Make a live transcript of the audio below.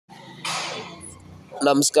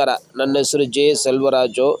ನಮಸ್ಕಾರ, ನನ್ನ ಹೆಸರು ಜೆ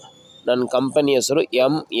ಸೆಲ್ವರಾಜು. ನನ್ನ ಕಂಪನಿ ಹೆಸರು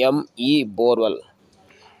MME ಬೋರ್ವೆಲ್.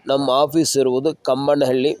 ನಮ್ಮ ಆಫೀಸ್ ಇರುವುದು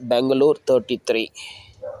ಕಮ್ಮನಹಳ್ಳಿ, ಬೆಂಗಳೂರು 33.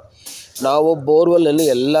 ನಾವು ಬೋರ್ವೆಲ್ನಲ್ಲಿ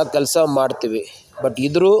ಎಲ್ಲ ಕೆಲಸ ಮಾಡ್ತೀವಿ. ಬಟ್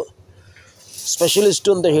ಇದ್ರೂ ಸ್ಪೆಷಲಿಸ್ಟು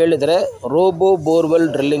ಅಂತ ಹೇಳಿದರೆ ರೋಬೋ ಬೋರ್ವೆಲ್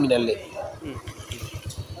ಡ್ರಿಲ್ಲಿಂಗ್ನಲ್ಲಿ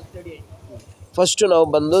ಫಸ್ಟು ನಾವು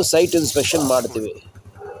ಬಂದು ಸೈಟ್ ಇನ್ಸ್ಪೆಕ್ಷನ್ ಮಾಡ್ತೀವಿ.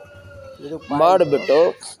 ಮಾಡಿಬಿಟ್ಟು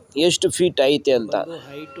ಎಷ್ಟು ಫೀಟ್ ಐತೆ ಅಂತ.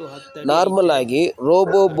 ನಾರ್ಮಲ್ ಆಗಿ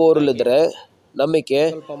ರೋಬೋ ಬೋರ್ವೆಲ್ ಇದ್ದರೆ ನಮಗೆ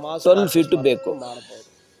 12 ಫೀಟು ಬೇಕು.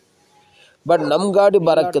 ಬಟ್ ನಮ್ಮ ಗಾಡಿ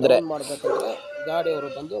ಬರಕ್ಕಿದ್ರೆ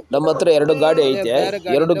ನಮ್ಮ ಹತ್ರ 2 ಗಾಡಿ ಐತೆ.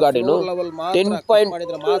 2 ಗಾಡಿನೂ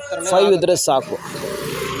 10.5 ಇದ್ರೆ ಸಾಕು.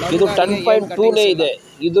 ಇದು 10.2ನೇ ಇದೆ.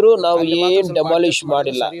 ಇದ್ರೂ ನಾವು ಏನು ಡೆಮಾಲಿಷ್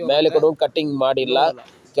ಮಾಡಿಲ್ಲ, ಮೇಲೆ ಕಡೆ ಕಟ್ಟಿಂಗ್ ಮಾಡಿಲ್ಲ,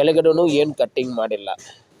 ಕೆಳಗಡೆನೂ ಏನು ಕಟ್ಟಿಂಗ್ ಮಾಡಿಲ್ಲ.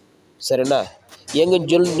 ಸರಿನಾ? ಹೆಂಗೆ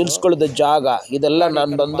ನಿಲ್ಸ್ಕೊಳ್ಳೋದು ಜಾಗ ಇದೆಲ್ಲ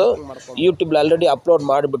ನಾನು ಬಂದು ಯೂಟ್ಯೂಬ್ಲಿ ಆಲ್ರೆಡಿ ಅಪ್ಲೋಡ್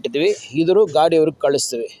ಮಾಡಿಬಿಟ್ಟಿದ್ವಿ. ಇದ್ರೂ ಗಾಡಿಯವ್ರಿಗೆ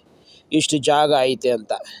ಕಳಿಸ್ತೀವಿ, ಇಷ್ಟು ಜಾಗ ಐತೆ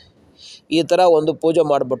ಅಂತ. ಈ ಥರ ಒಂದು ಪೂಜೆ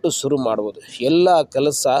ಮಾಡಿಬಿಟ್ಟು ಶುರು ಮಾಡ್ಬೋದು. ಎಲ್ಲ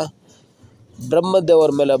ಕೆಲಸ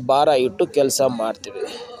ಬ್ರಹ್ಮದೇವರ ಮೇಲೆ ಭಾರ ಇಟ್ಟು ಕೆಲಸ ಮಾಡ್ತೀವಿ.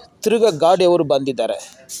 ತಿರ್ಗಾ ಗಾಡಿಯವರು ಬಂದಿದ್ದಾರೆ,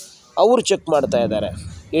 ಅವರು ಚೆಕ್ ಮಾಡ್ತಾ ಇದ್ದಾರೆ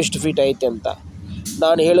ಎಷ್ಟು ಫೀಟ್ ಐತೆ ಅಂತ.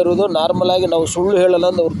 ನಾನು ಹೇಳಿರೋದು ನಾರ್ಮಲಾಗಿ ನಾವು ಸುಳ್ಳು ಹೇಳಲ್ಲ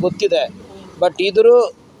ಅಂತ ಅವ್ರಿಗೆ ಗೊತ್ತಿದೆ. ಬಟ್ ಇದ್ರೂ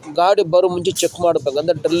ಗಾಡಿ ಬರೋ ಮುಂಚೆ ಚೆಕ್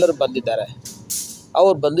ಮಾಡಬೇಕಂದ್ರೆ ಡ್ರಿಲ್ಲರ್ ಬಂದಿದ್ದಾರೆ,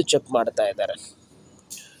 ಅವ್ರು ಬಂದು ಚೆಕ್ ಮಾಡ್ತಾ ಇದ್ದಾರೆ.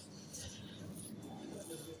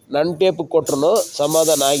 ನನ್ನ ಟೇಪ್ ಕೊಟ್ಟರು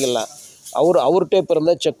ಸಮಾಧಾನ ಆಗಿಲ್ಲ, ಅವ್ರ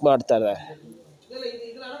ಟೇಪರನ್ನ ಚೆಕ್ ಮಾಡ್ತಾರೆ.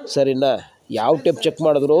 ಸರಿನಾ? ಯಾವ ಟೇಪ್ ಚೆಕ್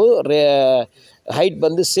ಮಾಡಿದ್ರು ಹೈಟ್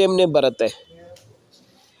ಬಂದು ಸೇಮ್ನೇ ಬರುತ್ತೆ.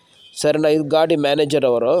 ಸರಿನಾ? ಇದು ಗಾಡಿ ಮ್ಯಾನೇಜರ್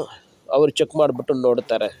ಅವರು ಚೆಕ್ ಮಾಡಿಬಿಟ್ಟು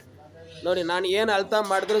ನೋಡ್ತಾರೆ. ನೋಡಿ, ನಾನು ಏನು ಅಳ್ತಾ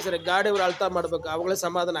ಮಾಡಿದ್ರು ಸರಿ, ಗಾಡಿಯವ್ರು ಅಳ್ತಾ ಮಾಡಬೇಕು, ಅವಾಗಲೇ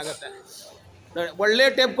ಸಮಾಧಾನ ಆಗುತ್ತೆ. ಒಳ್ಳೆ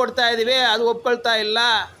ಟೇಪ್ ಕೊಡ್ತಾ ಇದೀವಿ, ಅದು ಒಪ್ಕೊಳ್ತಾ ಇಲ್ಲ.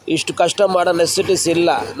 ಇಷ್ಟು ಕಷ್ಟ ಮಾಡೋ ನೆಸಿಟೀಸ್ ಇಲ್ಲ.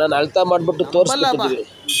 ನಾನು ಅಳ್ತಾ ಮಾಡಿಬಿಟ್ಟು ತೋರಿಸ್ಬಿಟ್ಟಿದ್ದೀವಿ,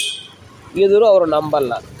 ಇದ್ರು ಅವರು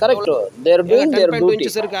ನಂಬಲ್ಲ. Correct, there doing there duty.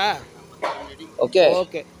 Okay,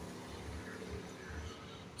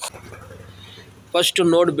 first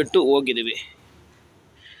ನೋಡಿಬಿಟ್ಟು ಹೋಗಿದ್ದೀವಿ.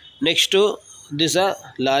 ನೆಕ್ಸ್ಟು ದಿವಸ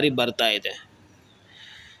ಲಾರಿ ಬರ್ತಾ ಇದೆ.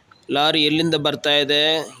 ಲಾರಿ ಎಲ್ಲಿಂದ ಬರ್ತಾ ಇದೆ,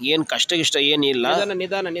 ಏನು ಕಷ್ಟ ಏನಿಲ್ಲ.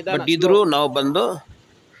 ಬಟ್ ಇದ್ರೂ ನಾವು ಬಂದು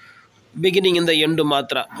ಬಿಗಿನಿಂಗಿಂದ ಎಂಡು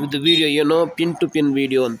ಮಾತ್ರ ಇದು ವಿಡಿಯೋ, ಏನೋ ಪಿನ್ ಟು ಪಿನ್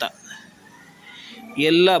ವಿಡಿಯೋ ಅಂತ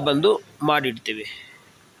ಎಲ್ಲ ಬಂದು ಮಾಡಿಡ್ತೀವಿ.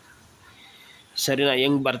 ಸರಿನಾ?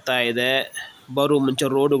 ಹೆಂಗೆ ಬರ್ತಾ ಇದೆ, ಬರೋ ಮುಂಚೆ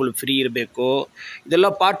ರೋಡುಗಳು ಫ್ರೀ ಇರಬೇಕು, ಇದೆಲ್ಲ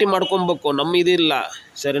ಪಾರ್ಟಿ ಮಾಡ್ಕೊಬೇಕು. ನಮ್ಮ ಇದಿಲ್ಲ.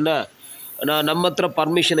 ಸರಿನಾ? ನಮ್ಮ ಹತ್ರ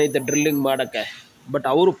ಪರ್ಮಿಷನ್ ಐತೆ ಡ್ರಿಲ್ಲಿಂಗ್ ಮಾಡೋಕ್ಕೆ. ಬಟ್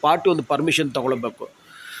ಅವರು ಪಾರ್ಟಿ ಒಂದು ಪರ್ಮಿಷನ್ ತೊಗೊಳ್ಬೇಕು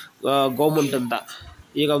ಗೌರ್ಮೆಂಟ್ ಅಂತ.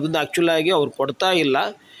 ಈಗ ಅದನ್ನು ಆ್ಯಕ್ಚುಲಾಗಿ ಅವ್ರು ಕೊಡ್ತಾ ಇಲ್ಲ.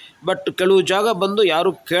 ಬಟ್ ಕೆಲವು ಜಾಗ ಬಂದು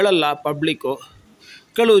ಯಾರೂ ಕೇಳಲ್ಲ ಪಬ್ಲಿಕ್ಕು,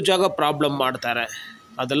 ಕೆಲವು ಜಾಗ ಪ್ರಾಬ್ಲಮ್ ಮಾಡ್ತಾರೆ.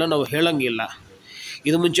 ಅದೆಲ್ಲ ನಾವು ಹೇಳೋಂಗಿಲ್ಲ.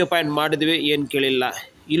 ಇದು ಮುಂಚೆ ಪಾಯಿಂಟ್ ಮಾಡಿದ್ವಿ, ಏನು ಕೇಳಿಲ್ಲ.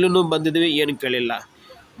 ಇಲ್ಲೂ ಬಂದಿದ್ವಿ, ಏನು ಕೇಳಿಲ್ಲ,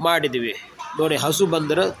 ಮಾಡಿದ್ವಿ. ನೋಡಿ, ಹಸು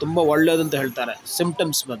ಬಂದರೆ ತುಂಬ ಒಳ್ಳೆಯದಂತ ಹೇಳ್ತಾರೆ,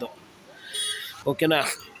 ಸಿಂಪ್ಟಮ್ಸ್ ಅದು. ಓಕೆನಾ?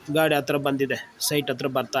 ಗಾಡಿ ಹತ್ರ ಬಂದಿದೆ, ಸೈಟ್ ಹತ್ರ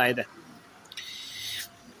ಬರ್ತಾ ಇದೆ.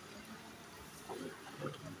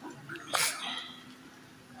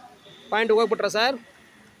 Point ಹೋಗ್ಬಿಟ್ರ sir?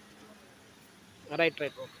 ರೈಟ್.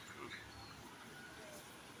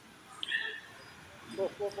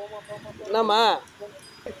 ನಮ್ಮ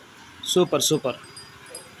ಸೂಪರ್.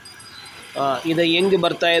 ಇದು ಹೆಂಗೆ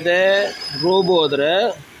ಬರ್ತಾ ಇದೆ, ರೋಬೋ ಹೋದರೆ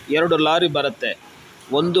 2 ಲಾರಿ ಬರುತ್ತೆ.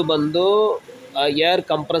 ಒಂದು ಬಂದು ಏರ್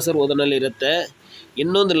ಕಂಪ್ರೆಸರ್ ಓದನಲ್ಲಿ ಇರುತ್ತೆ,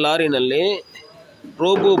 ಇನ್ನೊಂದು ಲಾರಿನಲ್ಲಿ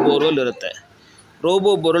ರೋಬೋ ಬೋರ್ವೆಲ್ ಇರುತ್ತೆ.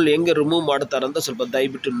 ರೋಬೋ ಬೋರ್ವೆಲ್ ಹೆಂಗೆ ರಿಮೂವ್ ಮಾಡ್ತಾರಂತ ಸ್ವಲ್ಪ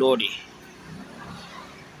ದಯವಿಟ್ಟು ನೋಡಿ.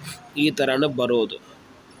 ಈ ಥರನೇ ಬರೋದು.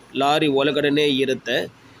 ಲಾರಿ ಒಳಗಡೆನೇ ಇರುತ್ತೆ,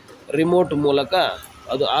 ರಿಮೋಟ್ ಮೂಲಕ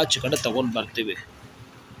ಅದು ಆಚೆ ಕಡೆ ತಗೊಂಡು ಬರ್ತೀವಿ.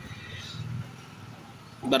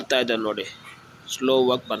 ಬರ್ತಾ ಇದೆ ನೋಡಿ,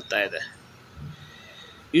 ಸ್ಲೋವಾಗಿ ಬರ್ತಾ ಇದೆ.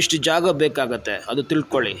 ಇಷ್ಟು ಜಾಗ ಬೇಕಾಗತ್ತೆ, ಅದು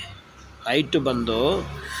ತಿಳ್ಕೊಳ್ಳಿ. ಹೈಟು ಬಂದು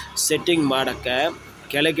ಸೆಟ್ಟಿಂಗ್ ಮಾಡೋಕ್ಕೆ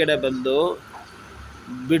ಕೆಳಗಡೆ ಬಂದು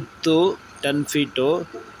ಬಿಡ್ತು 10 feet,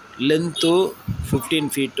 length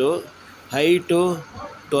 15 feet, height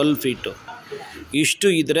 12 feet. ಇಷ್ಟು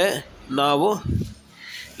ಇದ್ದರೆ ನಾವು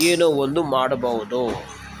ಏನೋ ಒಂದು ಮಾಡಬಹುದು,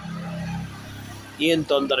 ಏನು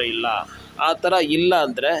ತೊಂದರೆ ಇಲ್ಲ. ಆ ಥರ ಇಲ್ಲ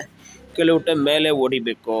ಅಂದರೆ ಕೆಲವು ಟೈಮ್ ಮೇಲೆ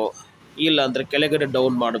ಹೊಡಿಬೇಕು, ಇಲ್ಲ ಅಂದರೆ ಕೆಳಗಡೆ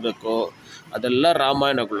ಡೌನ್ ಮಾಡಬೇಕು. ಅದೆಲ್ಲ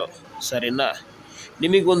ರಾಮಾಯಣಗಳು. ಸರಿನಾ?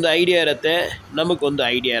 ನಿಮಗೊಂದು ಐಡಿಯಾ ಇರುತ್ತೆ, ನಮಗೊಂದು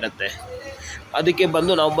ಐಡಿಯಾ ಇರುತ್ತೆ. ಅದಕ್ಕೆ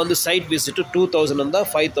ಬಂದು ನಾವು ಬಂದು ಸೈಟ್ ವಿಸಿಟು 2000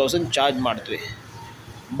 5000 ಚಾರ್ಜ್ ಮಾಡ್ತೀವಿ.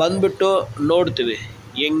 ಬಂದುಬಿಟ್ಟು ನೋಡ್ತೀವಿ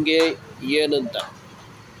ಹೆಂಗೆ ಏನಂತ.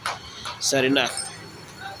 ಸರಿನಾ?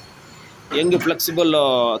 ಹೆಂಗೆ ಫ್ಲೆಕ್ಸಿಬಲ್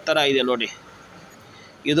ಥರ ಇದೆ ನೋಡಿ.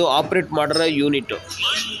 ಇದು ಆಪ್ರೇಟ್ ಮಾಡಿರೋ ಯೂನಿಟು.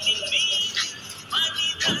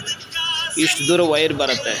 ಇಷ್ಟು ದೂರ ವೈರ್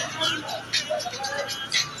ಬರುತ್ತೆ.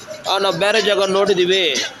 ನಾವು ಬೇರೆ ಜಾಗ ನೋಡಿದ್ದೀವಿ,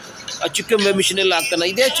 ಆ ಚಿಕ್ಕ ಮಿಷಿನಲ್ಲಿ ಹಾಕ್ತಾನೆ.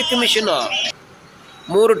 ಇದೇ ಚಿಕ್ಕ ಮಿಷಿನು,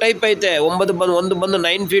 3 ಟೈಪ್ ಐತೆ. ಒಂದು ಬಂದು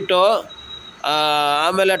 9 ಫೀಟು,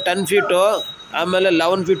 ಆಮೇಲೆ 10 ಫೀಟು, ಆಮೇಲೆ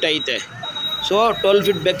 11 ಫೀಟ್ ಐತೆ. ಸೊ 12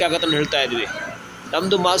 ಫೀಟ್ ಬೇಕಾಗತ್ತೆ ಅಂತ ಹೇಳ್ತಾ ಇದ್ವಿ.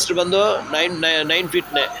 ನಮ್ಮದು ಮಾಸ್ಟ್ರ್ ಬಂದು 9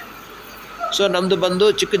 ಫೀಟ್ನೇ. ಸೊ ನಮ್ಮದು ಬಂದು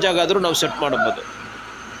ಚಿಕ್ಕ ಜಾಗ ಆದರೂ ನಾವು ಸೆಟ್ ಮಾಡ್ಬೋದು,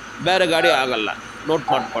 ಬೇರೆ ಗಾಡಿ ಆಗಲ್ಲ, ನೋಟ್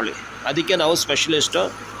ಮಾಡ್ಕೊಳ್ಳಿ. ಅದಕ್ಕೆ ನಾವು ಸ್ಪೆಷಲಿಸ್ಟು.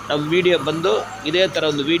 ನಮ್ಮ ವೀಡಿಯೋ ಬಂದು ಇದೇ ಥರ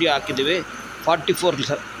ಒಂದು ವೀಡಿಯೋ ಹಾಕಿದ್ದೀವಿ.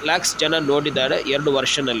 44 lakhs ಜನ ನೋಡಿದ್ದಾರೆ 2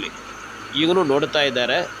 ವರ್ಷನಲ್ಲಿ, ಈಗಲೂ ನೋಡ್ತಾ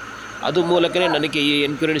ಇದ್ದಾರೆ. ಅದು ಮೂಲಕನೇ ನನಗೆ ಈ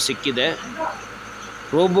ಎನ್ಕ್ವೈರಿ ಸಿಕ್ಕಿದೆ.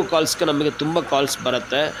 ರೋಬೋ ಕಾಲ್ಸ್ಗೆ ನಮಗೆ ತುಂಬ ಕಾಲ್ಸ್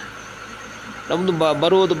ಬರುತ್ತೆ. ನಮ್ಮದು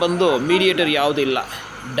ಬರುವುದು ಬಂದು ಮೀಡಿಯೇಟರ್ ಯಾವುದೂ ಇಲ್ಲ,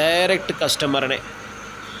 ಡೈರೆಕ್ಟ್ ಕಸ್ಟಮರ್ನೇ.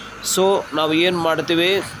 ಸೊ ನಾವು ಏನು ಮಾಡ್ತೀವಿ,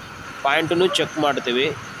 ಪಾಯಿಂಟನ್ನು ಚೆಕ್ ಮಾಡ್ತೀವಿ,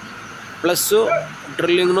 ಪ್ಲಸ್ಸು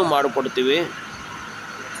ಡ್ರಿಲ್ಲಿಂಗ್ನು ಮಾಡಿಕೊಡ್ತೀವಿ.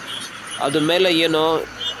 ಅದ್ರ ಮೇಲೆ ಏನು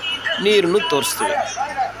ನೀರನ್ನು ತೋರಿಸ್ತೀವಿ.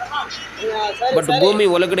 ಬಟ್ ಭೂಮಿ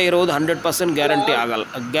ಒಳಗಡೆ ಇರೋದು 100%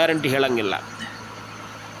 ಗ್ಯಾರಂಟಿ ಹೇಳಂಗಿಲ್ಲ.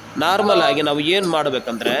 ನಾರ್ಮಲ್ ಆಗಿ ನಾವು ಏನು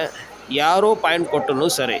ಮಾಡಬೇಕಂದ್ರೆ, ಯಾರೋ ಪಾಯಿಂಟ್ ಕೊಟ್ಟರು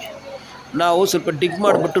ಸರಿ, ನಾವು ಸ್ವಲ್ಪ ಡಿಗ್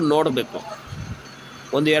ಮಾಡಿಬಿಟ್ಟು ನೋಡಬೇಕು.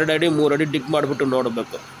 ಒಂದು 2 ಅಡಿ 3 ಅಡಿ ಡಿಗ್ ಮಾಡಿಬಿಟ್ಟು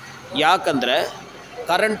ನೋಡಬೇಕು. ಯಾಕಂದರೆ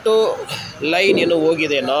ಕರೆಂಟು ಲೈನ್ ಏನೋ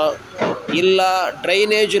ಹೋಗಿದೆನೋ, ಇಲ್ಲ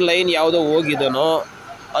ಡ್ರೈನೇಜ್ ಲೈನ್ ಯಾವುದೋ ಹೋಗಿದೆನೋ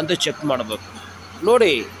ಅಂತ ಚೆಕ್ ಮಾಡಬೇಕು.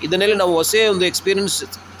 ನೋಡಿ, ಇದನ್ನೆಲ್ಲ ನಾವು ಹೊಸ ಒಂದು ಎಕ್ಸ್ಪೀರಿಯನ್ಸ್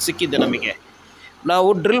ಸಿಕ್ಕಿದೆ ನಮಗೆ. ನಾವು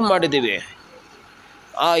ಡ್ರಿಲ್ ಮಾಡಿದ್ದೀವಿ,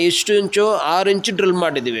 ಎಷ್ಟು ಇಂಚು 6 ಇಂಚು ಡ್ರಿಲ್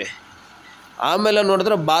ಮಾಡಿದ್ದೀವಿ. ಆಮೇಲೆ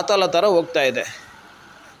ನೋಡಿದ್ರೆ ಬಾತಾಲ ಥರ ಹೋಗ್ತಾ ಇದೆ.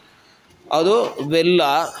 ಅದು ವೆಲ್ಲ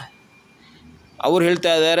ಅವ್ರು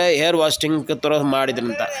ಹೇಳ್ತಾ ಇದ್ದಾರೆ ಏರ್ ವಾಸ್ಟಿಂಗ್ ಥರ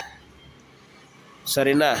ಮಾಡಿದ್ರಂತ.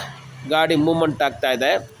 ಸರಿನಾ? ಗಾಡಿ ಮೂಮೆಂಟ್ ಆಗ್ತಾ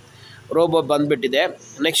ಇದೆ, ರೋಬೋ ಬಂದುಬಿಟ್ಟಿದೆ.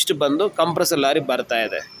 ನೆಕ್ಸ್ಟ್ ಬಂದು ಕಂಪ್ರೆಸರ್ ಲಾರಿ ಬರ್ತಾ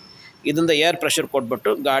ಇದೆ. ಇದರಿಂದ ಏರ್ ಪ್ರೆಷರ್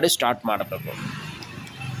ಕೊಟ್ಬಿಟ್ಟು ಗಾಡಿ ಸ್ಟಾರ್ಟ್ ಮಾಡಬೇಕು.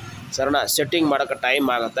 ಸರಿನಾ? ಸೆಟ್ಟಿಂಗ್ ಮಾಡೋಕ್ಕೆ ಟೈಮ್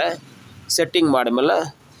ಆಗುತ್ತೆ. ಸೆಟ್ಟಿಂಗ್ ಮಾಡಿದ್ಮೇಲೆ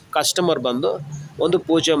ಕಸ್ಟಮರ್ ಬಂದು ಒಂದು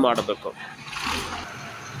ಪೂಜೆ ಮಾಡಬೇಕು.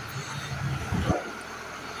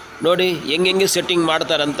 ನೋಡಿ ಹೆಂಗೆ ಸೆಟ್ಟಿಂಗ್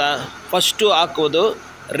ಮಾಡ್ತಾರಂತ. ಫಸ್ಟು ಹಾಕೋದು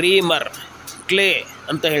ರೀಮರ್ ಕ್ಲೇ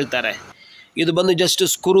ಅಂತ ಹೇಳ್ತಾರೆ. ಇದು ಬಂದು ಜಸ್ಟ್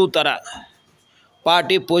ಸ್ಕ್ರೂ ಥರ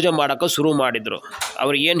ಪಾಟಿ ಪೂಜೆ ಮಾಡೋಕ್ಕೆ ಶುರು ಮಾಡಿದರು.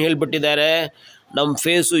 ಅವ್ರು ಏನು ಹೇಳಿಬಿಟ್ಟಿದ್ದಾರೆ, ನಮ್ಮ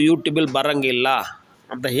ಫೇಸು ಯೂಟ್ಯೂಬಲ್ಲಿ ಬರೋಂಗಿಲ್ಲ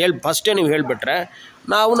ಅಂತ ಫಸ್ಟೇ ನೀವು ಹೇಳಿಬಿಟ್ರೆ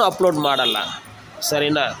ನಾವು ಅಪ್ಲೋಡ್ ಮಾಡಲ್ಲ.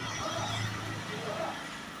 ಸರಿನಾ?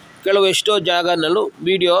 ಕೆಲವು ಎಷ್ಟೋ ಜಾಗನಲ್ಲೂ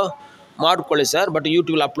ವೀಡಿಯೋ ಮಾಡ್ಕೊಳ್ಳಿ ಸರ್, ಬಟ್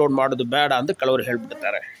ಯೂಟ್ಯೂಬಲ್ಲಿ ಅಪ್ಲೋಡ್ ಮಾಡೋದು ಬೇಡ ಅಂತ ಕೆಲವರು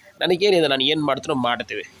ಹೇಳಿಬಿಡ್ತಾರೆ. ನನಗೇನಿದೆ, ನಾನು ಏನು ಮಾಡ್ತೀನೋ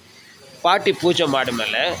ಮಾಡ್ತೀವಿ. ಪಾಟಿ ಪೂಜೆ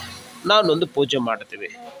ಮಾಡಿದ್ಮೇಲೆ ನಾನೊಂದು ಪೂಜೆ ಮಾಡ್ತೀವಿ.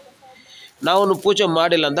 ನಾವು ಪೂಜೆ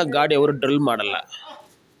ಮಾಡಿಲ್ಲ ಅಂತ ಗಾಡಿ ಅವರು ಡ್ರಿಲ್ ಮಾಡಲ್ಲ.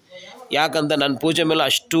 ಯಾಕಂತ ನನ್ನ ಪೂಜೆ ಮೇಲೆ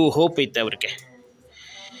ಅಷ್ಟು ಹೋಪ್ ಐತೆ ಅವ್ರಿಗೆ.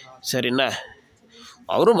 ಸರಿನಾ?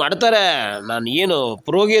 ಅವರು ಮಾಡ್ತಾರೆ, ನಾನು ಏನು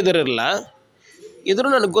ಪ್ರೋಗಿದಿರಲ್ಲ, ಇದ್ರೂ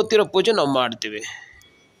ನನಗೆ ಗೊತ್ತಿರೋ ಪೂಜೆ ನಾವು ಮಾಡ್ತೀವಿ.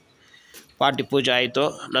 ಪಾಟಿ ಪೂಜೆ ಆಯಿತು,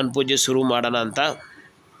 ನನ್ನ ಪೂಜೆ ಶುರು ಮಾಡೋಣ ಅಂತ.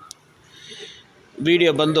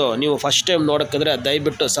 ವಿಡಿಯೋ ಬಂದು ನೀವು ಫಸ್ಟ್ ಟೈಮ್ ನೋಡೋಕ್ಕಿದ್ರೆ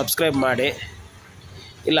ದಯವಿಟ್ಟು ಸಬ್ಸ್ಕ್ರೈಬ್ ಮಾಡಿ,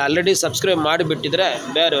 ಇಲ್ಲ ಆಲ್ರೆಡಿ ಸಬ್ಸ್ಕ್ರೈಬ್ ಮಾಡಿಬಿಟ್ಟಿದ್ರೆ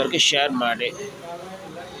ಬೇರೆಯವ್ರಿಗೆ ಶೇರ್ ಮಾಡಿ.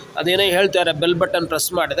 ಅದೇನೋ ಹೇಳ್ತಾರೆ, ಬೆಲ್ ಬಟನ್ ಪ್ರೆಸ್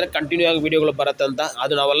ಮಾಡಿದರೆ ಕಂಟಿನ್ಯೂ ಆಗಿ ವೀಡಿಯೋಗಳು ಬರುತ್ತಂತ.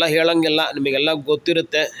 ಅದು ನಾವೆಲ್ಲ ಹೇಳೋಂಗಿಲ್ಲ, ನಿಮಗೆಲ್ಲ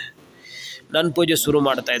ಗೊತ್ತಿರುತ್ತೆ. ನನ್ನ ಪೂಜೆ ಶುರು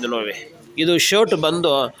ಮಾಡ್ತಾಯಿದ್ದು ನೋಡಿ. ಇದು ಶರ್ಟ್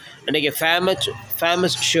ಬಂದು ನನಗೆ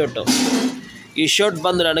ಫೇಮಸ್ ಶರ್ಟು. ಈ ಶರ್ಟ್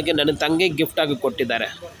ಬಂದು ನನ್ನ ತಂಗಿ ಗಿಫ್ಟಾಗಿ ಕೊಟ್ಟಿದ್ದಾರೆ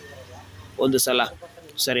ಒಂದು ಸಲ.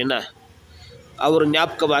 ಸರಿನಾ? ಅವರು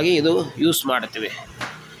ಜ್ಞಾಪಕವಾಗಿ ಇದು ಯೂಸ್ ಮಾಡ್ತೀವಿ.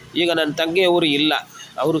 ಈಗ ನನ್ನ ತಂಗಿಯವರು ಇಲ್ಲ,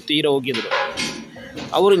 ಅವರು ತೀರ ಹೋಗಿದ್ರು.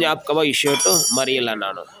 ಅವರು ಜ್ಞಾಪಕವಾಗಿ ಈ ಶರ್ಟು ಮರೆಯಲ್ಲ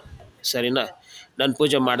ನಾನು. ಸರಿನಾ? ನಾನು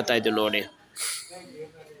ಪೂಜೆ ಮಾಡ್ತಾಯಿದ್ದೆ ನೋಡಿ.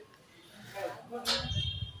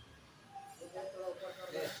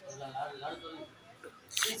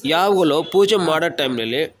 ಯಾವಾಗಲೂ ಪೂಜೆ ಮಾಡೋ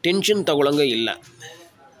ಟೈಮ್ನಲ್ಲಿ ಟೆನ್ಷನ್ ತಗೊಳ್ಳಂಗೆ ಇಲ್ಲ.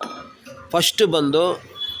 ಫಸ್ಟ್ ಬಂದು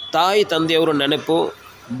ತಾಯಿ ತಂದೆಯವರು ನೆನಪು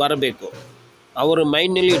ಬರಬೇಕು, ಅವರ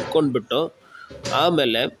ಮೈಂಡ್ನಲ್ಲಿ ಇಟ್ಕೊಂಡ್ಬಿಟ್ಟು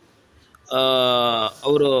ಆಮೇಲೆ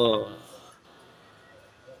ಅವರು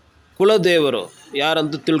ಕುಲದೇವರು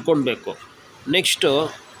ಯಾರಂತ ತಿಳ್ಕೊಳ್ಬೇಕು. ನೆಕ್ಸ್ಟು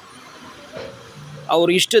ಅವ್ರ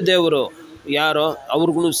ಇಷ್ಟ ದೇವರು ಯಾರೋ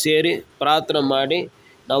ಅವ್ರಿಗೂ ಸೇರಿ ಪ್ರಾರ್ಥನೆ ಮಾಡಿ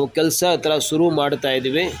ನಾವು ಕೆಲಸ ಥರ ಶುರು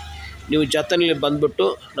ಮಾಡ್ತಾಯಿದ್ದೀವಿ. ನೀವು ಜೊತೆಯಲ್ಲಿ ಬಂದುಬಿಟ್ಟು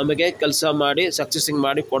ನಮಗೆ ಕೆಲಸ ಮಾಡಿ ಸಕ್ಸಸ್ಸಿಂಗ್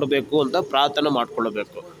ಮಾಡಿ ಕೊಡಬೇಕು ಅಂತ ಪ್ರಾರ್ಥನೆ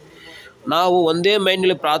ಮಾಡ್ಕೊಳ್ಬೇಕು. ನಾವು ಒಂದೇ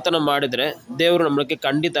ಮೈಂಡಲ್ಲಿ ಪ್ರಾರ್ಥನೆ ಮಾಡಿದರೆ ದೇವರು ನಮಗೆ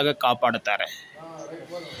ಖಂಡಿತ ಕಾಪಾಡುತ್ತಾರೆ.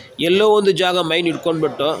 ಎಲ್ಲೋ ಒಂದು ಜಾಗ ಮೈಂಡ್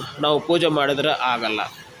ಇಟ್ಕೊಂಡ್ಬಿಟ್ಟು ನಾವು ಪೂಜೆ ಮಾಡಿದ್ರೆ ಆಗಲ್ಲ.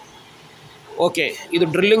 ಓಕೆ, ಇದು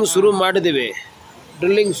ಡ್ರಿಲ್ಲಿಂಗ್ ಶುರು ಮಾಡಿದ್ದೀವಿ.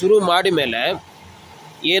 ಡ್ರಿಲ್ಲಿಂಗ್ ಶುರು ಮಾಡಿದ ಮೇಲೆ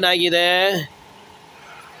ಏನಾಗಿದೆ,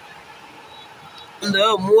 ಒಂದು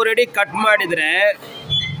 3 ಅಡಿ ಕಟ್ ಮಾಡಿದರೆ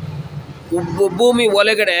ಭೂಮಿ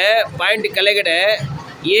ಒಳಗಡೆ ಪಾಯಿಂಟ್ ಕೆಳಗಡೆ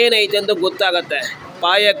ಏನೈತೆ ಅಂತ ಗೊತ್ತಾಗತ್ತೆ.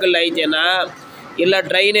 ಪಾಯಕಲ್ ಐತೆನಾ, ಇಲ್ಲ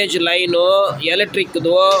ಡ್ರೈನೇಜ್ ಲೈನು,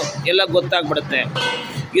 ಎಲೆಕ್ಟ್ರಿಕ್ದು ಎಲ್ಲ ಗೊತ್ತಾಗ್ಬಿಡುತ್ತೆ.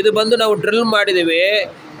 ಇದು ಬಂದು ನಾವು ಡ್ರಿಲ್ ಮಾಡಿದ್ದೀವಿ.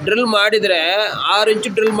 ಡ್ರಿಲ್ ಮಾಡಿದರೆ 6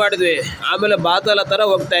 ಇಂಚು ಡ್ರಿಲ್ ಮಾಡಿದ್ವಿ, ಆಮೇಲೆ ಬಾತಲ ಥರ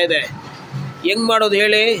ಹೋಗ್ತಾ ಇದೆ. ಹೆಂಗೆ ಮಾಡೋದು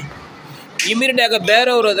ಹೇಳಿ? ಇಮಿಡಿಯೇಟಾಗಿ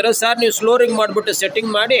ಬೇರೆಯವರು ಹೋದರೆ ಸರ್ ನೀವು ಸ್ಲೋರಿಂಗ್ ಮಾಡಿಬಿಟ್ಟು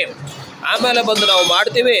ಸೆಟ್ಟಿಂಗ್ ಮಾಡಿ ಆಮೇಲೆ ಬಂದು ನಾವು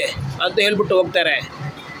ಮಾಡ್ತೀವಿ ಅಂತ ಹೇಳ್ಬಿಟ್ಟು ಹೋಗ್ತಾರೆ.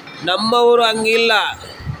 ನಮ್ಮವರು ಹಂಗಿಲ್ಲ.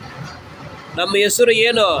 ನಮ್ಮ ಹೆಸರು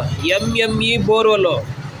ಏನು, MME borewell,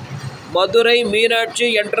 Madurai Meenakshi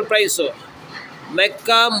ಎಂಟರ್ಪ್ರೈಸು,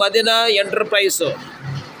 Mecca Medina ಎಂಟರ್ಪ್ರೈಸು,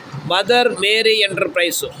 mother ಮೇರಿ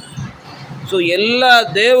ಎಂಟರ್ಪ್ರೈಸು. ಸೊ ಎಲ್ಲ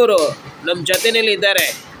ದೇವರು ನಮ್ಮ ಜೊತೆಯಲ್ಲಿ ಇದ್ದಾರೆ.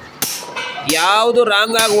 ಯಾವುದು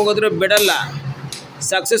ರಾಂಗ್ ಆಗಿ ಹೋಗೋದ್ರೆ ಬಿಡಲ್ಲ,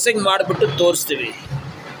 ಸಕ್ಸಸ್ಸಿಂಗ್ ಮಾಡಿಬಿಟ್ಟು ತೋರಿಸ್ತೀವಿ.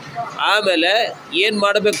 ಆಮೇಲೆ ಏನು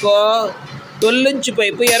ಮಾಡಬೇಕು, 12 ಇಂಚ್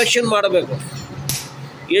ಪೈಪು ಎರೆಕ್ಷನ್ ಮಾಡಬೇಕು.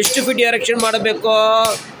 ಎಷ್ಟು ಫೀಟ್ ಎರೆಕ್ಷನ್ ಮಾಡಬೇಕು,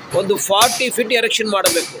 ಒಂದು 40 ಫೀಟ್ ಎರೆಕ್ಷನ್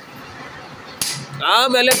ಮಾಡಬೇಕು.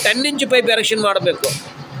 ಆಮೇಲೆ 10 ಇಂಚ್ ಪೈಪ್ ಎರೆಕ್ಷನ್ ಮಾಡಬೇಕು.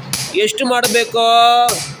 ಎಷ್ಟು ಮಾಡಬೇಕು,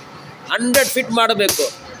 100 ಫೀಟ್ ಮಾಡಬೇಕು.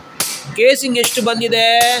 ಕೇಸಿಂಗ್ ಎಷ್ಟು ಬಂದಿದೆ,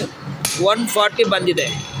 140 ಬಂದಿದೆ.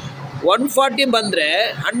 140 ಬಂದರೆ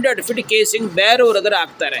 100 ಫೀಟ್ ಕೇಸಿಂಗ್ ಬೇರೆಯವ್ರ ಹತ್ರ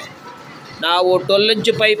ಹಾಕ್ತಾರೆ. ನಾವು 12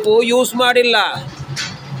 ಇಂಚ್ ಪೈಪು ಯೂಸ್ ಮಾಡಿಲ್ಲ,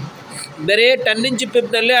 ಬೇರೆ 10 ಇಂಚ್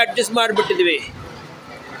ಪೈಪ್ನಲ್ಲೇ ಅಡ್ಜಸ್ಟ್ ಮಾಡಿಬಿಟ್ಟಿದ್ವಿ.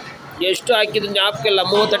 ಎಷ್ಟು ಹಾಕಿದ್ವಿ ಜ್ಞಾಪಕಿಲ್ಲ,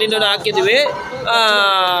 30 ಅಡಿನ ಹಾಕಿದ್ವಿ.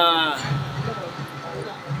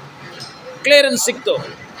 ಕ್ಲಿಯರೆನ್ಸ್ ಸಿಕ್ತು.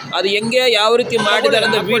 ಅದು ಹೆಂಗೆ ಯಾವ ರೀತಿ ಮಾಡಿದ್ದಾರೆ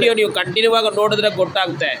ಅಂತ ವೀಡಿಯೋ ನೀವು ಕಂಟಿನ್ಯೂ ಆಗಿ ನೋಡಿದ್ರೆ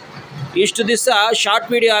ಗೊತ್ತಾಗುತ್ತೆ. ಇಷ್ಟು ದಿವಸ ಶಾರ್ಟ್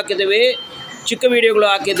ವೀಡಿಯೋ ಹಾಕಿದ್ದೀವಿ, ಚಿಕ್ಕ ವೀಡಿಯೋಗಳು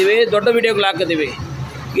ಹಾಕಿದ್ದೀವಿ, ದೊಡ್ಡ ವೀಡಿಯೋಗಳು ಹಾಕಿದ್ದೀವಿ.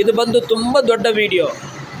 ಇದು ಬಂದು ತುಂಬ ದೊಡ್ಡ ವೀಡಿಯೋ.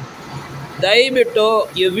 ದಯವಿಟ್ಟು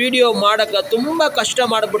ಈ ವಿಡಿಯೋ ಮಾಡೋಕ್ಕೆ ತುಂಬ ಕಷ್ಟ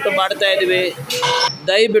ಮಾಡಿಬಿಟ್ಟು ಮಾಡ್ತಾಯಿದ್ದೀವಿ.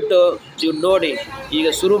 ದಯವಿಟ್ಟು ನೀವು ನೋಡಿ. ಈಗ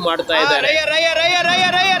ಶುರು ಮಾಡ್ತಾ ಇದ್ದಾರೆ.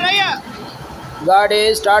 ಗಾಡಿ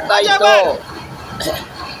ಸ್ಟಾರ್ಟ್ ಆಯಿತು,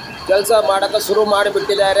 ಕೆಲಸ ಮಾಡೋಕ್ಕೆ ಶುರು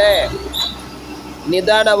ಮಾಡಿಬಿಟ್ಟಿದ್ದಾರೆ.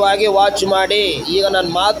 ನಿಧಾನವಾಗಿ ವಾಚ್ ಮಾಡಿ. ಈಗ ನಾನು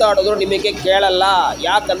ಮಾತಾಡೋದು ನಿಮಗೆ ಕೇಳಲ್ಲ,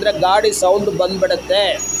 ಯಾಕಂದರೆ ಗಾಡಿ ಸೌಂಡ್ ಬಂದ್ಬಿಡುತ್ತೆ.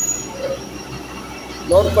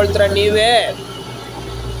 ನೋಡ್ಕೊಳ್ತೀರ ನೀವೇ.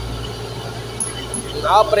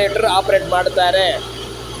 ಆಪ್ರೇಟರ್ ಆಪ್ರೇಟ್ ಮಾಡ್ತಾರೆ,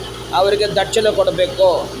 ಅವರಿಗೆ ದಕ್ಷಿಣ ಕೊಡಬೇಕು.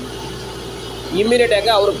 ಇಮಿಡಿಯೇಟಾಗಿ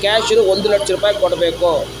ಅವರು ಕ್ಯಾಶ್ 1 ಲಕ್ಷ ರೂಪಾಯಿ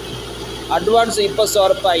ಕೊಡಬೇಕು. ಅಡ್ವಾನ್ಸ್ 20,000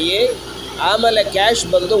 ರೂಪಾಯಿ, ಆಮೇಲೆ ಕ್ಯಾಶ್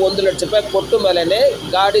ಬಂದು 1 ಲಕ್ಷ ರೂಪಾಯಿ ಕೊಟ್ಟು ಮೇಲೆ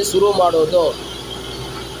ಗಾಡಿ ಶುರು ಮಾಡೋದು.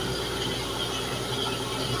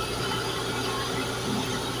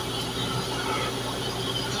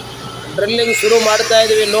 ಡ್ರಿಲ್ಲಿಂಗ್ ಶುರು ಮಾಡ್ತಾ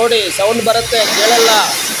ಇದ್ದೀವಿ. ನೋಡಿ ಸೌಂಡ್ ಬರುತ್ತೆ, ಕೇಳಲ್ಲ.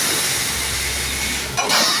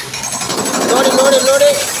 ನೋಡಿ ನೋಡಿ ನೋಡಿ,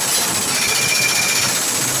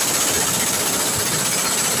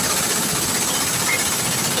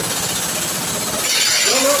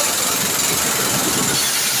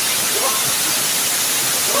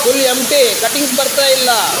 ಫುಲ್ ಎಂಟಿ, ಕಟಿಂಗ್ಸ್ ಬರ್ತಾ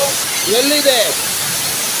ಇಲ್ಲ. ಎಲ್ಲಿದೆ,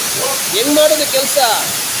 ಹೆಂಗ್ ಮಾಡೋದು ಕೆಲಸ,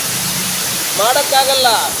 ಮಾಡೋಕ್ಕಾಗಲ್ಲ.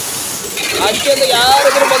 ಅಷ್ಟೊಂದು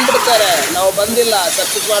ಯಾರಾದರೂ ಬಂದ್ಬಿಡ್ತಾರೆ. ನಾವು ಬಂದಿಲ್ಲ,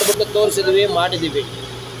 ಸಕ್ಸಸ್ ಮಾಡಿಬಿಟ್ಟು ತೋರಿಸಿದ್ವಿ, ಮಾಡಿದ್ದೀವಿ.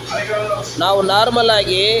 ನಾವು ನಾರ್ಮಲ್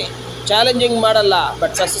ಆಗಿ ಚಾಲೆಂಜಿಂಗ್ ಮಾಡಲ್ಲ,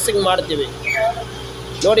 ಬಟ್ ಸಕ್ಸಸ್ಸಿಂಗ್ ಮಾಡ್ತೀವಿ.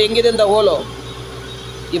 ನೋಡಿ ಹೆಂಗಿದೆ ಅಂತ ಹೋಲು,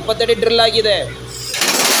 20 ಅಡಿ ಡ್ರಿಲ್ ಆಗಿದೆ.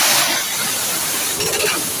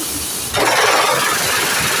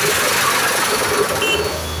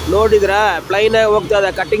 ನೋಡಿದ್ರ ಪ್ಲೈನಾಗಿ ಹೋಗ್ತಾ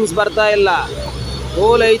ಇದೆ, ಕಟ್ಟಿಂಗ್ಸ್ ಬರ್ತಾ ಇಲ್ಲ.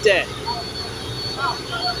 ಹೋಲ್ ಐತೆ.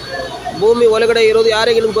 ಭೂಮಿ ಒಳಗಡೆ ಇರೋದು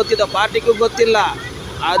ಯಾರಿಗೂ ಗೊತ್ತಿದೆ, ಪಾರ್ಟಿಗೂ ಗೊತ್ತಿಲ್ಲ.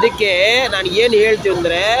 ಅದಕ್ಕೆ ನಾನು ಏನು ಹೇಳ್ತೀವಿ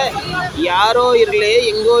ಅಂದರೆ, ಯಾರೋ ಇರಲಿ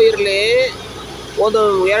ಹೆಂಗೋ ಇರಲಿ, ಒಂದು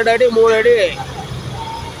 2 ಅಡಿ 3 ಅಡಿ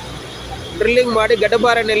ಡ್ರಿಲ್ಲಿಂಗ್ ಮಾಡಿ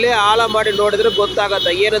ಗಡ್ಡಬಾರನಲ್ಲಿ ಆಳ ಮಾಡಿ ನೋಡಿದ್ರೆ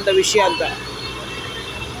ಗೊತ್ತಾಗತ್ತೆ ಏನಂತ ವಿಷಯ ಅಂತ.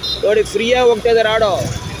 ನೋಡಿ ಫ್ರೀಯಾಗಿ ಹೋಗ್ತಾ ಇದ್ದಾರೆ ಆಡೋ,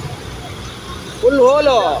 ಫುಲ್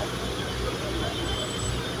ಹೋಲು,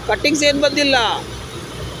 ಕಟ್ಟಿಂಗ್ಸ್ ಏನು ಬಂದಿಲ್ಲ.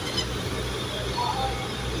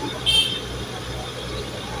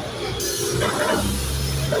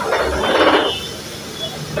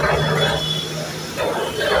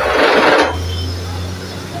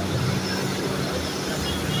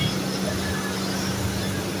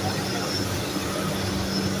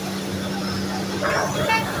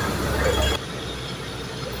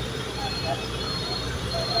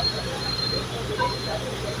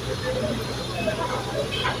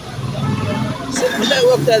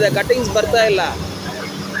 ಹೋಗ್ತಾ ಇದೆ, ಕಟ್ಟಿಂಗ್ಸ್ ಬರ್ತಾ ಇಲ್ಲ.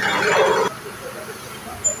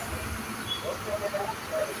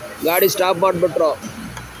 ಗಾಡಿ ಸ್ಟಾಪ್ ಮಾಡಿಬಿಟ್ರು.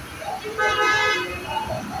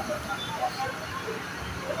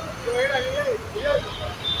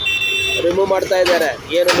 ರಿಮೂವ್ ಮಾಡ್ತಾ ಇದ್ದಾರೆ.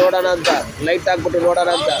 ಏನು ನೋಡೋಣ ಅಂತ, ಲೈಟ್ ಹಾಕ್ಬಿಟ್ಟು ನೋಡೋಣ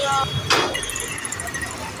ಅಂತ.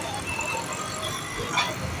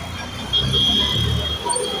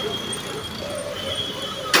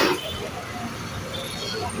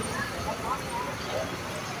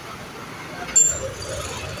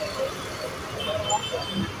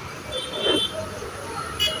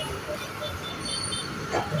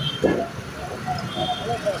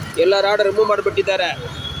 ಎಲ್ಲ ರಾಡ್ ರಿಮೂವ್ ಮಾಡಿಬಿಟ್ಟಿದ್ದಾರೆ.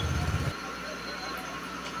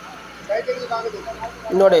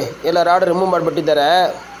 ನೋಡಿ ಎಲ್ಲ ರಾಡ್ ರಿಮೂವ್ ಮಾಡಿಬಿಟ್ಟಿದ್ದಾರೆ.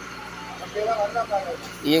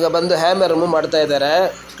 ಈಗ ಬಂದು ಹ್ಯಾಮರ್ ರಿಮೂವ್ ಮಾಡ್ತಾ ಇದ್ದಾರೆ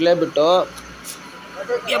ಕ್ಲೇ ಬಿಟ್ಟು.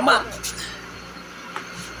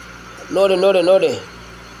 ನೋಡಿ ನೋಡಿ ನೋಡಿ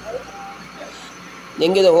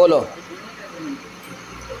ಹೆಂಗಿದೆ ಹೋಲು.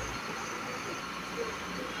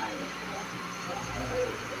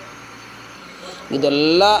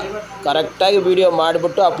 ಇದೆಲ್ಲ ಕರೆಕ್ಟಾಗಿ ವಿಡಿಯೋ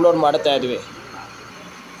ಮಾಡಿಬಿಟ್ಟು ಅಪ್ಲೋಡ್ ಮಾಡ್ತಾ ಇದ್ವಿ.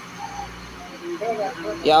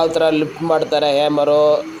 ಯಾವ ಥರ ಲಿಫ್ಟ್ ಮಾಡ್ತಾರೆ ಹ್ಯಾಮರು,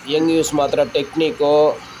 ಹೆಂಗೆ ಯೂಸ್ ಮಾಡ್ತಾರೆ ಟೆಕ್ನಿಕು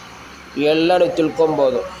ಎಲ್ಲ ನೀವು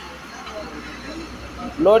ತಿಳ್ಕೊಬೋದು.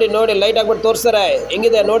 ನೋಡಿ ನೋಡಿ ಲೈಟ್ ಹಾಕ್ಬಿಟ್ಟು ತೋರಿಸ್ತಾರೆ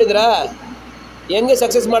ಹೆಂಗಿದೆ ನೋಡಿದ್ರಾ. ಹೆಂಗೆ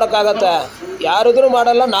ಸಕ್ಸಸ್ ಮಾಡೋಕ್ಕಾಗತ್ತೆ? ಯಾರಿದ್ರೂ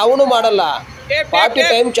ಮಾಡಲ್ಲ, ನಾವೂ ಮಾಡಲ್ಲ. ಪಾರ್ಟಿ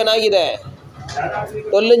ಟೈಮ್ ಚೆನ್ನಾಗಿದೆ.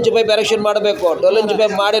 12 ಇಂಚ್ ಪೈಪ್ ಎರೆಕ್ಷನ್ ಮಾಡಬೇಕು. 12 ಇಂಚ್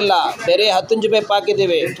ಪೈಪ್ ಮಾಡಿಲ್ಲ, ಬೇರೆ 10 ಇಂಚ್ ಪೈಪ್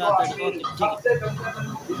ಹಾಕಿದ್ದೀವಿ.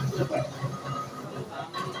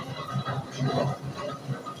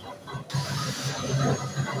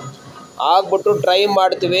 ಆಗ್ಬಿಟ್ಟು ಟ್ರೈ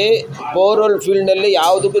ಮಾಡ್ತೀವಿ. ಬೋರ್ವೆಲ್ ಫೀಲ್ಡ್ನಲ್ಲಿ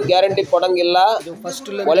ಯಾವುದಕ್ಕೂ ಗ್ಯಾರಂಟಿ ಕೊಡೋಂಗಿಲ್ಲ.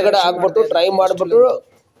 ಒಳಗಡೆ ಆಗ್ಬಿಟ್ಟು ಟ್ರೈ ಮಾಡಿಬಿಟ್ಟು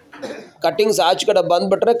ಕಟ್ಟಿಂಗ್ಸ್ ಆಚೆ ಕಡೆ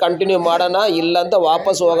ಬಂದುಬಿಟ್ರೆ ಕಂಟಿನ್ಯೂ ಮಾಡೋಣ, ಇಲ್ಲ ಅಂತ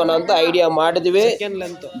ವಾಪಸ್ ಹೋಗೋಣ ಅಂತ ಐಡಿಯಾ ಮಾಡಿದ್ವಿ.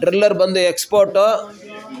 ಡ್ರಿಲ್ಲರ್ ಬಂದು ಎಕ್ಸ್ಪೋರ್ಟು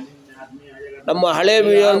ನಮ್ಮ ಹಳೆ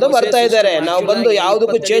ವಿಡಿಯೋ ಅಂತ ಬರ್ತಾ ಇದ್ದಾರೆ. ನಾವು ಬಂದು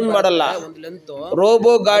ಯಾವುದಕ್ಕೂ ಚೇಂಜ್ ಮಾಡಲ್ಲ.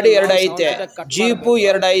 ರೋಬೋ ಗಾಡಿ 2 ಐತೆ, ಜೀಪು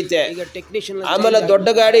 2 ಐತೆ, ಆಮೇಲೆ ದೊಡ್ಡ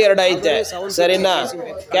ಗಾಡಿ 2 ಐತೆ. ಸರಿನಾ?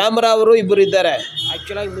 ಕ್ಯಾಮ್ರಾ ಅವರು 2 ಇದ್ದಾರೆ.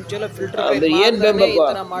 ಏನ್ ಬೇಕು?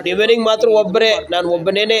 ಡಿವೈನಿಂಗ್ ಮಾತ್ರ ಒಬ್ಬರೇ, ನಾನು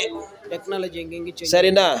ಒಬ್ಬನೇನೆ.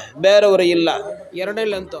 ಸರಿನಾ? ಬೇರೆಯವರು ಇಲ್ಲ.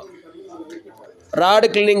 ರಾಡ್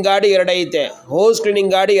ಕ್ಲೀನಿಂಗ್ ಗಾಡಿ 2 ಐತೆ, ಹೋಸ್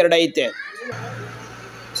ಕ್ಲೀನಿಂಗ್ ಗಾಡಿ 2 ಐತೆ.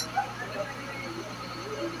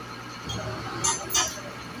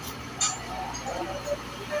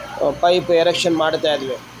 ಪೈಪ್ ಎರೆಕ್ಷನ್ ಮಾಡ್ತಾ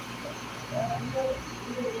ಇದ್ವಿ.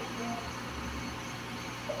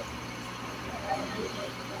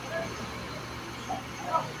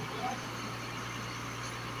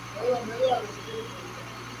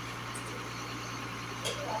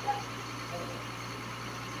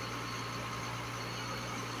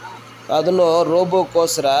 ಅದನ್ನು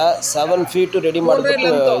ರೋಬೋಕ್ಕೋಸ್ಕರ 7 ಫೀಟ್ ರೆಡಿ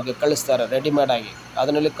ಮಾಡಿಬಿಟ್ಟು ಈಗ ಕಳಿಸ್ತಾರೆ ರೆಡಿಮೇಡ್ ಆಗಿ.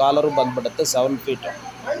 ಅದರಲ್ಲಿ ಕಾಲರು ಬಂದ್ಬಿಡುತ್ತೆ 7 ಫೀಟ್.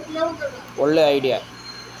 ಒಳ್ಳೆ ಐಡಿಯಾ.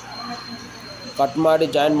 ಕಟ್ ಮಾಡಿ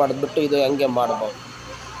ಜಾಯಿನ್ ಮಾಡಿಬಿಟ್ಟು ಇದು ಹೆಂಗೆ ಮಾಡ್ಬೋದು.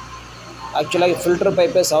 ಆ್ಯಕ್ಚುಲಾಗಿ ಫಿಲ್ಟರ್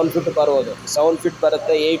ಪೈಪೇ 7 ಫೀಟ್ ಬರೋದು. 7 ಫೀಟ್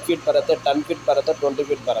ಬರುತ್ತೆ, 8 ಫೀಟ್ ಬರುತ್ತೆ, 10 ಫೀಟ್ ಬರುತ್ತೆ, 20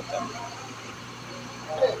 ಫೀಟ್ ಬರುತ್ತೆ.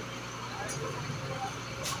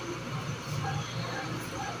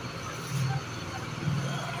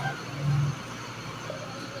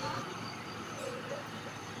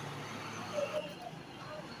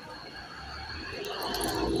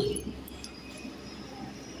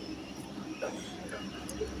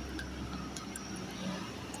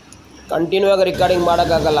 ಕಂಟಿನ್ಯೂ ಆಗಿ ರಿಕಾರ್ಡಿಂಗ್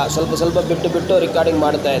ಮಾಡೋಕ್ಕಾಗಲ್ಲ, ಸ್ವಲ್ಪ ಸ್ವಲ್ಪ ಬಿಟ್ಟು ಬಿಟ್ಟು ರಿಕಾರ್ಡಿಂಗ್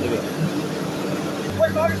ಮಾಡ್ತಾ ಇದ್ವಿ.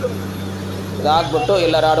 ಇದಾಗ್ಬಿಟ್ಟು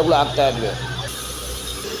ಎಲ್ಲ ರಾಡುಗಳು ಹಾಕ್ತಾ ಇದ್ವಿ.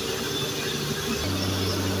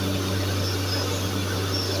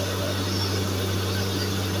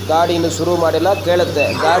 ಗಾಡಿ ಇನ್ನು ಶುರು ಮಾಡಿಲ್ಲ, ಕೇಳುತ್ತೆ.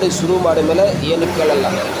 ಗಾಡಿ ಶುರು ಮಾಡಿದ ಮೇಲೆ ಏನು ಕೇಳಲ್ಲ.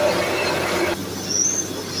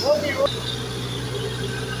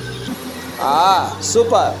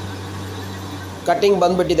 ಸೂಪರ್ ಕಟ್ಟಿಂಗ್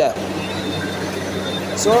ಬಂದ್ಬಿಟ್ಟಿದೆ.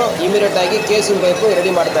 ಸೊ ಇಮಿಡಿಯೇಟಾಗಿ ಕೇಸಿಂಗ್ ಪೈಪು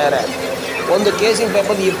ರೆಡಿ ಮಾಡ್ತಾರೆ. ಒಂದು ಕೇಸಿಂಗ್ ಪೈಪ್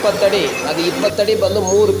ಅದು 20 ಅಡಿ, ಅದು 20 ಅಡಿ ಬಂದು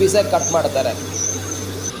 3 ಪೀಸಾಗಿ ಕಟ್ ಮಾಡ್ತಾರೆ.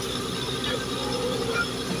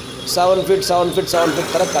 7 ಫೀಟ್ 7 ಫೀಟ್ 7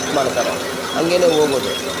 ಫೀಟ್ ಥರ ಕಟ್ ಮಾಡ್ತಾರೆ. ಹಂಗೇನೆ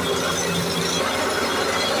ಹೋಗೋದು.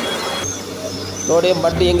 ನೋಡಿ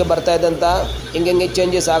ಮಡ್ಡು ಹೆಂಗೆ ಬರ್ತಾ ಇದೆ ಅಂತ, ಹಿಂಗೆ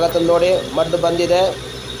ಚೇಂಜಸ್ ಆಗತ್ತೆ ನೋಡಿ. ಮಡ್ಡು ಬಂದಿದೆ.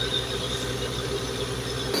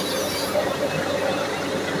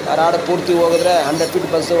 ರಾಡ್ ಪೂರ್ತಿ ಹೋಗಿದ್ರೆ 100 ಫೀಟ್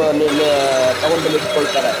ಬಸ್ಸು ತಗೊಂಡು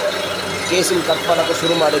ಇಟ್ಕೊಳ್ತಾರೆ. ಕೇಸಿಂಗ್ ಕಟ್ ಮಾಡೋಕ್ಕೆ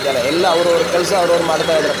ಶುರು ಮಾಡಿದ್ದಾರೆ. ಎಲ್ಲ ಅವ್ರವ್ರ ಕೆಲಸ ಅವ್ರವ್ರು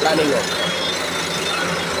ಮಾಡ್ತಾ ಇದ್ದಾರೆ. Planning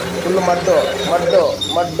full ಮಡ್ಡು ಮಡ್ಡು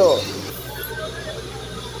ಮಡ್ಡು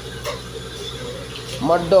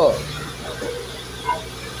ಮಡ್ಡು.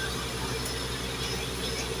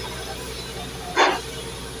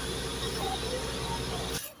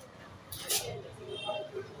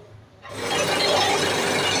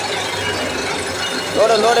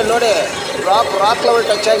 ನೋಡಿ ನೋಡಿ ನೋಡಿ ರಾಕ್ ಲೆವೆಲ್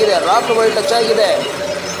ಟಚ್ ಆಗಿದೆ. ರಾಕ್ ಲೆವೆಲ್ ಟಚ್ ಆಗಿದೆ.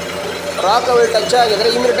 ರಾಕ್ ಲೆವೆಲ್ ಟಚ್ ಆಗಿದ್ರೆ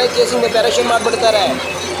ಇಮಿಡಿಯೇಟಾಗಿ ಕೇಸಿಂಗ್ ಪೈಪ್ ಎರೆಕ್ಷನ್ ಮಾಡಿಬಿಡ್ತಾರೆ.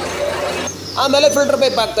 ಆಮೇಲೆ ಫಿಲ್ಟರ್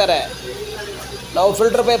ಪೈಪ್ ಹಾಕ್ತಾರೆ. ನಾವು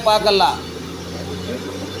ಫಿಲ್ಟರ್ ಪೈಪ್ ಹಾಕಲ್ಲ.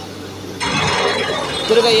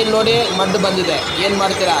 ತಿರ್ಗಾ ಏನು ನೋಡಿ ಮಡ್ಡು ಬಂದಿದೆ. ಏನು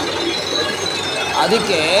ಮಾಡ್ತೀರಾ?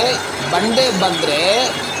 ಅದಕ್ಕೆ ಬಂಡೆ ಬಂದರೆ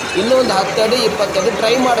ಇನ್ನೂ ಒಂದು 10 ಅಡಿ 20 ಅಡಿ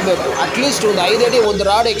ಟ್ರೈ ಮಾಡಬೇಕು. ಅಟ್ಲೀಸ್ಟ್ ಒಂದು 5 ಅಡಿ ಒಂದು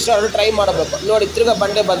ರಾಡ್ ಎಕ್ಸ್ಟ್ರಾ ಟ್ರೈ ಮಾಡಬೇಕು. ನೋಡಿ ತಿರ್ಗಾ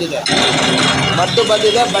ಬಂಡೆ ಬಂದಿದೆ, ಮಡ್ಡು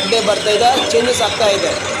ಬಂದಿದೆ, ಬಂಡೆ ಬರ್ತಾ ಇದೆ, ಚೇಂಜಸ್ ಆಗ್ತಾ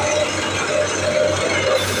ಇದೆ.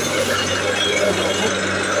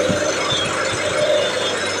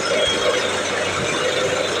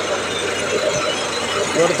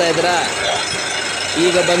 ನೋಡ್ತಾ ಇದ್ದೀರಾ?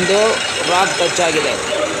 ಈಗ ಬಂದು ರಾಕ್ ಟಚ್ ಆಗಿದೆ.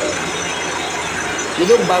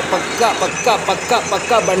 ಇದು ಪಕ್ಕ ಪಕ್ಕ ಪಕ್ಕ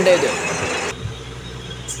ಪಕ್ಕ ಬಂಡೆ ಇದು.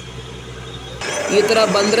 ಈ ಥರ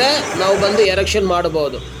ಬಂದರೆ ನಾವು ಬಂದು ಎರೆಕ್ಷನ್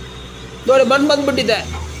ಮಾಡ್ಬೋದು. ನೋಡಿ ಮಣ್ಣು ಬಂದುಬಿಟ್ಟಿದೆ,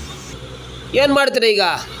 ಏನು ಮಾಡ್ತೀರಾ ಈಗ?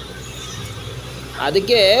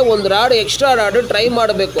 ಅದಕ್ಕೆ ಒಂದು ರಾಡ್ ಎಕ್ಸ್ಟ್ರಾ ರಾಡು ಟ್ರೈ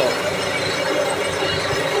ಮಾಡಬೇಕು.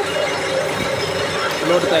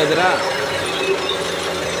 ನೋಡ್ತಾ ಇದ್ದೀರಾ,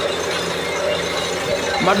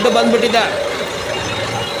 ಮಡ್ಡು ಬಂದ್ಬಿಟ್ಟಿದೆ.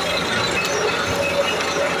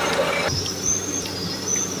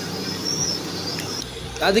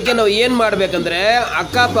 ಅದಕ್ಕೆ ನಾವು ಏನು ಮಾಡಬೇಕಂದ್ರೆ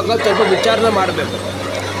ಅಕ್ಕಪಕ್ಕ ಸ್ವಲ್ಪ ವಿಚಾರಣೆ ಮಾಡಬೇಕು.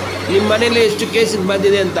 ನಿಮ್ಮ ಮನೇಲಿ ಎಷ್ಟು ಕೇಸಿಗೆ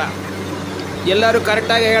ಬಂದಿದೆ ಅಂತ ಎಲ್ಲರೂ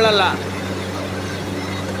ಕರೆಕ್ಟಾಗಿ ಹೇಳಲ್ಲ.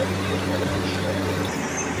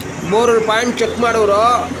 ಬೋರ್ವೆಲ್ ಪಾಯಿಂಟ್ ಚೆಕ್ ಮಾಡೋರು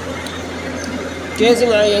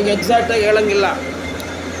ಕೇಸಿಂಗ್ ಹೆಂಗೆ ಎಕ್ಸಾಕ್ಟಾಗಿ ಹೇಳಂಗಿಲ್ಲ.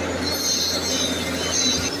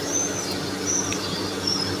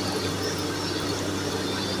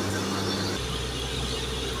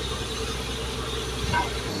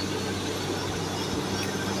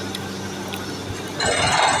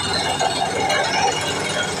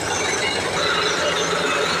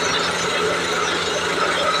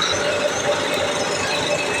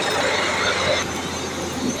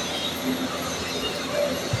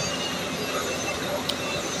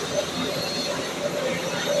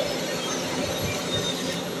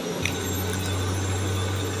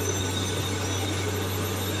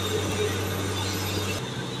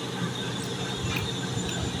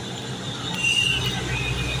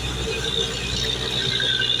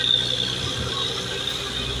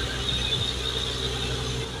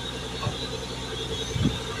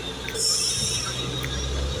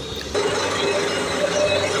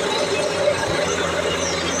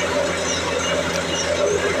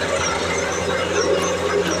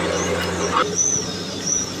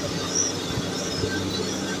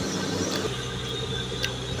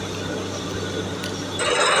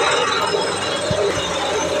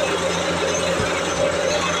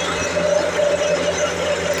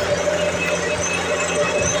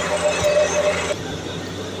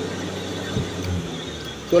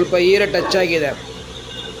 ಸ್ವಲ್ಪ ಈರ ಟಚ್ ಆಗಿದೆ.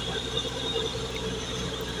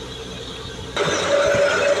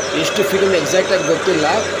 ಎಷ್ಟು ಫೀಟ್ ಎಕ್ಸಾಕ್ಟಾಗಿ ಗೊತ್ತಿಲ್ಲ,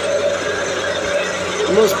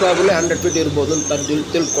 ಮೋಸ್ಟ್ ಪ್ರಾಬಬ್ಲಿ 100 ಫೀಟ್ ಇರ್ಬೋದು ಅಂತ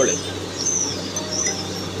ತಿಳ್ಕೊಳ್ಳಿ.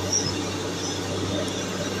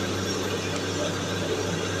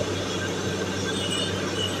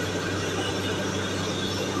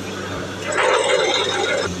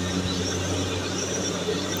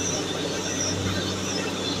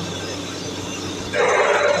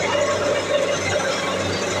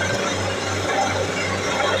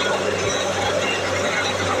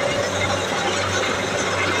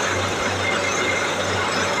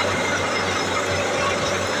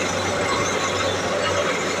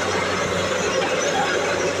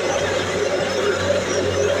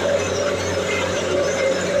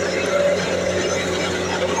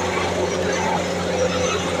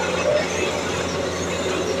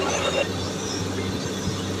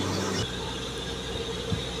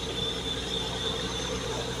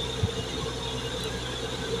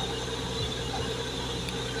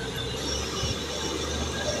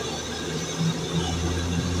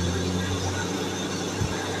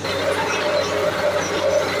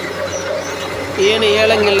 ಏನು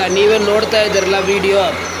ಹೇಳಂಗಿಲ್ಲ, ನೀವೇ ನೋಡ್ತಾ ಇದ್ದೀರಲ್ಲ ವಿಡಿಯೋ,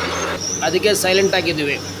 ಅದಕ್ಕೆ ಸೈಲೆಂಟ್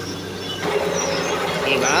ಆಗಿದ್ದೀವಿ.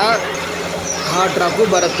 ಈಗ ಹಾರ್ಡ್ ರಾಕು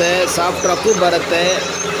ಬರುತ್ತೆ, ಸಾಫ್ಟ್ ರಾಕು ಬರುತ್ತೆ,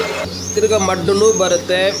 ತಿರ್ಗಾ ಮಡ್ಡು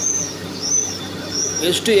ಬರುತ್ತೆ.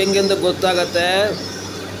 ಎಷ್ಟು ಹೆಂಗೆಂದು ಗೊತ್ತಾಗತ್ತೆ.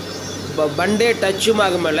 ಬಂಡೆ ಟಚ್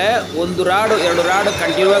ಆದಮೇಲೆ 1 ರಾಡು 2 ರಾಡು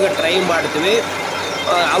ಕಂಟಿನ್ಯೂ ಆಗಿ ಟ್ರೈ ಮಾಡ್ತೀವಿ.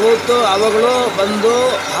 ಅವಾಗಲೂ ಬಂದು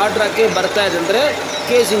ಹಾರ್ಡ್ ರಾಕಿ ಬರ್ತಾ ಇದೆ ಅಂದರೆ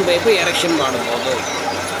ಕೇಸಿಂಗ್ ಪೈಪು ಎರೆಕ್ಷನ್ ಮಾಡ್ಬೋದು.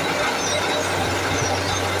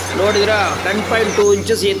 ನೋಡಿದ್ರೆ 10.2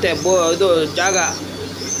 ಇಂಚಸ್ ಐತೆ ಇದು ಜಾಗ.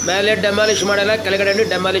 ಮೇಲೆ ಡೆಮಾಲಿಷ್ ಮಾಡಿಲ್ಲ, ಕೆಳಗಡೆ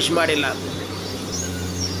ಡೆಮಾಲಿಷ್ ಮಾಡಿಲ್ಲ.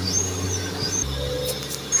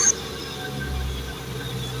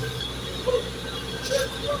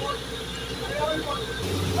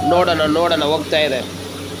 ನೋಡೋಣ ಹೋಗ್ತಾ ಇದೆ.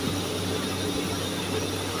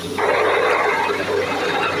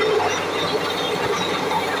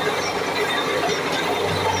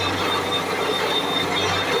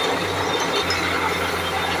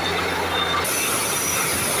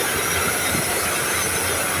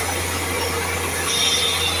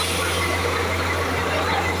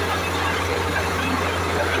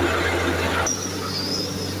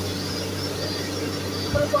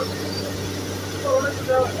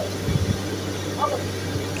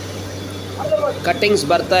 ಕಟ್ಟಿಂಗ್ಸ್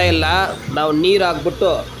ಬರ್ತಾ ಇಲ್ಲ, ನಾವು ನೀರು ಹಾಕ್ಬಿಟ್ಟು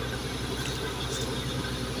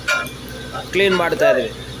ಕ್ಲೀನ್ ಮಾಡ್ತಾ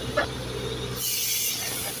ಇದ್ದೀವಿ.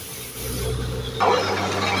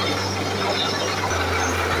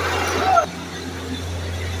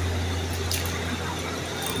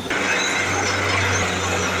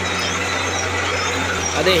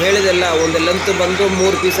 ಅದೇ ಹೇಳಿದೆಲ್ಲ, ಒಂದು ಲೆಂತ್ ಬಂದು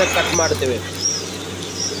 3 ಪೀಸಾಗಿ ಕಟ್ ಮಾಡ್ತೀವಿ.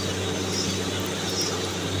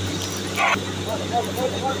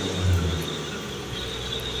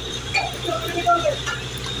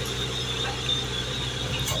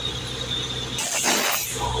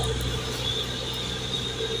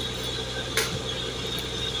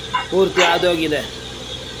 ಪೂರ್ತಿ ಆದೋಗಿದೆ,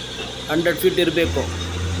 100 ಫೀಟ್ ಇರಬೇಕು.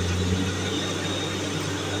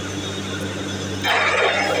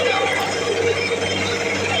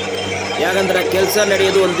 ಯಾಕಂದ್ರೆ ಕೆಲಸ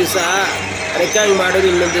ನಡೆಯೋದು ಒಂದು ದಿವಸ, ರೆಕಾರ್ಡ್ ಮಾಡೋದು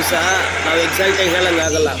ಇನ್ನೊಂದು ದಿವಸ. ನಾವು ಎಕ್ಸಾಕ್ಟಾಗಿ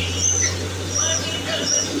ಹೇಳೋಂಗಾಗಲ್ಲ.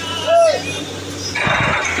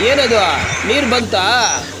 ಏನದು ನೀರು ಬಂತಾ?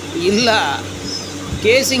 ಇಲ್ಲ,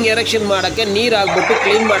 ಕೇಸಿಂಗ್ ಎರೆಕ್ಷನ್ ಮಾಡೋಕ್ಕೆ ನೀರು ಹಾಕ್ಬಿಟ್ಟು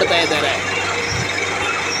ಕ್ಲೀನ್ ಮಾಡ್ತಾ ಇದ್ದಾರೆ.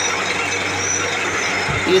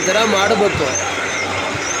 ಈ ಥರ ಮಾಡಬೇಕು,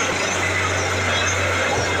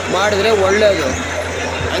 ಮಾಡಿದ್ರೆ ಒಳ್ಳೆಯದು.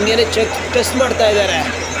 ಹಂಗೇನೆ ಟೆಸ್ಟ್ ಮಾಡ್ತಾ ಇದ್ದಾರೆ,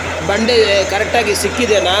 ಬಂಡೆ ಕರೆಕ್ಟಾಗಿ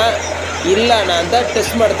ಸಿಕ್ಕಿದೆನಾ ಇಲ್ಲನಾ ಅಂತ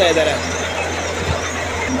ಟೆಸ್ಟ್ ಮಾಡ್ತಾ ಇದ್ದಾರೆ.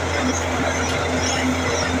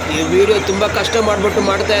 ಈ ವಿಡಿಯೋ ತುಂಬ ಕಷ್ಟ ಮಾಡಿಬಿಟ್ಟು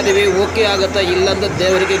ಮಾಡ್ತಾ ಇದ್ದೀವಿ. ಓಕೆ ಆಗುತ್ತಾ ಇಲ್ಲ ಅಂತ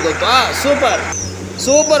ದೇವರಿಗೆ ಗೊತ್ತು.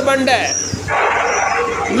 ಸೂಪರ್ ಬಂಡೆ.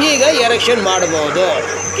 ಈಗ ಎರೆಕ್ಷನ್ ಮಾಡ್ಬೋದು.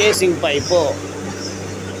 ಕೇಸಿಂಗ್ ಪೈಪು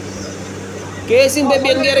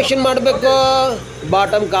ಹೆಂಗೆ ಎರೆಕ್ಷನ್ ಮಾಡಬೇಕು?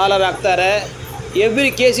 ಬಾಟಮ್ ಕಾಲರ್ ಹಾಕ್ತಾರೆ. ಎವ್ರಿ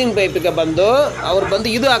ಕೇಸಿಂಗ್ ಪೈಪಿಗೆ ಅವ್ರು ಬಂದು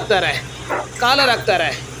ಇದು ಹಾಕ್ತಾರೆ, ಕಾಲರ್ ಹಾಕ್ತಾರೆ.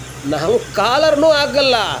 ನಾವು ಕಾಲರ್ನೂ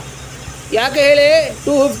ಹಾಕಲ್ಲ. ಯಾಕೆ ಹೇಳಿ?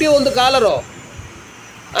 250 ಒಂದು ಕಾಲರು.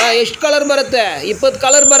 ಎಷ್ಟು ಕಲರ್ ಬರುತ್ತೆ? 20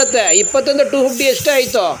 ಕಲರ್ ಬರುತ್ತೆ. 20 ಅಂದರೆ 250 ಎಷ್ಟೇ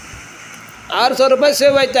ಆಯಿತು? 6,000 ರೂಪಾಯಿ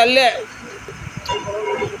ಸೇವ್ ಆಯ್ತು ಅಲ್ಲೇ.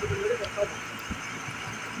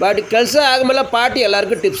 ಬಟ್ ಕೆಲಸ ಆದಮೇಲೆ ಪಾರ್ಟಿ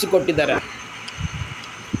ಎಲ್ಲರಿಗೂ ಟಿಪ್ಸ್ ಕೊಟ್ಟಿದ್ದಾರೆ.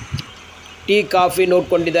 ಟೀ ಕಾಫಿ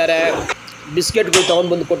ನೋಡ್ಕೊಂಡಿದ್ದಾರೆ, ಬಿಸ್ಕೆಟ್ಗಳು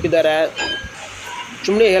ತೊಗೊಂಡು ಕೊಟ್ಟಿದ್ದಾರೆ.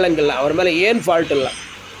 ಸುಮ್ಮನೆ ಹೇಳಂಗಿಲ್ಲ, ಅವ್ರ ಮೇಲೆ ಏನು ಫಾಲ್ಟ್ ಇಲ್ಲ.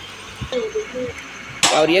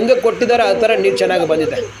 ಅವ್ರು ಹೆಂಗೆ ಕೊಟ್ಟಿದ್ದಾರೆ ಆ ಥರ ನೀರು ಚೆನ್ನಾಗಿ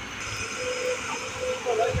ಬಂದಿದೆ.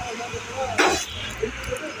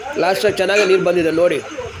 ಲಾಸ್ಟಾಗಿ ಚೆನ್ನಾಗಿ ನೀರು ಬಂದಿದೆ ನೋಡಿ.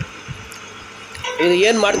 ಇದು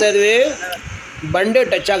ಏನು ಮಾಡ್ತಾಯಿದ್ವಿ? ಬಂಡೆ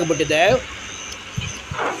ಟಚ್ ಆಗಿಬಿಟ್ಟಿದೆ.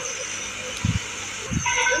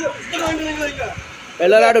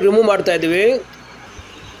 ಎಲ್ಲರಾಡು ರಿಮೂವ್ ಮಾಡ್ತಾಯಿದ್ವಿ.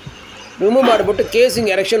 ರಿಮೂವ್ ಮಾಡಿಬಿಟ್ಟು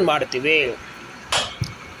ಕೇಸಿಂಗ್ ಎರೆಕ್ಷನ್ ಮಾಡ್ತೀವಿ.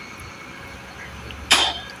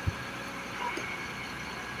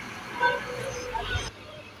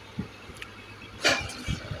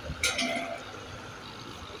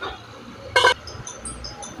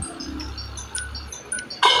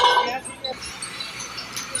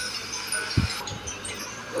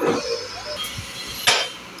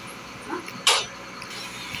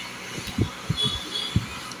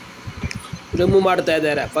 ರಿಮೂವ್ ಮಾಡ್ತಾ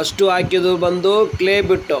ಇದ್ದಾರೆ. ಫಸ್ಟು ಹಾಕಿದ್ದು ಬಂದು ಕ್ಲೇ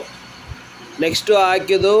ಬಿಟ್ಟು, ನೆಕ್ಸ್ಟು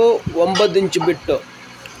ಹಾಕಿದ್ದು 9 ಇಂಚ್ ಬಿಟ್ಟು,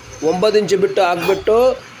 9 ಇಂಚ್ ಬಿಟ್ಟು ಹಾಕ್ಬಿಟ್ಟು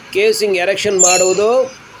ಕೇಸಿಂಗ್ ಎರೆಕ್ಷನ್ ಮಾಡುವುದು.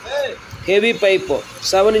 Heavy pipe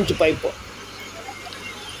 7 inch pipe.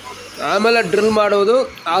 ಆಮೇಲೆ ಡ್ರಿಲ್ ಮಾಡುವುದು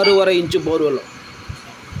 6.5 ಇಂಚು ಬೋರ್ವೆಲ್ಲು.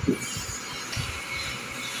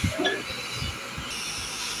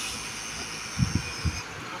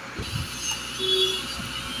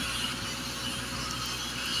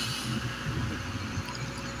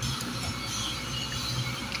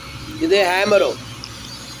 ಇದೇ ಹ್ಯಾಮರು.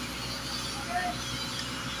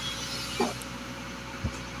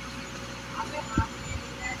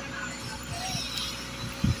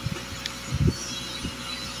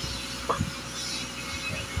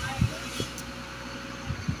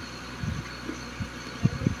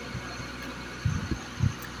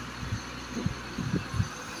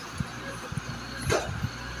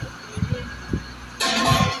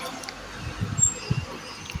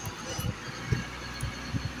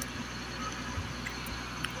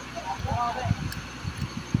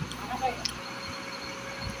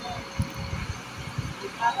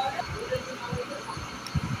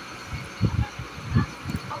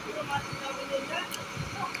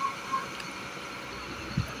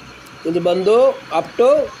 ಇದು ಬಂದು up to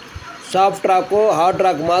soft rock, hard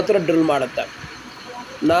rock ಮಾತ್ರ ಡ್ರಿಲ್ ಮಾಡುತ್ತೆ.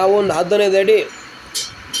 ನಾವು ಒಂದು 15 ಅಡಿ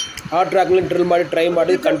ಹಾರ್ಡ್ ರಾಕ್ಲಿ ಡ್ರಿಲ್ ಮಾಡಿ ಟ್ರೈ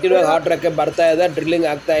ಮಾಡಿ ಕಂಟಿನ್ಯೂ ಆಗಿ ಹಾರ್ಡ್ ರಾಕೆ ಬರ್ತಾ ಇದೆ, ಡ್ರಿಲ್ಲಿಂಗ್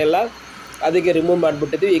ಆಗ್ತಾ ಇಲ್ಲ. ಅದಕ್ಕೆ ರಿಮೂವ್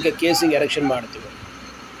ಮಾಡಿಬಿಟ್ಟಿದ್ವಿ. ಈಗ ಕೇಸಿಂಗ್ ಎರೆಕ್ಷನ್ ಮಾಡ್ತೀವಿ.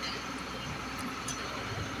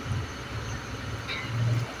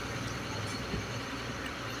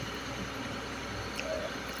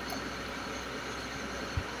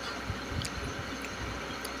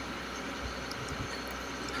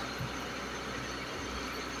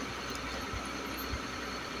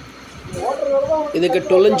 ಇದಕ್ಕೆ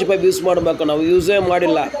 12 ಇಂಚ್ ಪೈಪ್ ಯೂಸ್ ಮಾಡಬೇಕು. ನಾವು ಯೂಸೇ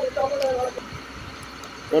ಮಾಡಿಲ್ಲ.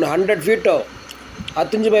 ಒಂದು 100 ಫೀಟು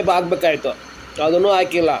 10 ಇಂಚ್ ಪೈಪ್ ಹಾಕಬೇಕಾಯ್ತು, ಅದನ್ನು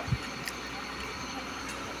ಹಾಕಿಲ್ಲ.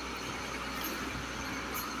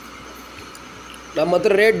 ನಮ್ಮ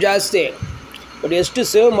ಹತ್ರ ರೇಟ್ ಜಾಸ್ತಿ. ಬಟ್ ಎಷ್ಟು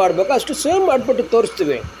ಸೇವ್ ಮಾಡಬೇಕು ಅಷ್ಟು ಸೇವ್ ಮಾಡಿಬಿಟ್ಟು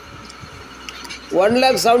ತೋರಿಸ್ತೀವಿ.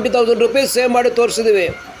 1,70,000 ರೂಪೀಸ್ ಸೇವ್ ಮಾಡಿ ತೋರಿಸಿದ್ದೀವಿ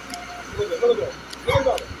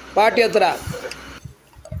ಪಾರ್ಟಿ ಹತ್ರ.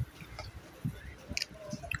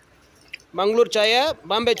 ಮಂಗಳೂರು ಚಾಯ,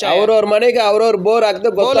 ಬಾಂಬೆ ಚಾಯ, ಅವ್ರವ್ರ ಮನೆಗೆ ಅವ್ರವ್ರ ಬೋರ್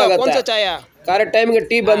ಹಾಕಿದ್ರೆ ಗೊತ್ತಾಗುತ್ತೆ. ಚಾಯ ಕರೆಕ್ಟ್ ಟೈಮ್ಗೆ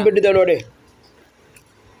ಟೀ ಬಂದ್ಬಿಟ್ಟಿದೆ ನೋಡಿ.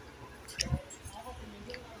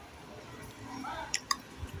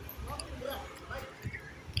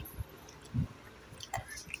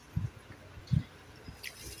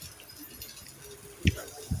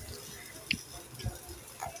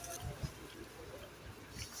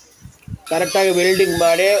 ಕರೆಕ್ಟಾಗಿ ವೆಲ್ಡಿಂಗ್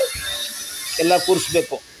ಮಾಡಿ ಎಲ್ಲ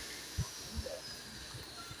ಕೂರಿಸ್ಬೇಕು.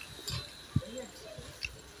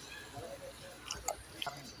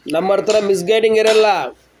 ನಮ್ಮ ಹತ್ರ ಮಿಸ್ಗೈಡಿಂಗ್ ಇರಲ್ಲ,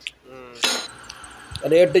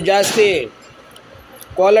 ರೇಟ್ ಜಾಸ್ತಿ,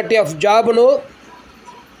 ಕ್ವಾಲಿಟಿ ಆಫ್ ಜಾಬ್ನು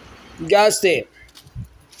ಜಾಸ್ತಿ.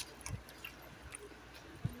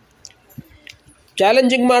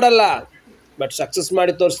 ಚಾಲೆಂಜಿಂಗ್ ಮಾಡಲ್ಲ, ಬಟ್ ಸಕ್ಸಸ್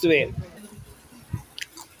ಮಾಡಿ ತೋರಿಸ್ತೀವಿ.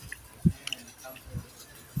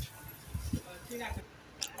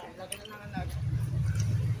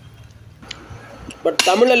 ಬಟ್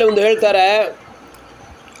ತಮಿಳಲ್ಲಿ ಒಂದು ಹೇಳ್ತಾರೆ,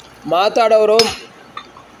 ಮಾತಾಡೋರು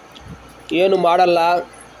ಏನು ಮಾಡಲ್ಲ,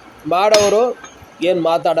 ಮಾಡೋರು ಏನು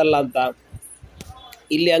ಮಾತಾಡಲ್ಲ ಅಂತ.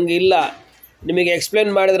 ಇಲ್ಲಿ ಹಂಗೆ ಇಲ್ಲ, ನಿಮಗೆ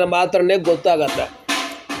ಎಕ್ಸ್ಪ್ಲೇನ್ ಮಾಡಿದ್ರೆ ಮಾತ್ರನೇ ಗೊತ್ತಾಗತ್ತೆ.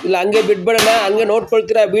 ಇಲ್ಲ ಹಂಗೆ ಬಿಟ್ಬಿಡೋಣ, ಹಂಗೆ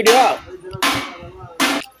ನೋಡ್ಕೊಳ್ತೀರಾ ವಿಡಿಯೋ,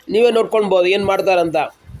 ನೀವೇ ನೋಡ್ಕೊಳ್ಬೋದು ಏನು ಮಾಡ್ತಾರಂತ.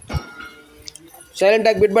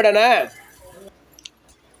 ಸೈಲೆಂಟಾಗಿ ಬಿಟ್ಬಿಡೋಣ,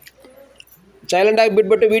 ಸೈಲೆಂಟಾಗಿ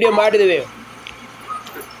ಬಿಟ್ಬಿಟ್ಟು ವಿಡಿಯೋ ಮಾಡಿದ್ದೀವಿ,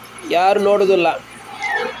 ಯಾರು ನೋಡೋದಿಲ್ಲ.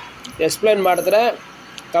 ಎಕ್ಸ್ಪ್ಲೇನ್ ಮಾಡ್ತಾರೆ,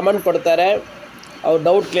 ಕಮೆಂಟ್ ಕೊಡ್ತಾರೆ, ಅವ್ರ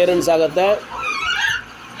ಡೌಟ್ ಕ್ಲಿಯರೆನ್ಸ್ ಆಗುತ್ತೆ.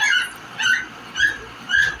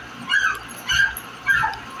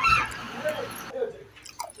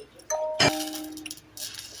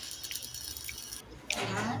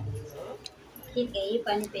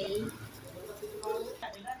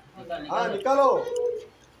 निकालो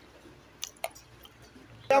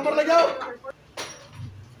कैमरा लगाओ।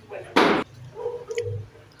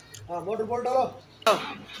 मोटर बोल्ट डालो।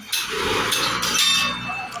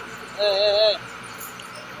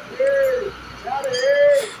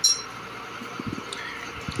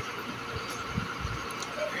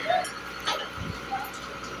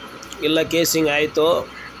 ಇಲ್ಲ ಕೇಸಿಂಗ್ ಆಯಿತು,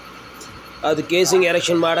 ಅದು ಕೇಸಿಂಗ್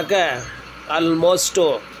ಎರೆಕ್ಷನ್ ಮಾಡೋಕ್ಕೆ ಆಲ್ಮೋಸ್ಟು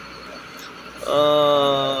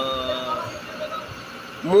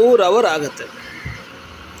 3 ಅವರ್ ಆಗುತ್ತೆ.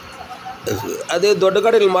 ಅದೇ ದೊಡ್ಡ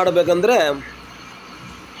ಗಾಡಿಯಲ್ಲಿ ಮಾಡಬೇಕಂದ್ರೆ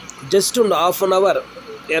ಜಸ್ಟ್ ಒಂದು ½ ಅನ್ ಅವರ್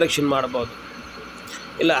ಎರೆಕ್ಷನ್ ಮಾಡ್ಬೋದು.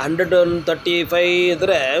 ಇಲ್ಲ 135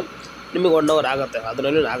 ಇದ್ದರೆ ನಿಮಗೆ 1 ಅವರ್ ಆಗುತ್ತೆ,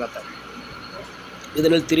 ಅದರಲ್ಲಿ ಆಗುತ್ತೆ.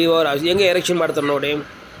 ಇದರಲ್ಲಿ 3 ಅವರ್ ಆಗುತ್ತೆ. ಹೆಂಗೆ ಎರೆಕ್ಷನ್ ಮಾಡ್ತಾರೆ ನೋಡಿ,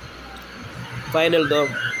 ಫೈನಲ್ದು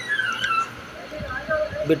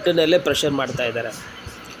ಬಿಟ್ಟಿನಲ್ಲೇ ಪ್ರೆಷರ್ ಮಾಡ್ತಾ ಇದ್ದಾರೆ.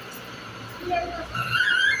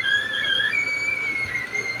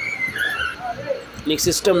 ಈಗ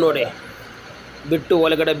ಸಿಸ್ಟಮ್ ನೋಡಿ, ಬಿಟ್ಟು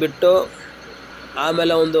ಒಳಗಡೆ ಬಿಟ್ಟು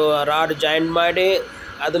ಆಮೇಲೆ ಒಂದು ರಾಡ್ ಜಾಯಿಂಟ್ ಮಾಡಿ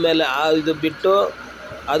ಆದಮೇಲೆ ಇದು ಬಿಟ್ಟು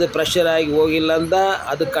ಅದು ಪ್ರೆಷರ್ ಆಗಿ ಹೋಗಿಲ್ಲ ಅಂತ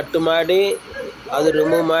ಅದು ಕಟ್ ಮಾಡಿ ಅದು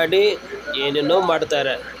ರಿಮೂವ್ ಮಾಡಿ ಏನೇನೋ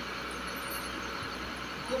ಮಾಡ್ತಾರೆ.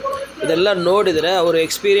 ಇದೆಲ್ಲ ನೋಡಿದರೆ ಅವ್ರ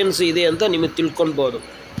ಎಕ್ಸ್ಪೀರಿಯನ್ಸ್ ಇದೆ ಅಂತ ನಿಮಗೆ ತಿಳ್ಕೊಳ್ಬೋದು.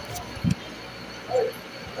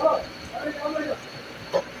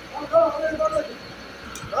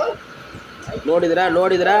 ನೋಡಿದ್ರಾ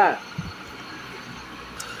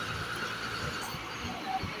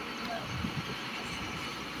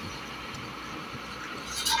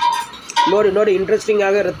ನೋಡಿ ಇಂಟ್ರೆಸ್ಟಿಂಗ್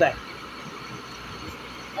ಆಗಿರುತ್ತೆ.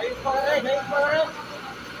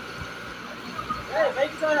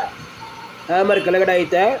 ಹ್ಯಾಮರ್ ಕೆಳಗಡೆ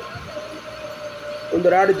ಐತೆ, ಒಂದು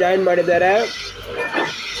ರಾಡ್ ಜಾಯಿನ್ ಮಾಡಿದ್ದಾರೆ.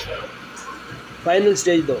 ಫೈನಲ್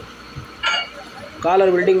ಸ್ಟೇಜ್ದು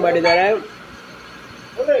ಕಾಲರ್ ವೆಲ್ಡಿಂಗ್ ಮಾಡಿದ್ದಾರೆ.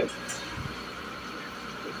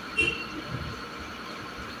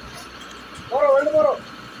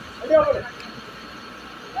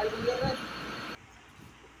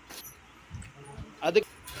 ಅದಕ್ಕೆ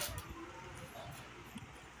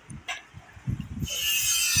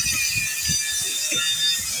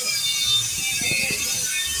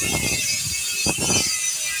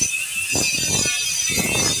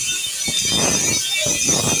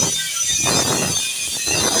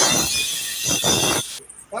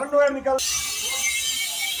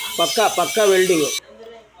ಪಕ್ಕ ವೆಲ್ಡಿಂಗು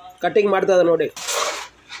ಕಟ್ಟಿಂಗ್ ಮಾಡ್ತಾ ಇದೆ ನೋಡಿ.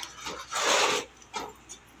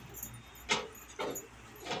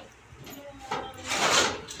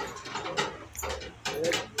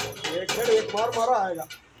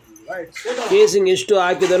 ಕೇಸಿಂಗ್ ಎಷ್ಟು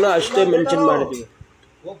ಹಾಕಿದನೋ ಅಷ್ಟೇ ಮೆನ್ಷನ್ ಮಾಡಿದ್ದೀವಿ,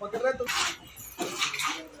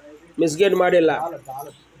 ಮಿಸ್ಗೇಟ್ ಮಾಡಿಲ್ಲ.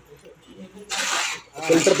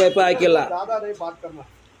 ಫಿಲ್ಟರ್ ಪೈಪ್ ಹಾಕಿಲ್ಲ.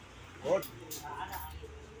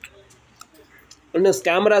 ಇನ್ನು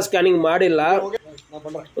ಕ್ಯಾಮ್ರಾ ಸ್ಕ್ಯಾನಿಂಗ್ ಮಾಡಿಲ್ಲ,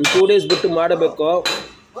 ಒಂದು 2 ಡೇಸ್ ಬಿಟ್ಟು ಮಾಡಬೇಕು.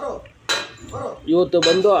 ಇವತ್ತು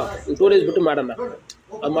ಬಂದು 2 ಡೇಸ್ ಬಿಟ್ಟು ಮಾಡೋಣ.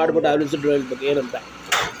 ಅದು ಮಾಡಿಬಿಟ್ಟು ಆಲೋಚಿಸಿ ಹೇಳ್ಬೇಕು ಏನಂತ.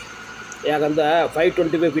 ಯಾಕಂತ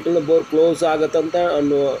 525 ಫೀಟಿಂದ ಬೋರ್ ಕ್ಲೋಸ್ ಆಗುತ್ತಂತ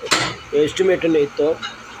ಒಂದು ಎಸ್ಟಿಮೇಟನ್ನು ಇತ್ತು.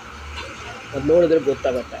 ಅದು ನೋಡಿದ್ರೆ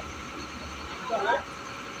ಗೊತ್ತಾಗತ್ತೆ.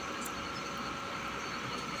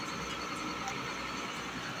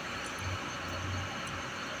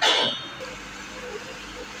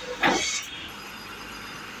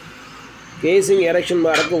 ಕೇಸಿಂಗ್ ಎರೆಕ್ಷನ್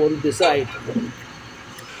ಮಾಡೋಕ್ಕೆ 1 ದಿವಸ ಆಯಿತು.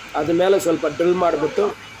 ಅದ ಮೇಲೆ ಸ್ವಲ್ಪ ಡ್ರಿಲ್ ಮಾಡಿಬಿಟ್ಟು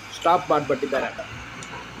ಸ್ಟಾಪ್ ಮಾಡಿಬಿಟ್ಟಿದ್ದಾರೆ.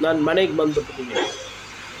 ನಾನು ಮನೆಗೆ ಬಂದುಬಿಟ್ಟಿದ್ದೀನಿ.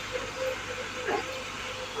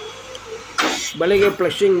 ಬೆಳಿಗ್ಗೆ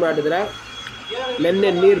ಫ್ಲಶಿಂಗ್ ಮಾಡಿದರೆ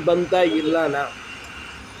ನೆನ್ನೆ ನೀರು ಬಂತ ಇಲ್ಲನ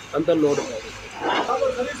ಅಂತ ನೋಡ್ಬೋದು.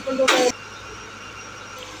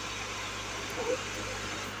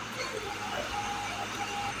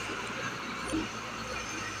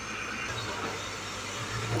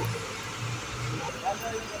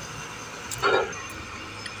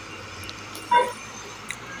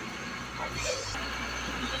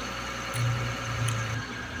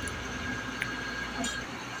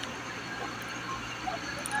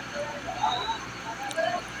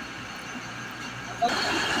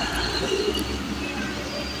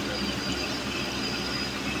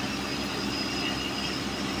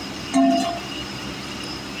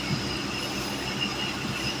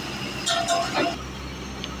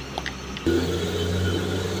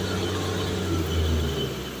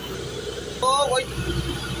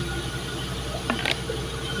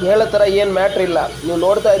 ಹೇಳೋ ಥರ ಏನು ಮ್ಯಾಟ್ರ್ ಇಲ್ಲ. ನೀವು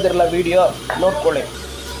ನೋಡ್ತಾ ಇದ್ದೀರಲ್ಲ ವಿಡಿಯೋ, ನೋಡ್ಕೊಳ್ಳಿ.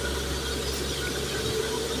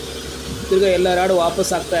 ತಿರ್ಗಾ ಎಲ್ಲ ರಾಡು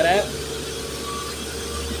ವಾಪಸ್ ಹಾಕ್ತಾರೆ.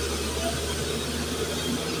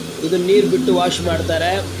 ಇದು ನೀರು ಬಿಟ್ಟು ವಾಶ್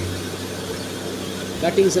ಮಾಡ್ತಾರೆ.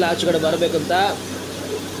 ಕಟ್ಟಿಂಗ್ಸ್ ಎಲ್ಲ ಆಚೆ ಕಡೆ ಬರಬೇಕಂತ.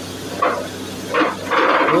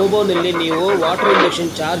 ರೋಬೋನಲ್ಲಿ ನೀವು ವಾಟರ್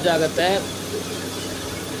ಇಂಜೆಕ್ಷನ್ ಚಾರ್ಜ್ ಆಗುತ್ತೆ.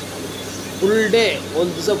 ಫುಲ್ ಡೇ,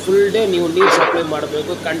 ಒಂದು ದಿವಸ ಫುಲ್ ಡೇ ನೀವು ನೀರು ಸಪ್ಲೈ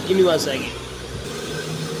ಮಾಡಬೇಕು ಕಂಟಿನ್ಯೂಸ್ ಆಗಿ.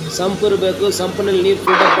 ಸಂಪ್ ಇರಬೇಕು, ಸಂಪಿನಲ್ಲಿ ನೀರು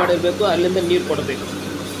ಫಿಲ್ಟರ್ ಮಾಡಿರಬೇಕು, ಅಲ್ಲಿಂದ ನೀರು ಕೊಡಬೇಕು.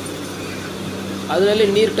 ಅದರಲ್ಲಿ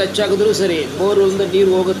ನೀರು ಟಚ್ ಆಗಿದ್ರೂ ಸರಿ, ಬೋರ್ವೆಲ್ಲಿಂದ ನೀರು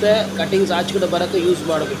ಹೋಗುತ್ತೆ. ಕಟ್ಟಿಂಗ್ಸ್ ಆಚೆ ಕಡೆ ಬರೋಕ್ಕೆ ಯೂಸ್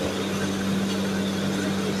ಮಾಡಬೇಕು.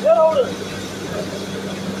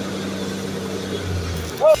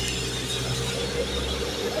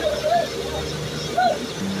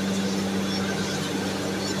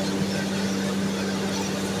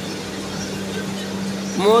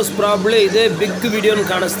 ಮೋಸ್ಟ್ ಪ್ರಾಬ್ಲಿ ಇದೇ ಬಿಗ್ ವಿಡಿಯೋನ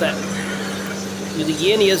ಕಾಣಿಸ್ತಾ. ಇದು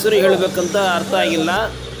ಏನು ಹೆಸರು ಹೇಳಬೇಕಂತ ಅರ್ಥ ಆಗಿಲ್ಲ.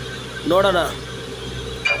 ನೋಡೋಣ.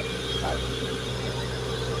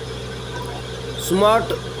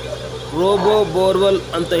 ಸ್ಮಾರ್ಟ್ ರೋಬೋ ಬೋರ್ವೆಲ್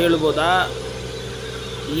ಅಂತ ಹೇಳ್ಬೋದಾ,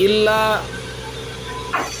 ಇಲ್ಲ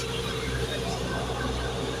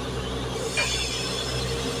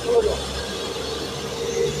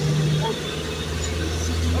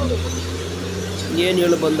ಏನು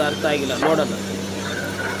ಹೇಳು ಬಂದು ಅರ್ಥ ಆಗಿಲ್ಲ. ನೋಡೋಣ.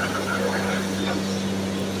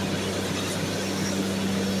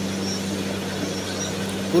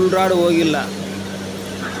 ಫುಲ್ ರಾಡ್ ಹೋಗಿಲ್ಲ.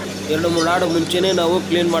 2-3 ರಾಡ್ ಮುಂಚೆನೇ ನಾವು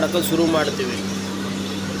ಕ್ಲೀನ್ ಮಾಡೋಕ್ಕೆ ಶುರು ಮಾಡ್ತೀವಿ.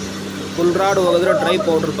 ಫುಲ್ ರಾಡ್ ಹೋಗಿದ್ರೆ ಡ್ರೈ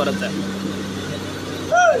ಪೌಡ್ರ್ ಬರುತ್ತೆ.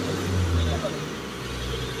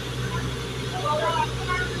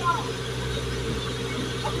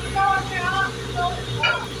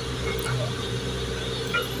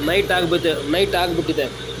 ನೈಟ್ ಆಗಿಬಿಟ್ಟಿದೆ.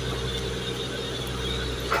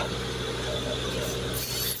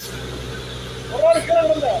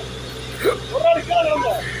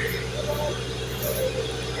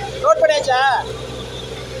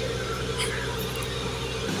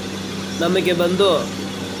 ನಮಗೆ ಬಂದು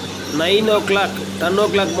 9 o'clock 10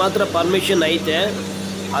 o'clock ಮಾತ್ರ ಪರ್ಮಿಷನ್ ಐತೆ.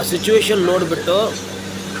 ಆ ಸಿಚುವೇಶನ್ ನೋಡಿಬಿಟ್ಟು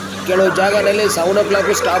ಕೆಲವು ಜಾಗದಲ್ಲಿ 7 o'clock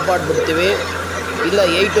ಸ್ಟಾಪ್ ಮಾಡಿಬಿಡ್ತೀವಿ, ಇಲ್ಲ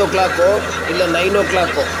 8 o'clock, ಇಲ್ಲ 9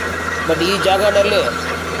 o'clock. ಬಟ್ ಈ ಜಾಗದಲ್ಲಿ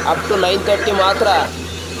ಅಪ್ ಟು 9:30 ಮಾತ್ರ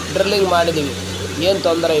ಡ್ರಿಲ್ಲಿಂಗ್ ಮಾಡಿದ್ದೀವಿ. ಏನು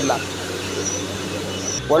ತೊಂದರೆ ಇಲ್ಲ.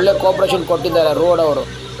 ಒಳ್ಳೆ ಕೋಪ್ರೇಷನ್ ಕೊಟ್ಟಿದ್ದಾರೆ ರೋಡ್ ಅವರು.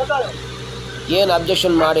 ಏನು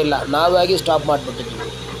ಅಬ್ಜೆಕ್ಷನ್ ಮಾಡಿಲ್ಲ. ನಾವಾಗಿ ಸ್ಟಾಪ್ ಮಾಡಿಬಿಟ್ಟಿದ್ದೀವಿ.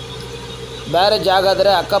 ಬೇರೆ ಜಾಗ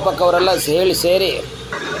ಆದರೆ ಅಕ್ಕಪಕ್ಕವರೆಲ್ಲ ಸೇರಿ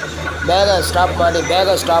ಬೇಗ ಸ್ಟಾಪ್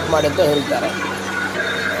ಮಾಡಿ ಅಂತ ಹೇಳ್ತಾರೆ.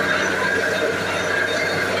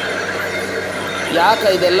 ಯಾಕೆ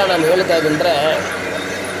ಇದೆಲ್ಲ ನಾನು ಹೇಳ್ತಾ ಇದ್ದಂದರೆ,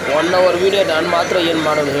 1 hour ವೀಡಿಯೋ ನಾನು ಮಾತ್ರ ಏನು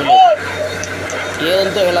ಮಾಡೋದು ಹೇಳಿ,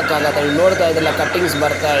 ಏನಂತ ಹೇಳೋಕ್ಕಾಗತ್ತೆ. ನೀವು ನೋಡ್ತಾ ಇದ್ದಿಲ್ಲ, ಕಟ್ಟಿಂಗ್ಸ್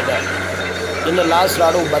ಬರ್ತಾ ಇದೆ, ಇನ್ನು ಲಾಸ್ಟ್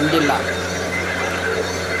ರಾಡು ಬಂದಿಲ್ಲ.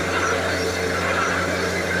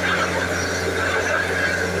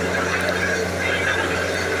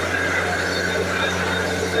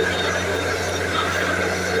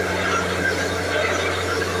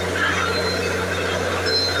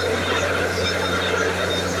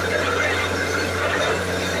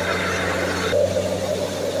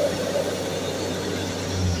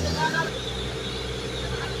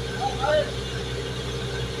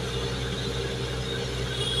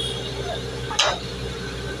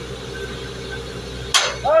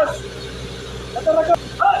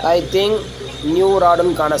 I think new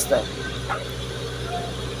ರಾಡನ್ನು ಕಾಣಿಸ್ತೆ.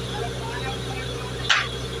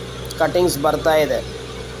 ಕಟಿಂಗ್ಸ್ ಬರ್ತಾ ಇದೆ.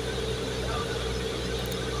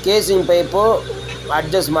 ಕೇಸಿಂಗ್ ಪೈಪು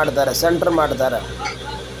ಅಡ್ಜಸ್ಟ್ ಮಾಡ್ತಾರೆ, ಸೆಂಟರ್ ಮಾಡ್ತಾರೆ.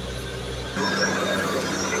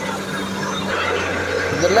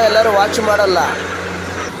 ಇದೆಲ್ಲ ಎಲ್ಲರೂ ವಾಚ್ ಮಾಡಲ್ಲ.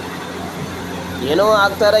 ಏನೋ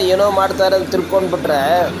ಆಗ್ತಾರೆ ಏನೋ ಮಾಡ್ತಾರೆ ಅಂತ ತಿಳ್ಕೊಂಡ್ಬಿಟ್ರೆ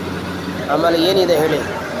ಆಮೇಲೆ ಏನಿದೆ ಹೇಳಿ.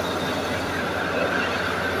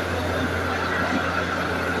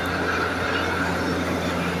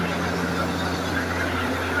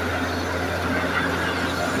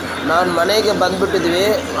 ನಾನು ಮನೆಗೆ ಬಂದುಬಿಟ್ಟಿದ್ವಿ.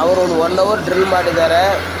 ಅವರು ಒಂದು 1 ಅವರ್ ಡ್ರಿಲ್ ಮಾಡಿದ್ದಾರೆ.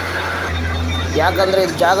 ಯಾಕಂದರೆ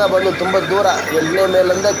ಇದು ಜಾಗ ಬಂದು ತುಂಬ ದೂರ, 8ನೇ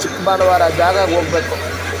ಮೇಲಿಂದ ಚಿಕ್ಕಬಾಣವಾರ ಜಾಗಕ್ಕೆ ಹೋಗಬೇಕು.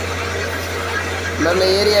 ನನ್ನ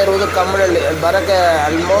ಏರಿಯಾ ಇರುವುದು ಕಮ್ಮನಹಳ್ಳಿ. ಬರೋಕ್ಕೆ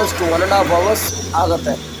ಆಲ್ಮೋಸ್ಟ್ 1.5 ಅವರ್ಸ್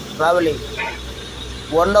ಆಗುತ್ತೆ ಟ್ರಾವೆಲಿಂಗ್.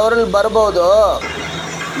 1 ಅವರಲ್ಲಿ ಬರ್ಬೋದು,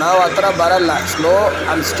 ನಾವು ಆ ಥರ ಬರಲ್ಲ. ಸ್ಲೋ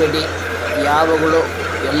ಆ್ಯಂಡ್ ಸ್ಟಡಿ ಯಾವಾಗಲೂ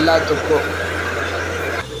ಎಲ್ಲ ತುಕ್ಕು.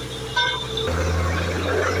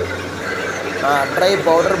 ಡ್ರೈ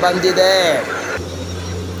ಪೌಡರ್ ಬಂದಿದೆ.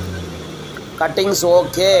 Cuttings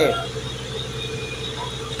okay.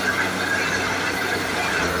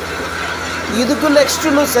 ಇದಕ್ಕೂ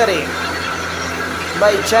ನೆಕ್ಸ್ಟೂ ಸರಿ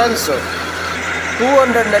ಬೈ ಚಾನ್ಸು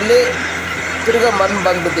 200ನಲ್ಲಿ ತಿರ್ಗ ಮಣ್ಣು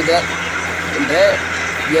ಬಂದುಬಿಟ್ಟಿದೆ. ಅಂದರೆ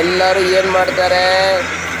ಎಲ್ಲರೂ ಏನು ಮಾಡ್ತಾರೆ,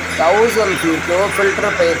 1000 ಫೀಟು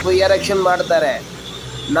ಫಿಲ್ಟರ್ ಪೈಪು ಎರೆಕ್ಷನ್ ಮಾಡ್ತಾರೆ.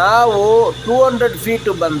 ನಾವು 200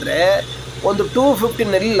 ಫೀಟು ಬಂದರೆ ಒಂದು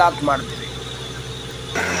 250ನಲ್ಲಿ ಲಾಕ್ ಮಾಡ್ತೀವಿ.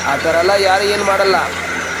 ಆ ಥರ ಎಲ್ಲ ಯಾರು ಏನು ಮಾಡಲ್ಲ.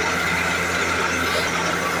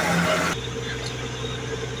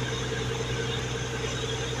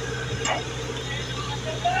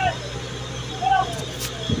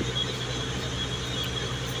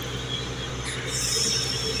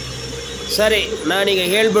 ಸರಿ, ನಾನೀಗ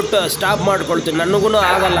ಹೇಳಿಬಿಟ್ಟು ಸ್ಟಾಪ್ ಮಾಡ್ಕೊಳ್ತೀನಿ. ನನಗೂ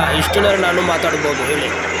ಆಗಲ್ಲ, ಇಷ್ಟು ನೇರ ನಾನು ಮಾತಾಡ್ಬೋದು ಹೇಳಿ.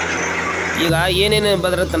 ಈಗ ಏನೇನು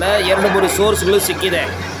ಬದರತ್ತನ 2-3 ಸೋರ್ಸ್ಗಳು ಸಿಕ್ಕಿದೆ.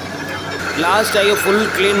 ಲಾಸ್ಟಾಗಿ ಫುಲ್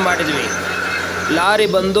ಕ್ಲೀನ್ ಮಾಡಿದ್ವಿ. ಲಾರಿ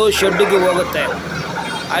ಬಂದು ಶೆಡ್ಡಿಗೆ ಹೋಗುತ್ತೆ,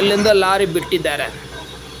 ಅಲ್ಲಿಂದ ಲಾರಿ ಬಿಟ್ಟಿದ್ದಾರೆ.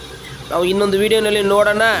 ನಾವು ಇನ್ನೊಂದು ವಿಡಿಯೋನಲ್ಲಿ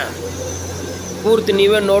ನೋಡೋಣ, ಪೂರ್ತಿ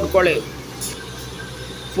ನೀವೇ ನೋಡ್ಕೊಳ್ಳಿ.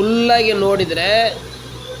 ಫುಲ್ಲಾಗಿ ನೋಡಿದರೆ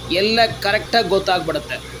ಎಲ್ಲ ಕರೆಕ್ಟಾಗಿ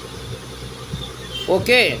ಗೊತ್ತಾಗ್ಬಿಡುತ್ತೆ.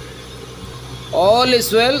 Okay, all is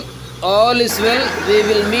well, all is well. We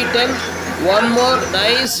will meet in one more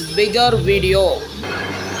nice bigger video.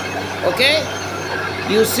 Okay,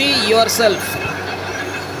 you see yourself.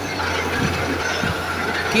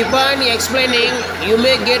 Keep on explaining, you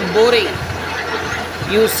may get boring.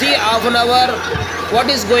 You see half an hour what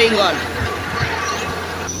is going on.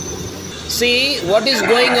 See what is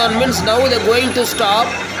going on means now they're going to stop,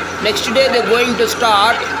 next day they're going to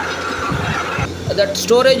start. That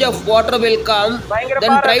storage of water will come,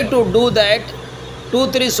 then try to do that.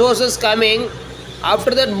 2-3 sources coming,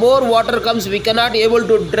 after that more water comes, we cannot able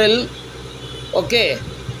to drill. Okay,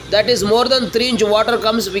 that is more than 3-inch water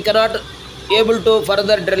comes, we cannot able to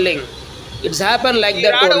further drilling. It's happened like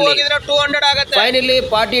that only. Finally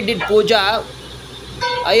party did puja.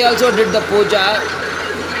 I also did the puja.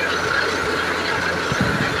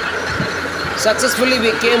 Successfully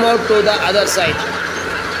we came out to the other side.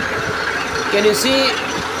 Can you see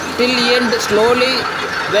till end slowly?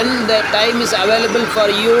 When the time is available for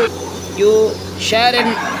you, you share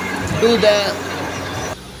and do the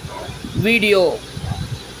video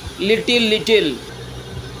little.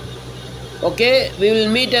 Okay, we will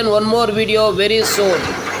meet in one more video very soon.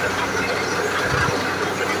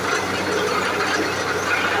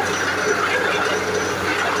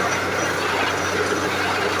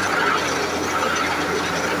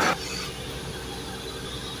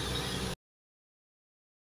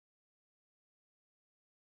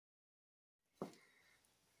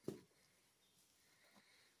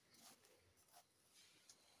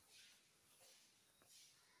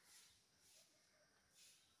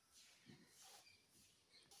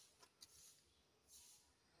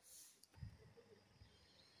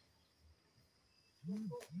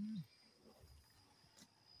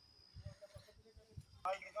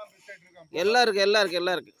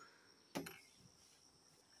 எல்லாருக்கு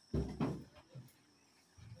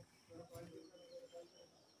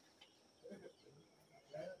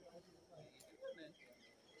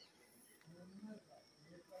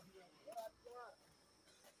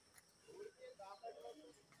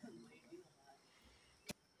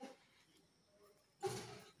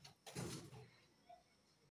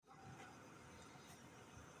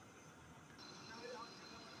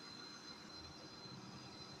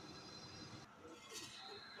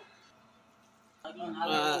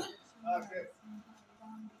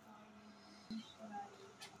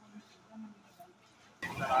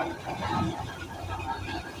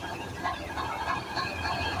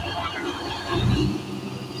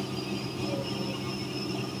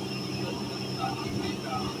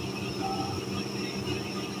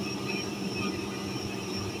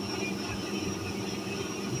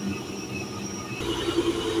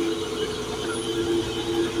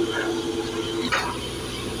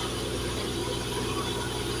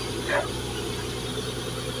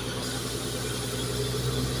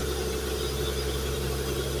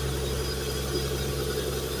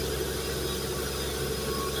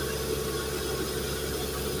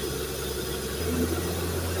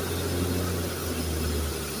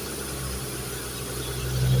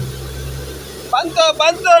ಬಂತು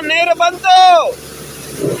ಬಂತು ನೀರು ಬಂತು.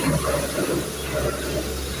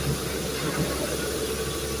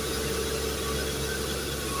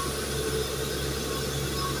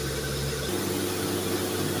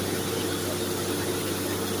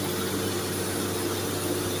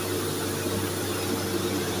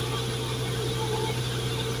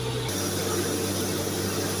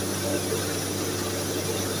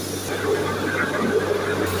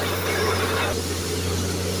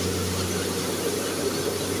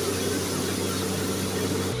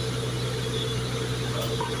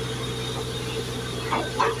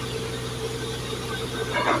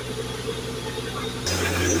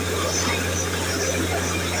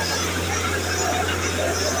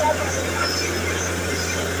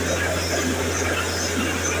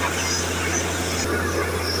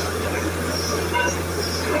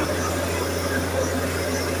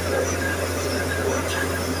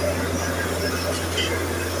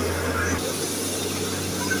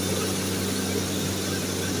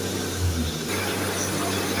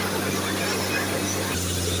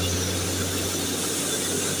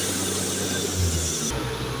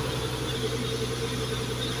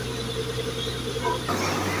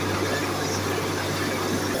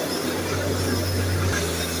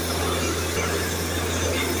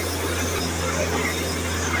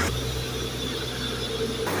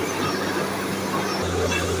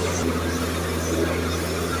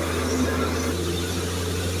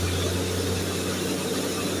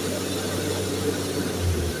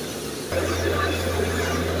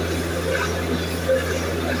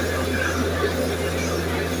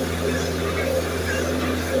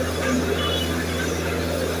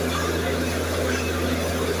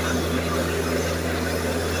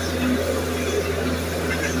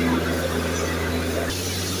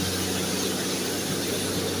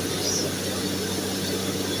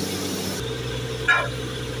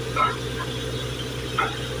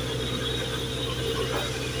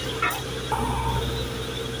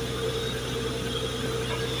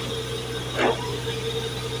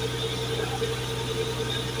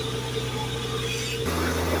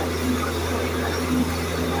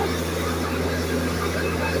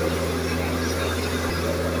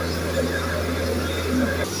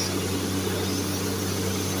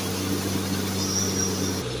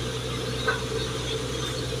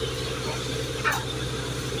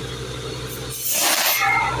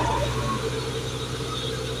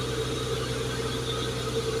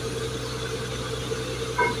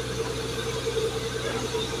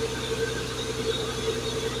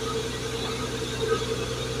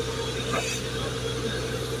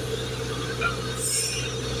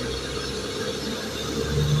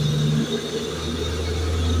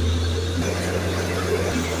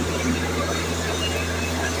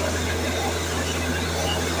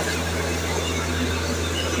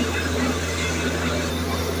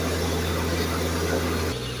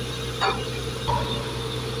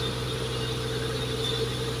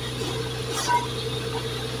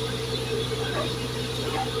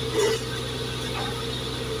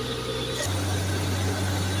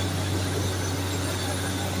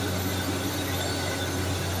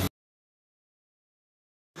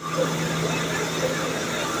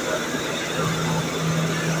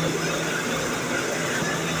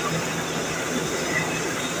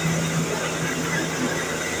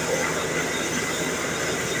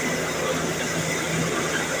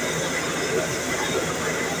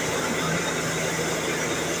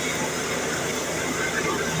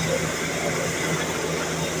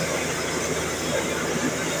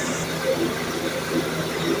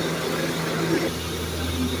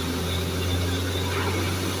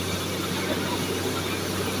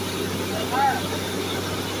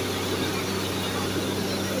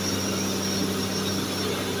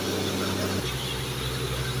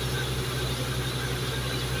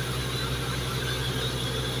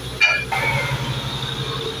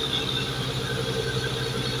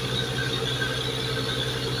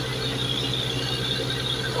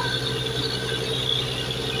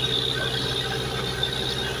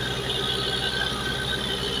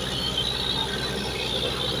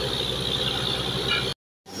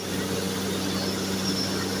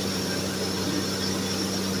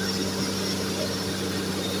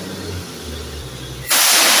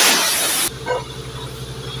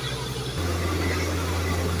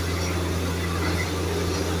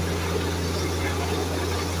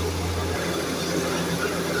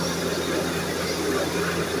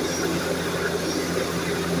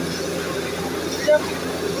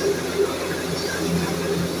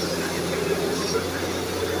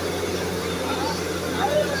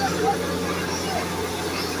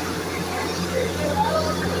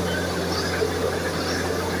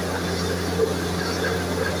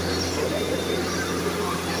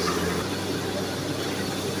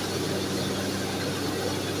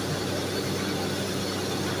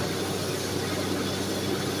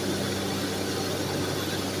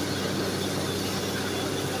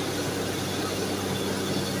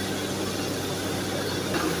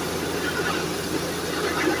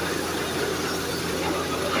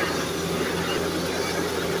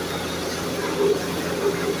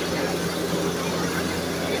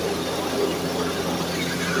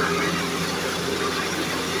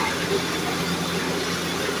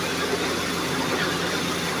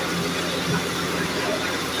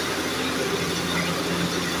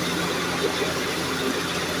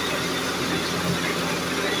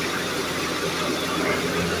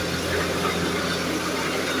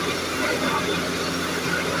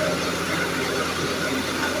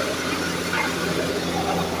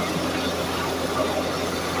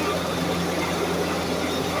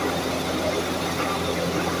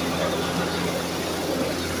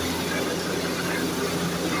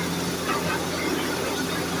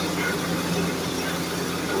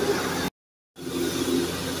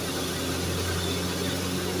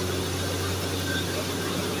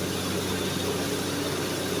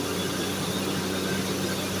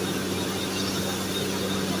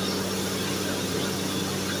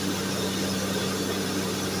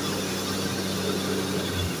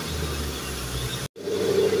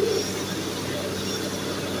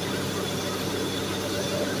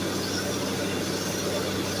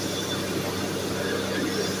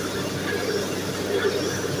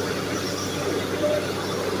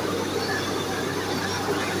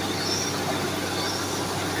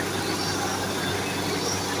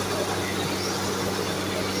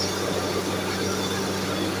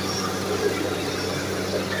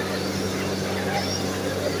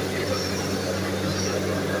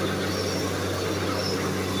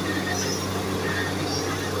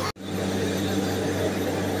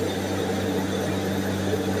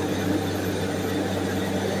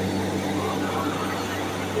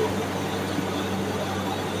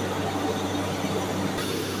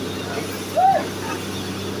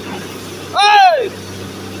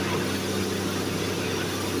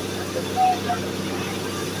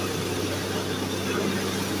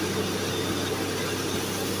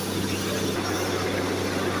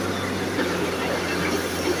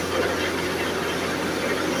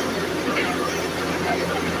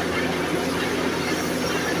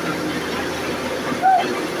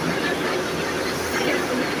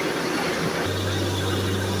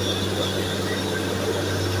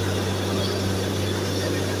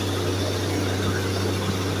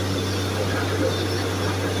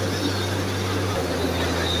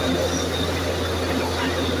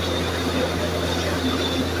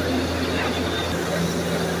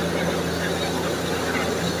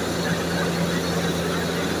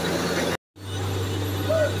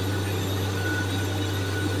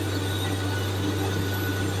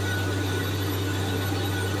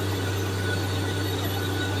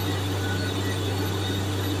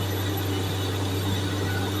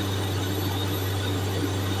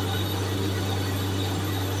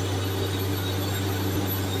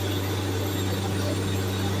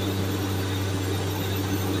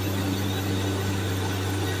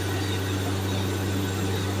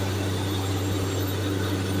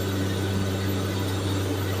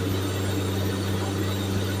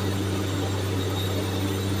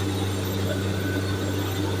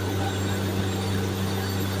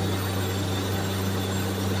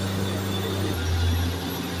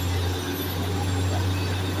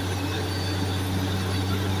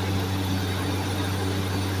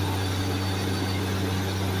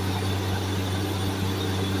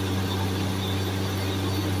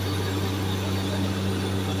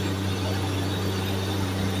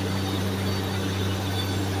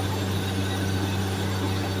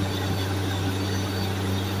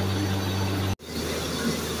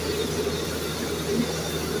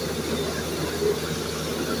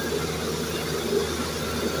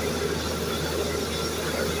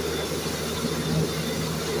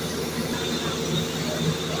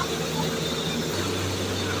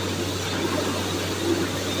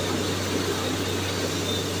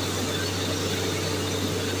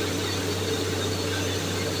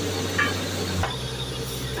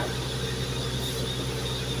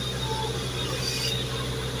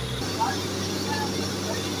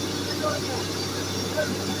 ಈ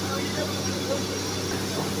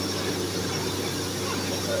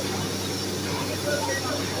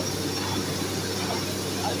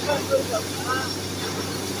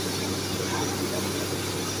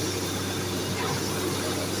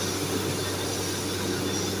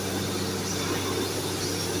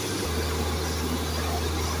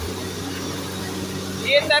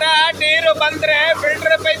ತರ ನೀರು ಬಂದ್ರೆ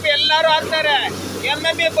filter pipe ಎಲ್ಲರೂ ಹಾಕ್ತಾರೆ,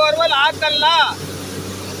 MMB ಬೋರ್ವೆಲ್ ಹಾಕಲ್ಲ.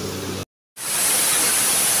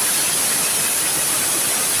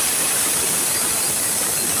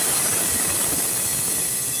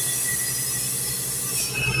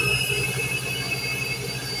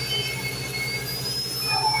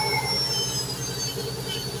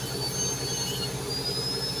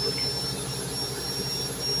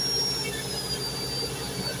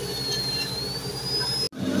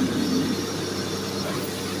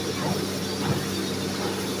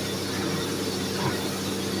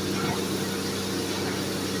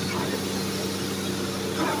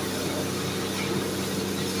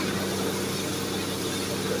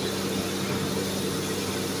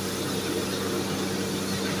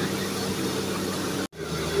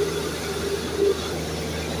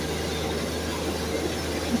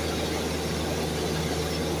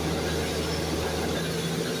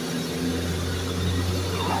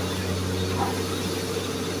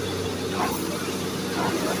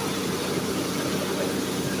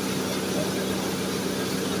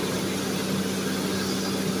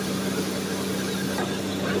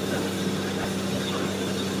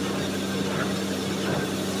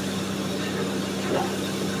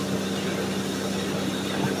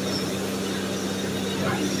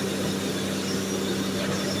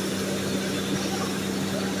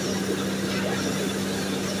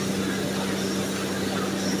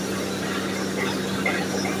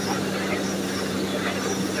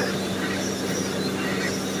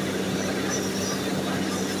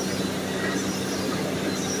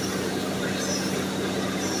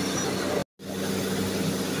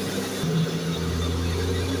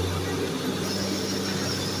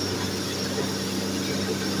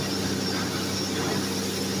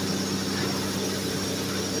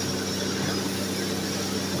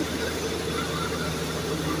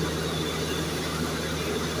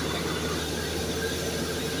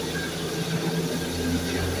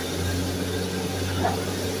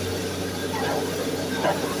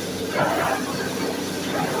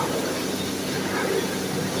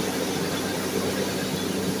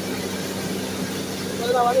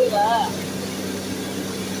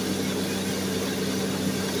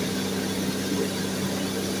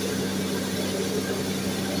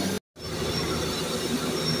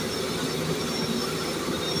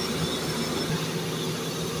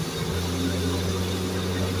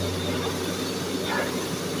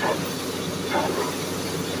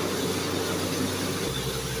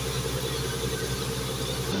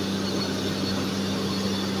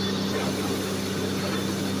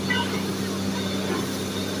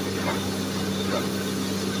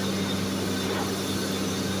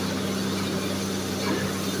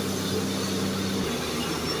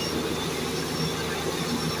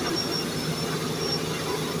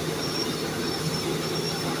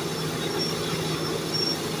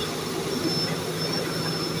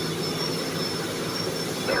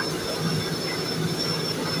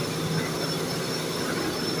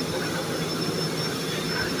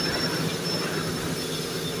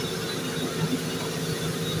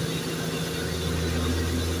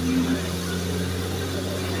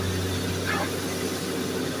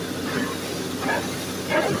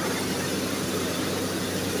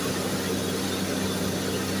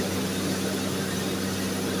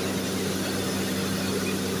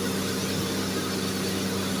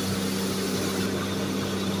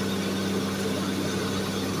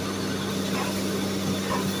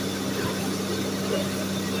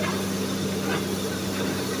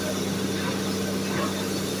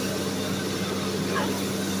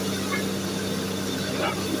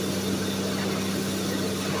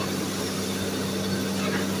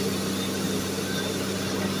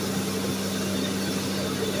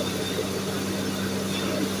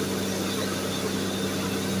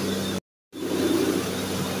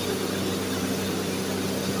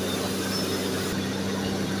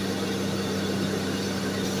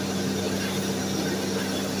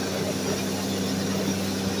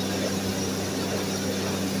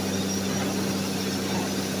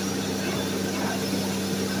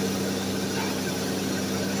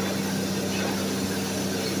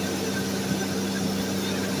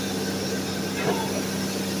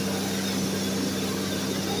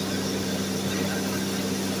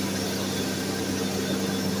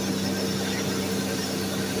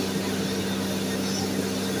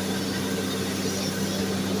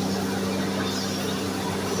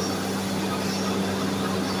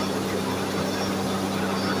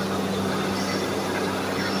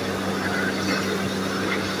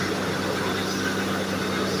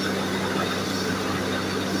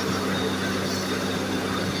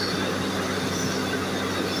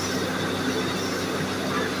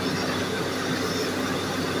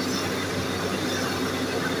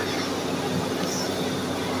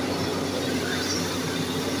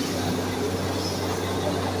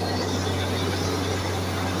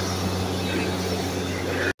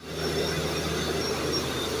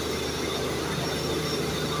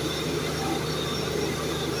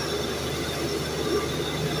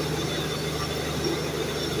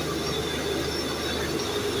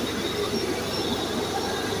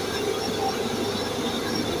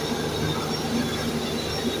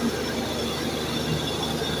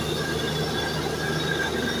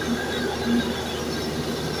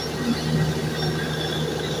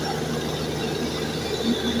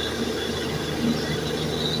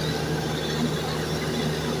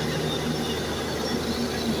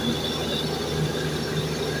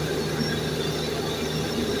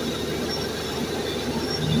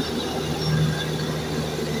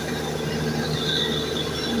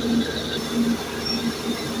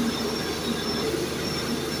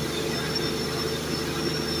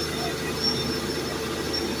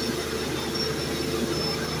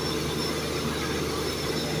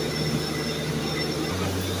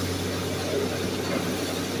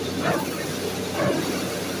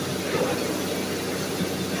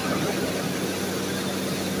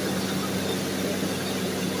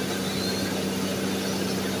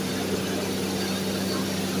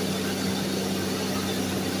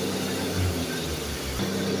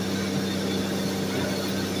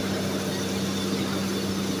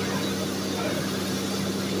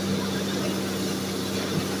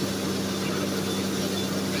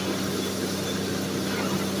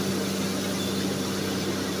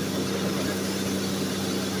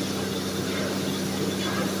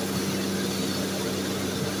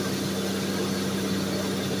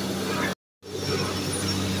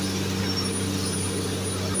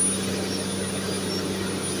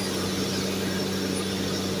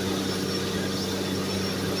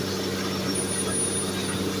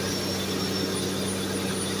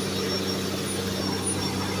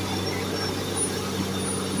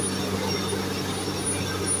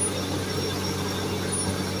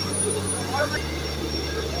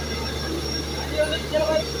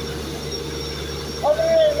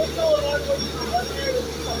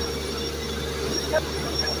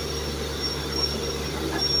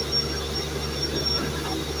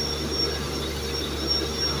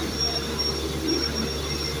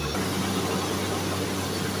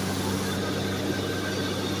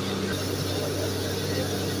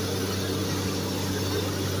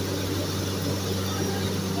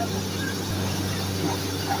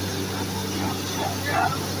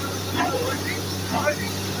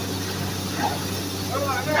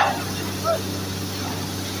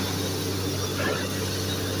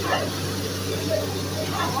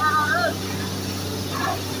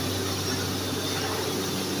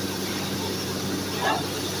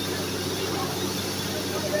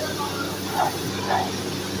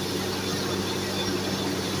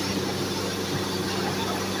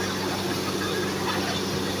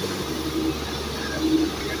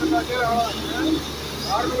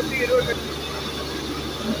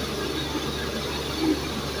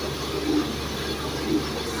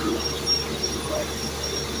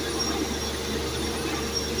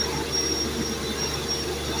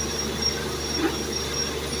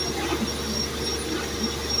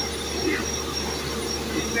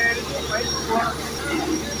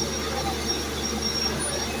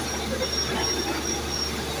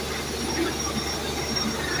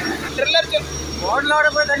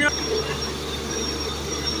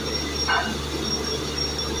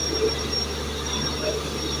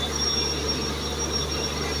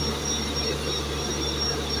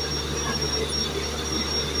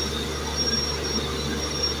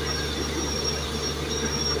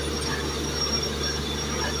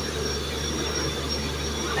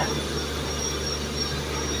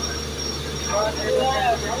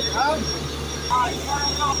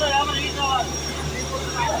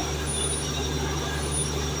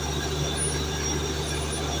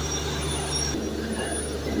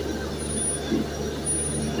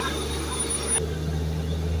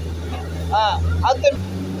 அது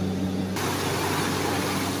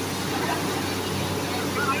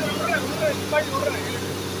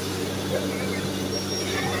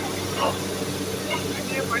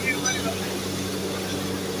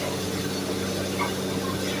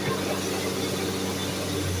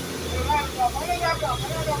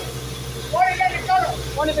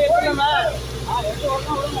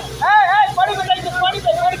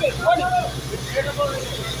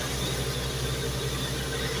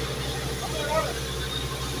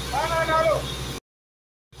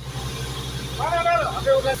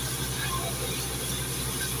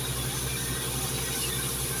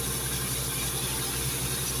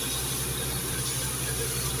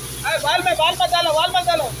वाल में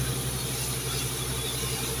डालो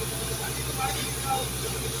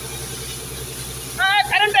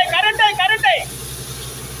करंट है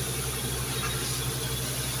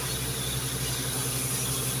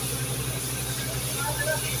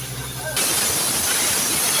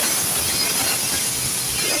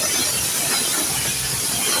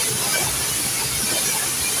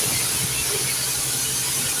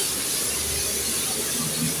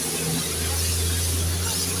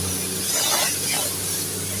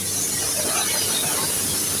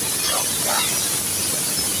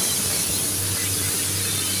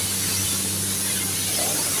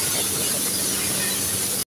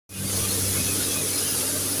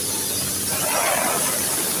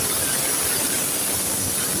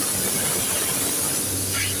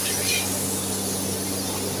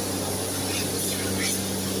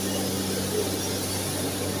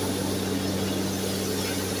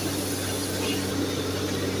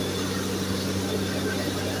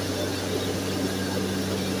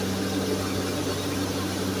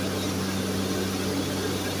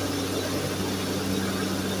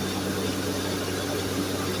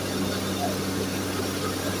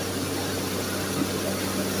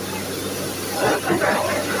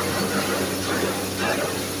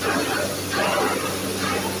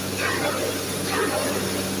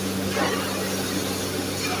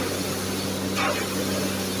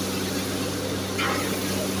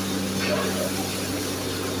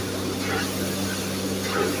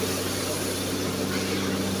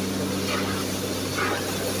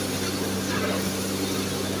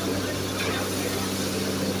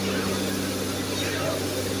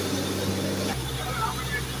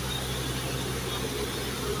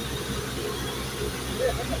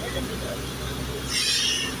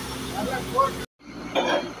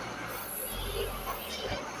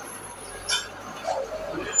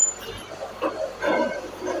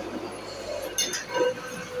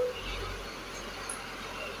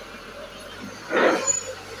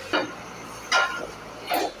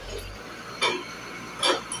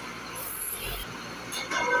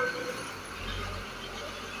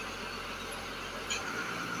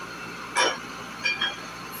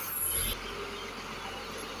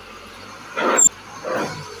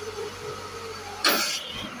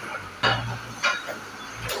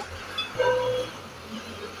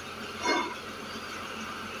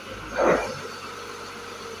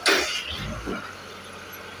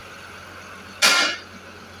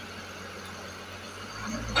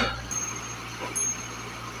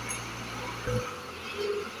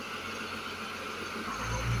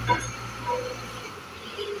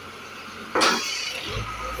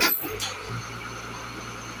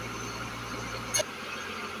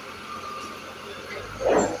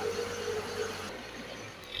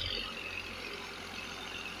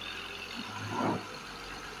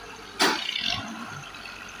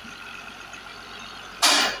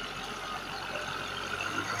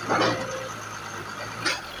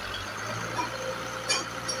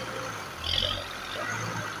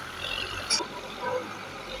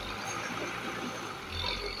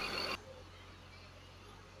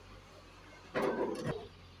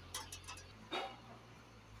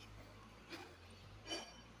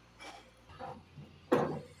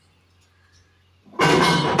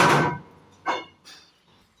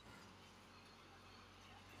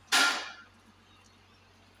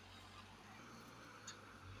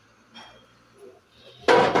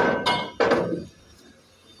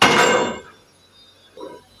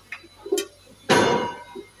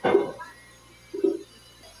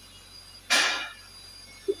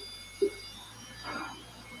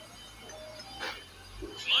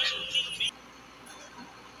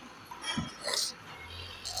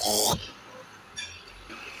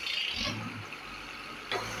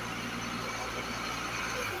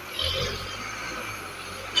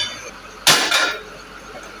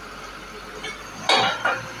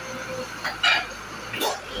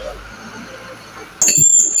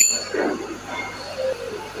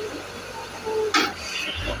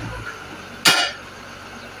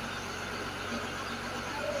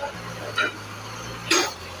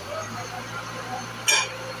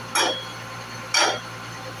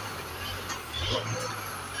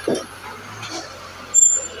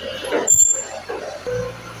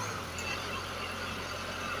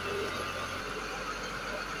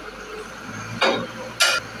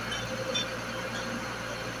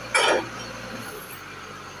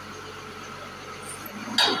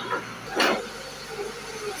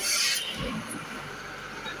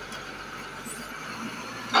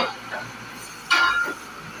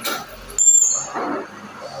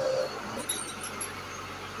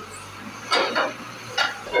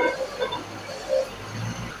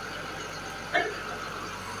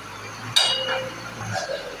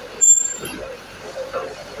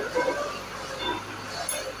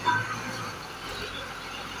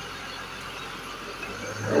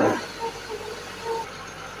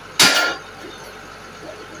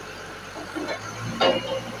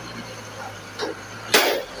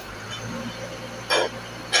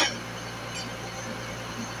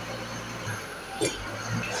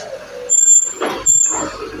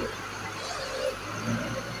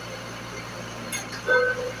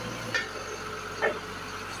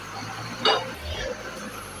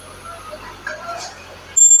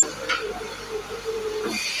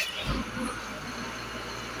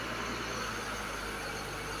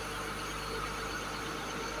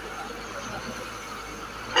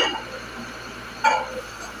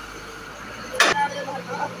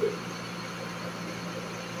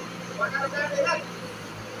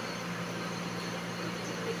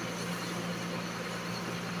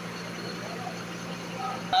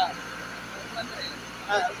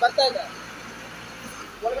ಬರ್ತಾ ಇದೆ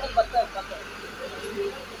ಒಳಗಡೆ ಬರ್ತಾ ಇದೆ.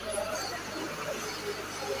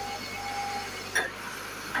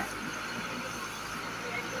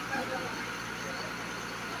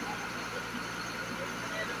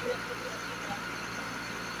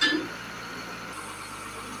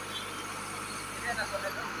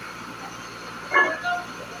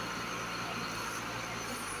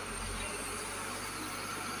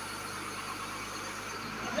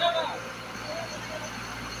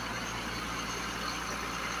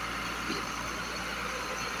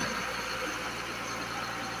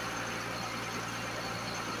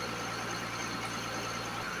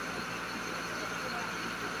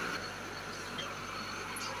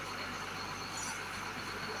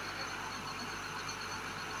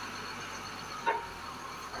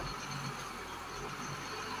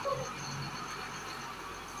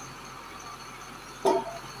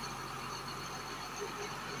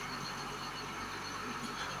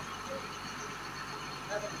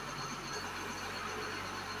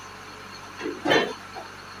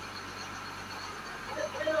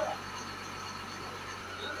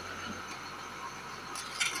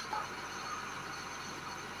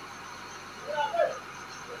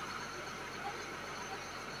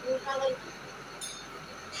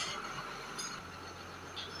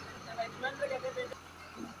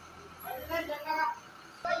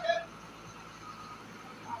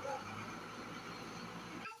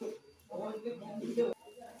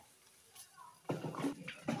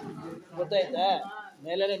 ಗೊತ್ತಾಯ್ತಾ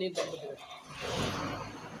ಮೇಲೆ ನೀರು ಬಂದ್ಬಿಟ್ಟಿದೆ.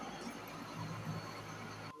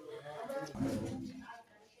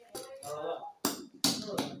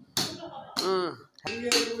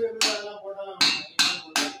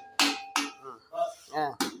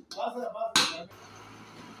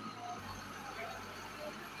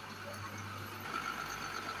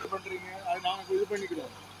 இது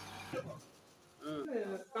பண்ணிக்கிறோம்.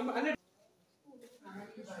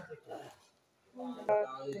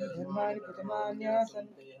 धर्माणि प्रथमान्या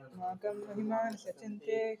सन्ति अस्माकं महिमानि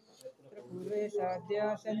सचन्ते तत्र पूर्वे साध्या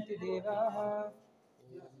सन्ति देवाः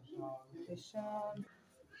तेषां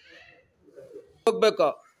ಹೋಗ್ಬೇಕು.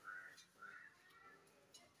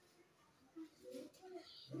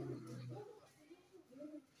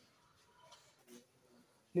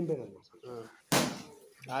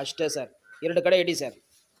 ಅಷ್ಟೇ ಸರ್, 2 ಕಡೆ ಇಡಿ ಸರ್.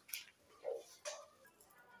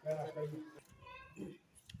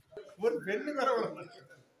 ஒரு பெண்ணு வர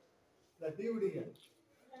டீ குடிங்க.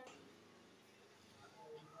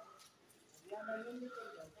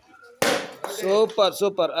 Super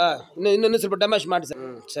super. ಇನ್ನೊಂದು ಸ್ವಲ್ಪ ಡಮ್ಯಾಶ್ ಮಾಡಿ ಸರ್.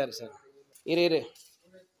 ಸರಿ ಸರಿ, ಇರಿ ಇರಿ.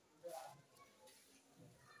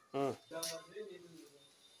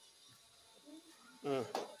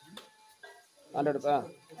 100 ರೂಪಾಯಿ.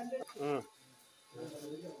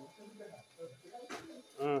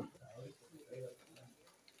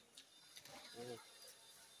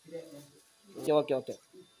 ಓಕೆ ಓಕೆ,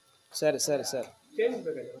 ಸರಿ ಸರಿ ಸರಿ.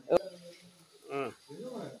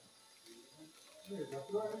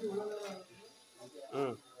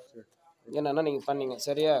 ಏನನ್ನ நீங்கள் பண்ணீங்க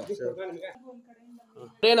சரியா?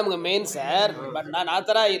 ನಮ್ಗೆ ಮೇನ್ ಸರ್, ಬಟ್ ನಾನು ಆ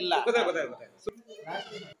ಥರ ಇಲ್ಲ.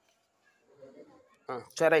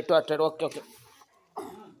 ಸರಿ ಆಯ್ತು ಅಷ್ಟೇ. ಓಕೆ ಓಕೆ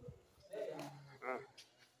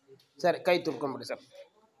ಸರಿ, ಕೈ ತುಂಬ್ಕೊಂಬಿಡಿ ಸರ್.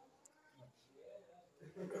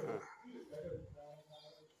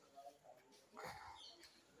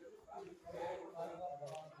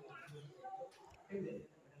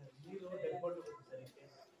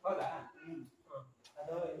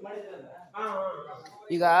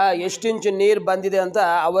 ಈಗ ಎಷ್ಟು ಇಂಚು ನೀರು ಬಂದಿದೆ ಅಂತ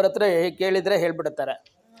ಅವ್ರ ಹತ್ರ ಕೇಳಿದರೆ ಹೇಳ್ಬಿಡ್ತಾರೆ,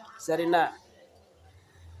 ಸರಿನಾ?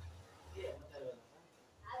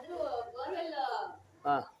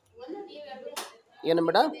 ಹಾಂ, ಏನು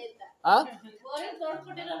ಮೇಡಮ್? ಹಾಂ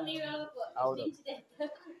ಹೌದು.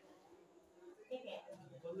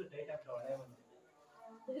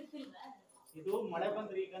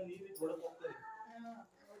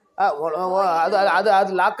 ಅದು ಅದು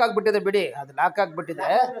ಅದು ಲಾಕ್ ಆಗ್ಬಿಟ್ಟಿದೆ ಬಿಡಿ, ಅದು ಲಾಕ್ ಆಗ್ಬಿಟ್ಟಿದೆ.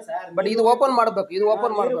 ಬಟ್ ಇದು ಓಪನ್ ಮಾಡಬೇಕು, ಇದು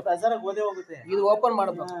ಓಪನ್ ಮಾಡಬೇಕು, ಇದು ಓಪನ್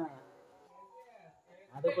ಮಾಡಬೇಕು.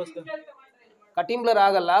 ಕಟಿಂಗ್ಲರ್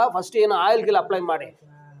ಆಗಲ್ಲ. ಫಸ್ಟ್ ಏನು ಆಯಿಲ್ ಗಿಲ್ ಅಪ್ಲೈ ಮಾಡಿ,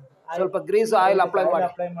 ಸ್ವಲ್ಪ ಗ್ರೀಸ್ ಆಯಿಲ್ ಅಪ್ಲೈ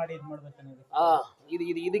ಮಾಡಿ. ಹಾಂ,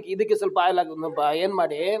 ಇದಕ್ಕೆ ಸ್ವಲ್ಪ ಆಯಿಲ್ ಏನು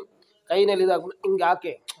ಮಾಡಿ ಕೈನಲ್ಲಿ ಹಿಂಗೆ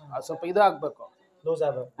ಹಾಕಿ ಸ್ವಲ್ಪ ಇದು ಹಾಕ್ಬೇಕು,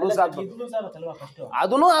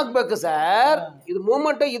 ಅದನ್ನು ಹಾಕ್ಬೇಕು ಸರ್. ಇದು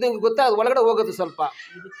ಮೂವ್ಮೆಂಟ್ ಇದು ಗೊತ್ತಾ, ಅದು ಒಳಗಡೆ ಹೋಗುತ್ತೆ ಸ್ವಲ್ಪ.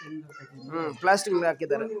 ಪ್ಲಾಸ್ಟಿಕ್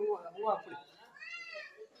ಹಾಕಿದ್ದಾರೆ.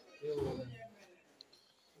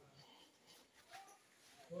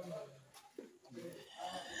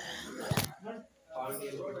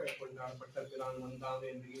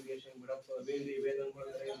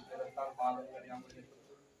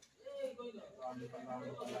 ಅಲ್ಲಿ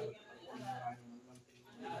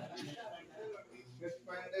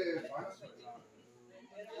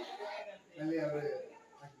ಅವರು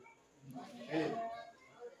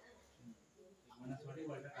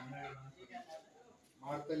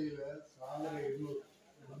ಮಾಡ್ತಲಿಲ್ಲ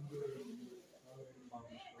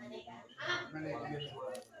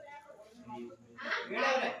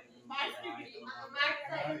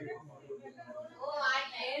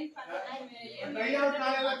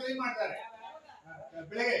 1200 ಮಾಡ್ತಾರೆ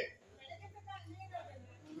ಬೆಳಗ್ಗೆ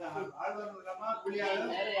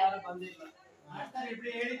ಯಾರು ಬಂದಿಲ್ಲ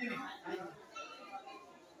ಹೇಳಿದ್ದೀನಿ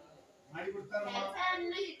ಮಾಡಿ ಕೊಡ್ತಾರಮ್ಮ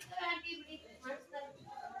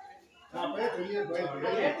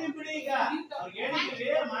ಬಿಡಿ ಈಗ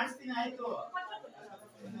ಮಾಡಿಸ್ತೀನಿ ಆಯ್ತು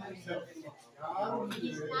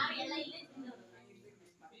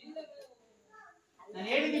ನಾನು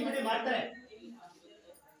ಹೇಳಿದ್ದೀನಿ ಬಿಡಿ ಮಾಡ್ತಾರೆ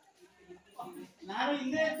ನಾನು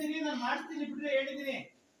ಹಿಂದೆ ಇರ್ತೀನಿ ನಾನು ಮಾಡಿಸ್ತೀನಿ ಬಿಡ್ರಿ ಹೇಳಿದ್ದೀನಿ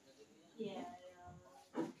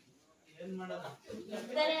ಏನ್ ಮಾಡೋದು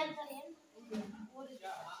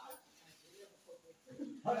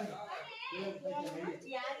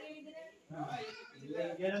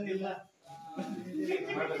ಏನಂದಿಲ್ಲ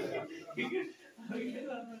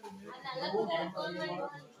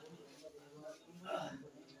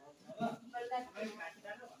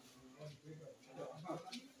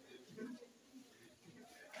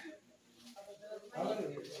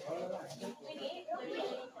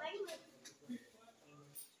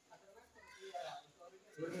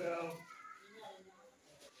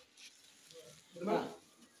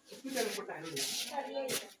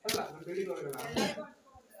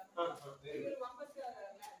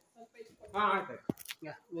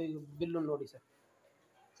ಬಿಲ್ಲು ನೋಡಿ ಸರ್.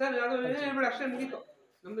 ಸರ್ ಅದು ಏನ್ಬೇಡ ಅಷ್ಟೇ ಮುಗೀತು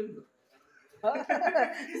ನಮ್ದು.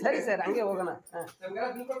 ಸರಿ ಸರ್ ಹಂಗೆ ಹೋಗೋಣ.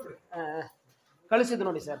 ಕಳಿಸಿದ್ದು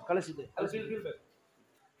ನೋಡಿ ಸರ್, ಕಳಿಸಿದ್ದು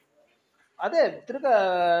ಅದೇ ತಿರ್ಗಾ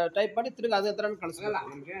ಟೈಪ್ ಮಾಡಿ ತಿರ್ಗಾ ಅದೇ ಥರ ಕಳಿಸಲ್ಲ.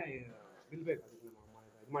 ನಮಗೆ ಬಿಲ್ ಬೇಕು,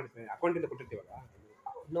 ಇದು ಮಾಡಿ ಅಕೌಂಟಿಂದ ಕೊಟ್ಟಿರ್ತೀವಲ್ಲ.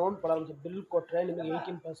 Non problem. ಬಿಲ್ ಕೊಟ್ಟರೆ ನಿಮಗೆ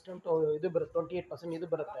 18% ಇದು ಬರುತ್ತೆ, 28% ಇದು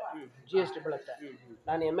ಬರುತ್ತೆ, GST ಬೀಳುತ್ತೆ.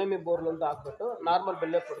 ನಾನು MME ಬೋರ್ಲ್ ಒಂದು ಹಾಕ್ಬಿಟ್ಟು ನಾರ್ಮಲ್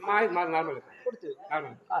ಬಿಲ್ಲೇ ನಾರ್ಮಲ್ ಕೊಡ್ತೀವಿ.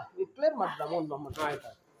 ನೀವು ಕ್ಲಿಯರ್ ಮಾಡಿದ್ರೆ ಅಮೌಂಟ್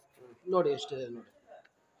ಆಯ್ತು ನೋಡಿ ಎಷ್ಟಿದೆ ನೋಡಿ.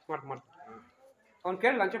 ಮಾಡ್ತೀನಿ ಅವ್ನು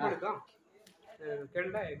ಕೇಳಿ ಲಂಚ ಮಾಡಿದ್ದು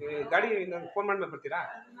ಕೇಳಿದ ಗಾಡಿ ಫೋನ್ ಮಾಡ್ಬೇಕು ಬರ್ತೀರಾ?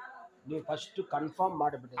 ನೀವು ಫಸ್ಟ್ ಕನ್ಫರ್ಮ್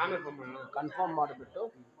ಮಾಡಿಬಿಡಿ, ಆಮೇಲೆ ಫೋನ್ ಮಾಡೋಣ. ಕನ್ಫರ್ಮ್ ಮಾಡಿಬಿಟ್ಟು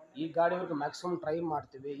ಈ ಗಾಡಿಯವ್ರಿಗೆ ಮ್ಯಾಕ್ಸಿಮಮ್ ಟ್ರೈ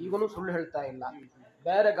ಮಾಡ್ತೀವಿ. ಈಗಲೂ ಸುಳ್ಳು ಹೇಳ್ತಾ ಇಲ್ಲ,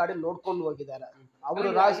 ಬೇರೆ ಗಾಡಿ ನೋಡ್ಕೊಂಡು ಹೋಗಿದ್ದಾರೆ. ಅವರ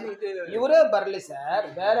ರಾಶಿ ಇವರೇ ಬರಲಿ ಸರ್,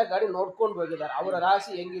 ಬೇರೆ ಗಾಡಿ ನೋಡ್ಕೊಂಡು ಹೋಗಿದ್ದಾರೆ. ಅವರ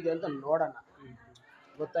ರಾಶಿ ಹೆಂಗಿದೆ ಅಂತ ನೋಡೋಣ,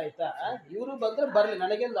 ಗೊತ್ತಾಯ್ತಾ? ಇವರು ಬಂದರೆ ಬರಲಿ,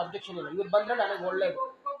 ನನಗೇನು ಅಬ್ಜೆಕ್ಷನ್ ಇಲ್ಲ. ಇವ್ರು ಬಂದರೆ ನನಗೆ ಒಳ್ಳೇದು.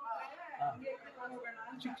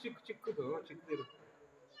 ಚಿಕ್ಕದು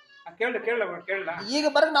ಕೇಳ ಈಗ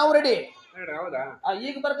ಬರಕ್ಕೆ ನಾವು ರೆಡಿ. ಹೌದಾ?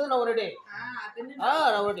 ಈಗ ಬರ್ತದೆ ನಾವು ರೆಡಿ.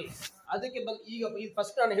 ನಾವು ರೆಡಿ. ಅದಕ್ಕೆ ಈಗ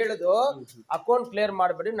ಫಸ್ಟ್ ನಾನು ಹೇಳುದು ಅಕೌಂಟ್ ಕ್ಲಿಯರ್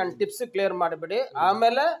ಮಾಡಿಬಿಡಿ, ನನ್ನ ಟಿಪ್ಸ್ ಕ್ಲಿಯರ್ ಮಾಡಿಬಿಡಿ.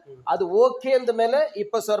 ಆಮೇಲೆ ಅದು ಓಕೆ ಅಂದ ಮೇಲೆ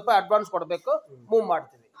 20,000 ರೂಪಾಯಿ ಅಡ್ವಾನ್ಸ್ ಕೊಡಬೇಕು, ಮೂವ್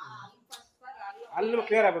ಮಾಡ್ತೀವಿ. ಅಲ್ಲೂ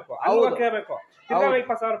ಕ್ಲಿಯರ್ ಆಗಬೇಕು,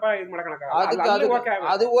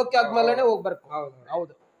 ಅದು ಓಕೆ ಆದ್ಮೇಲೆ ಹೋಗ್ಬೇಕು.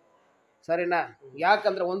 ಹೌದು, ಸರಿನಾ?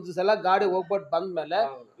 ಯಾಕಂದ್ರೆ ಒಂದು ಸಲ ಗಾಡಿ ಹೋಗ್ಬಿಟ್ಟು ಬಂದ್ಮೇಲೆ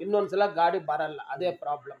ಇನ್ನೊಂದ್ಸಲ ಗಾಡಿ ಬರಲ್ಲ, ಅದೇ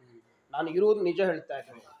ಪ್ರಾಬ್ಲಮ್. ನಾನು ಇರುವುದು ನಿಜ ಹೇಳ್ತಾ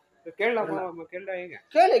ಇದ್ದೀನಿ.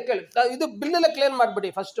 ಕೇಳಿ ಇದು ಬಿಲ್ ಎಲ್ಲ ಕ್ಲಿಯರ್ ಮಾಡ್ಬಿಡಿ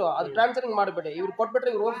ಫಸ್ಟ್, ಅದು ಟ್ರಾನ್ಸ್ಫರಿಂಗ್ ಮಾಡ್ಬಿಡಿ. ಇವ್ರು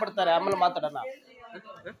ಕೊಟ್ಬಿಟ್ರೆ ಇವ್ರು ಹೋಗ್ಬಿಡ್ತಾರೆ, ಆಮೇಲೆ ಮಾತಾಡೋಣ.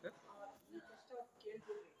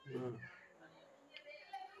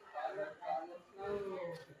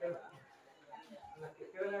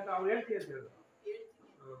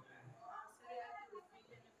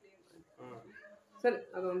 ಸರಿ,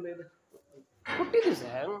 ಅದೊಂದು ಇದು ಕೊಟ್ಟಿದ್ದೀವಿ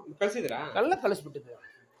ಸರ್, ಕಳಿಸಿದ್ರಾ? ಎಲ್ಲ ಕಳಿಸ್ಬಿಟ್ಟಿದ್ದೆ.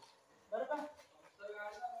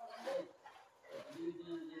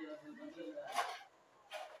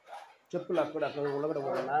 ಚಪ್ಪಲ್ ಹಾಕ್ಬಿಡ ಒಳಗಡೆ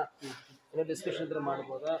ಹೋಗೋಣ, ಏನೋ ಡಿಸ್ಕಷನ್ ಇದ್ರೆ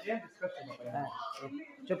ಮಾಡ್ಬೋದಾ?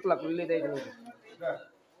 ಚಪ್ಪಲ್ ಹಾಕಿ ಇಲ್ಲಿದೆ ಇದು ನೋಡಿ.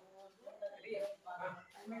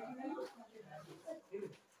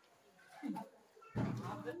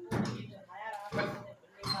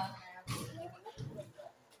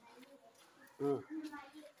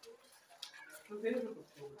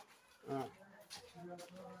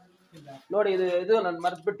 ನೋಡಿ ಇದು ನಾನು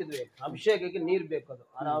ಮರ್ತು ಬಿಟ್ಟಿದ್ವಿ. ಅಭಿಷೇಕಕ್ಕೆ ನೀರು ಬೇಕು, ಅದು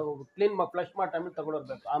ನಾವು ಕ್ಲೀನ್ ಫ್ಲಶ್ ಮಾಡಿ ಟೈಮಿಗೆ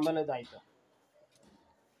ತಗೊಂಡೋಗ್ಬೇಕು, ಆಮೇಲೆ ಇದಾಯ್ತು.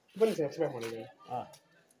 ಬನ್ನಿ ಸರ್, ಎಕ್ಸ್ಪ್ಲೇನ್ ಮಾಡಿ.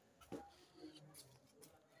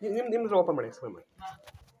 ನಿಮ್ದು ಓಪನ್ ಮಾಡಿ, ಎಕ್ಸ್ಪ್ಲೇನ್ ಮಾಡಿ.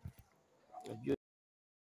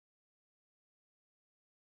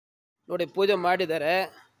 ನೋಡಿ ಪೂಜೆ ಮಾಡಿದ್ದಾರೆ,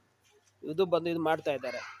 ಇದು ಬಂದು ಇದು ಮಾಡ್ತಾ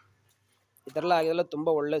ಇದ್ದಾರೆ. ಇದೆಲ್ಲ ಆಗಿದೆಲ್ಲ ತುಂಬ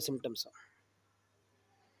ಒಳ್ಳೆ ಸಿಂಪ್ಟಮ್ಸ್.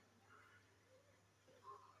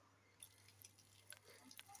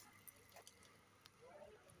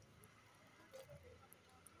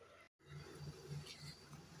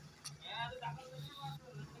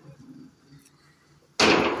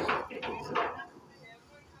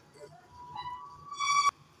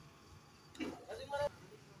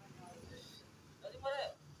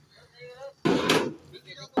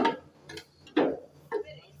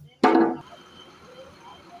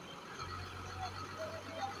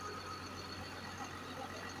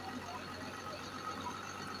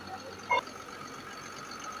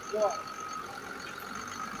 ಇದು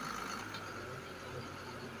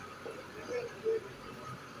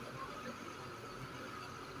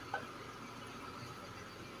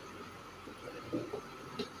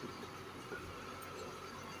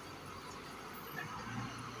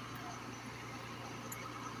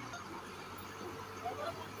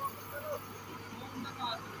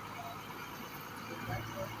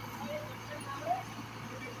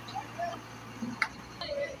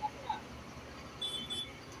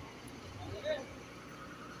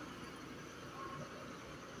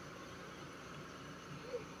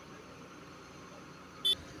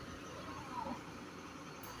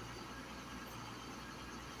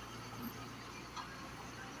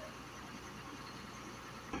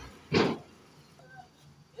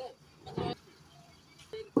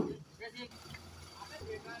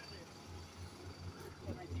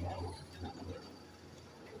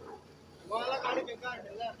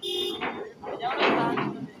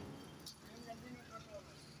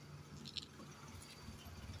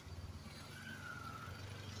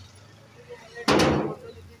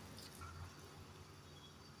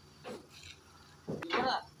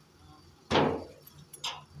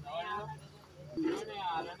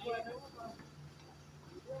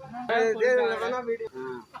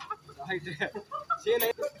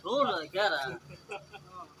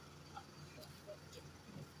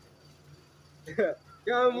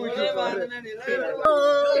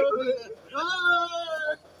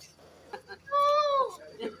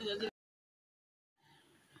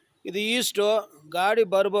ಈಸ್ಟು ಗಾಡಿ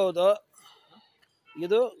ಬರ್ಬೋದು.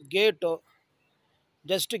 ಇದು ಗೇಟು,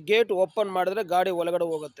 ಜಸ್ಟ್ ಗೇಟ್ ಓಪನ್ ಮಾಡಿದ್ರೆ ಗಾಡಿ ಒಳಗಡೆ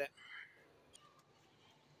ಹೋಗುತ್ತೆ.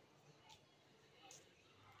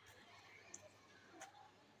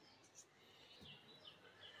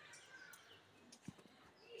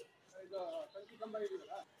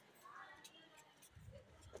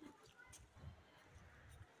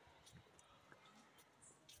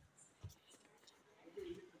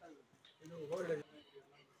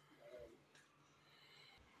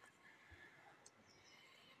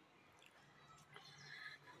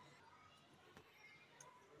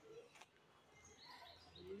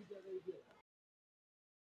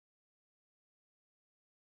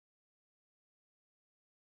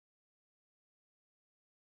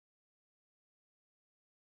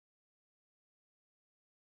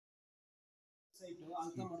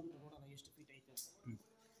 ಅರ್ಥ ಮಾಡ್ಬಿಟ್ಟು ನೋಡೋಣ ಎಷ್ಟು ಫೀಟ್ ಐತೆ ಅಂತ.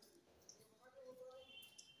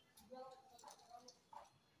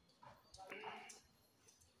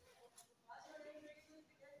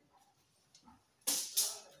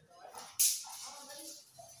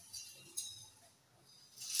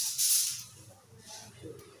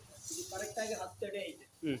 ಇದು ಕರೆಕ್ಟಾಗಿ 10 ಅಡಿ ಐತೆ.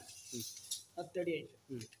 10 ಅಡಿ ಐತೆ.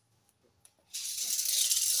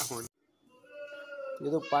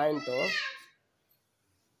 ಇದು ಪಾಯಿಂಟು.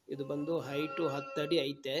 ಇದು ಬಂದು ಹೈಟು 10 ಅಡಿ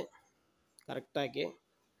ಐತೆ ಕರೆಕ್ಟಾಗಿ.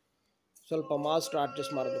 ಸ್ವಲ್ಪ ಮಾಸ್ಟ್ರ್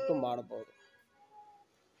ಅಡ್ಜಸ್ಟ್ ಮಾಡಿಬಿಟ್ಟು ಮಾಡ್ಬೋದು.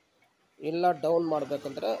 ಇಲ್ಲ ಡೌನ್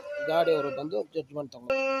ಮಾಡಬೇಕಂದ್ರೆ ಗಾಡಿಯವರು ಬಂದು ಜಡ್ಜ್ಮೆಂಟ್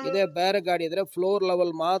ತಗೊಂಡು. ಇದೇ ಬೇರೆ ಗಾಡಿ ಇದ್ದರೆ ಫ್ಲೋರ್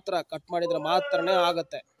ಲೆವೆಲ್ ಮಾತ್ರ ಕಟ್ ಮಾಡಿದರೆ ಮಾತ್ರನೇ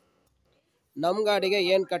ಆಗುತ್ತೆ. ನಮ್ಮ ಗಾಡಿಗೆ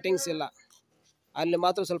ಏನು ಕಟಿಂಗ್ಸ್ ಇಲ್ಲ, ಅಲ್ಲಿ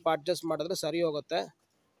ಮಾತ್ರ ಸ್ವಲ್ಪ ಅಡ್ಜಸ್ಟ್ ಮಾಡಿದ್ರೆ ಸರಿ ಹೋಗುತ್ತೆ.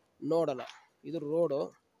 ನೋಡೋಣ. ಇದು ರೋಡು,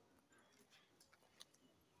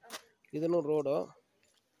 ಇದನ್ನು ರೋಡು.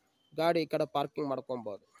 ಗಾಡಿ ಈ ಕಡೆ ಪಾರ್ಕಿಂಗ್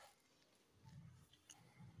ಮಾಡ್ಕೊಬೋದು.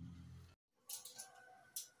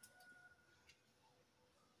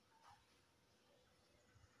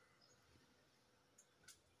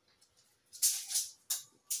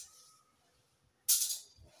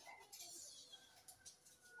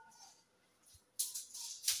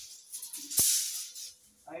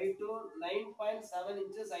 ಹೈಟು 9.7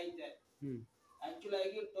 ಇಂಚಸ್ ಐತೆ. ಆಕ್ಚುಲಿ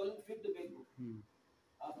ಆಗಿ 12 ಫೀಟ್ ಬೇಕು.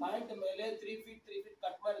 ಆ ಪಾಯಿಂಟ್ ಮೇಲೆ 3 ಫೀಟ್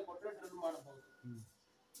ಕಟ್ ಮಾಡಿ ಕೊಟ್ಟರೆ ಡ್ರಿಲ್ ಮಾಡಬಹುದು.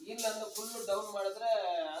 ಇಲ್ಲ ಅಂದ್ರೆ ಫುಲ್ ಡೌನ್ ಮಾಡಿದ್ರೆ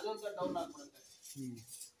ಅದೊಂದು ಡೌನ್ ಆಗ್ಬಿಡುತ್ತೆ.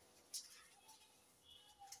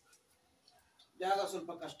 ಜಾಗ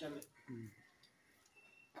ಸ್ವಲ್ಪ ಕಷ್ಟನೇ.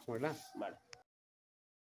 ಮಾಡಿ.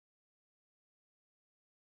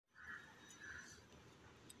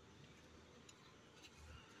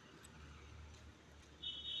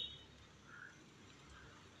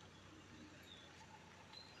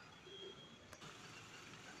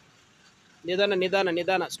 ನಿಧಾನ ನಿಧಾನ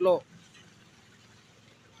ನಿಧಾನ, slow.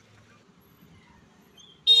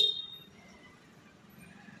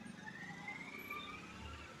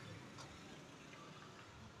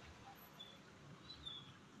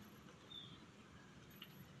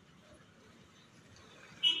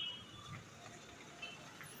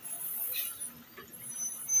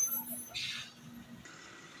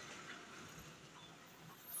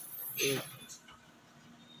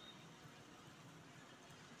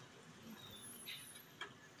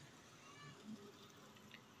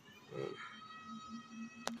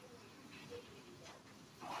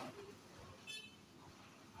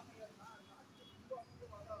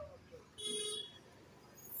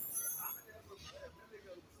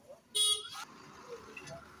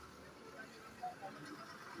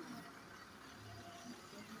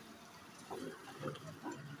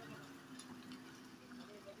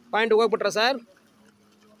 Point ಹೋಗ್ಬಿಟ್ರಾ sir?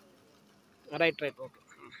 Right okay.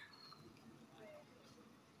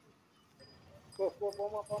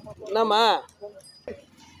 ನಮ್ಮ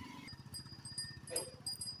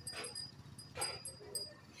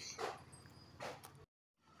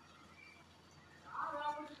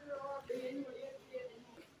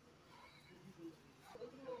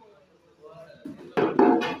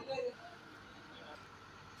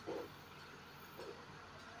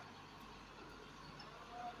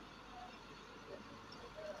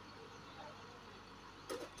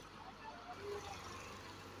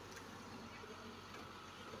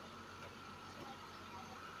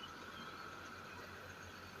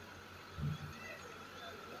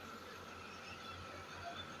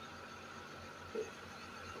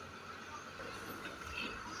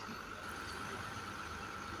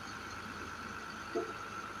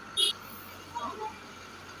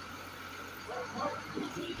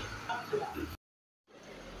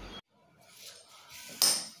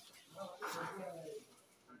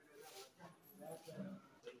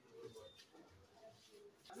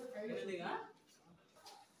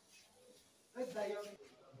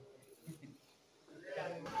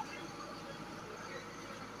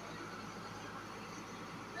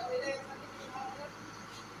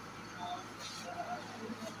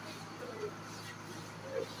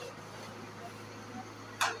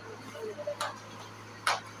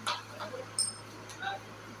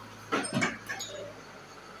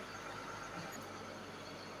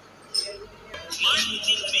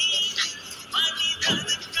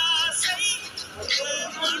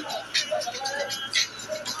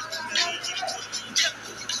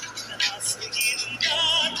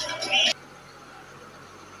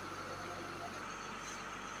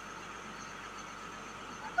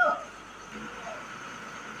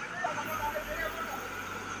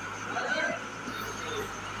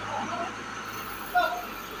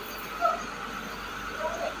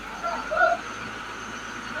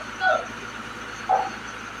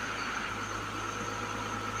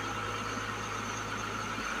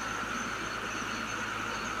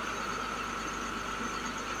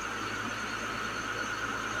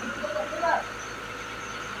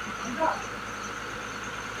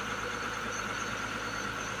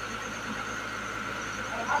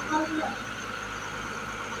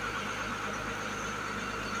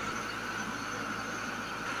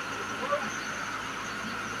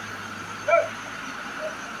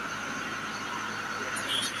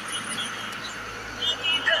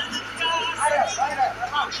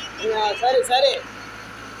ಸರಿ.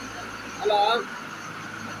 ಹಲೋ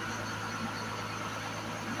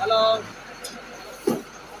ಹಲೋ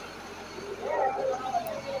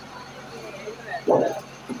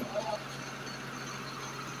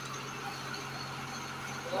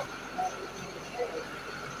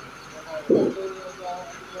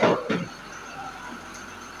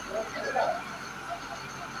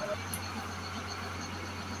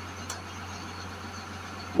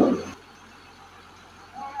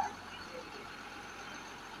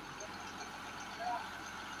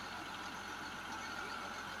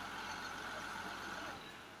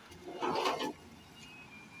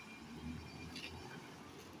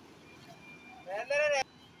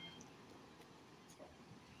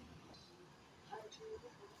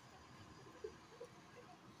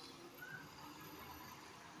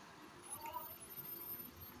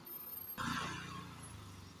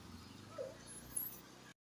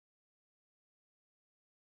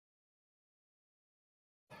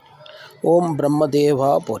ಓಂ ಬ್ರಹ್ಮದೇವ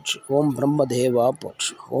ಪೋಚ್, ಓಂ ಬ್ರಹ್ಮದೇವ ಪೋಚ್,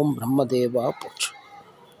 ಓಂ ಬ್ರಹ್ಮದೇವ ಪೋಚ್.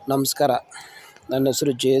 ನಮಸ್ಕಾರ, ನನ್ನ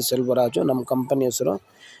ಹೆಸರು ಜೆ ಸೆಲ್ವರಾಜು. ನಮ್ಮ ಕಂಪನಿ ಹೆಸರು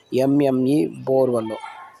MME ಬೋರ್ವೆಲ್ಲು.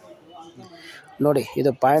 ನೋಡಿ,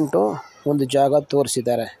 ಇದು ಪಾಯಿಂಟು ಒಂದು ಜಾಗ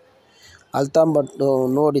ತೋರಿಸಿದ್ದಾರೆ. ಅಲ್ತಾಂಬಟ್ಟು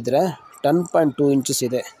ನೋಡಿದರೆ 10.2 ಇಂಚಸ್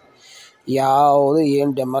ಇದೆ. ಯಾವುದು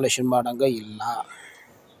ಏನು ಡೆಮಾಲಿಷನ್ ಮಾಡೋಂಗೆ ಇಲ್ಲ.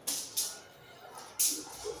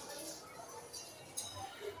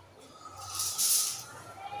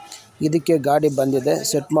 ಇದಕ್ಕೆ ಗಾಡಿ ಬಂದಿದೆ,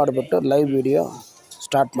 ಸೆಟ್ ಮಾಡಿಬಿಟ್ಟು ಲೈವ್ ವಿಡಿಯೋ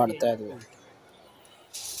ಸ್ಟಾರ್ಟ್ ಮಾಡ್ತಾ ಇದ್ವಿ.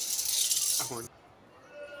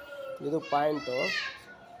 ಇದು ಪಾಯಿಂಟು,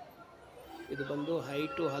 ಇದು ಬಂದು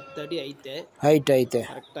ಹೈಟು 10 ಅಡಿ ಐತೆ. ಹೈಟ್ ಐತೆ,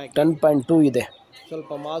 10.2 ಇದೆ.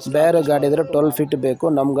 ಸ್ವಲ್ಪ ಮಾಸ್ ಬೇರೆ ಗಾಡಿ ಇದ್ರೆ 12 ಫೀಟ್ ಬೇಕು,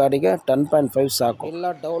 ನಮ್ಮ ಗಾಡಿಗೆ 10.5 ಸಾಕು.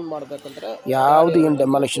 ಎಲ್ಲ ಡೌನ್ ಮಾಡಬೇಕಂದ್ರೆ ಯಾವುದು ಏನು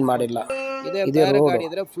ಡೆಮಾಲಿಷನ್ ಮಾಡಿಲ್ಲ. ಇದೇ ರೋಡ್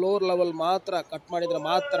ಇದ್ರೆ ಫ್ಲೋರ್ ಲೆವೆಲ್ ಮಾತ್ರ ಕಟ್ ಮಾಡಿದ್ರೆ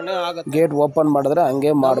ಮಾತ್ರನೇ ಆಗುತ್ತೆ. ಗೇಟ್ ಓಪನ್ ಮಾಡಿದ್ರೆ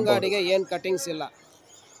ಹಂಗೆ ಮಾಡಬಹುದು. ಗಾಡಿಗೆ ಏನು ಕಟಿಂಗ್ಸ್ ಇಲ್ಲ,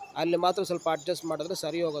 ಅಲ್ಲಿ ಮಾತ್ರ ಸ್ವಲ್ಪ ಅಡ್ಜಸ್ಟ್ ಮಾಡಿದ್ರೆ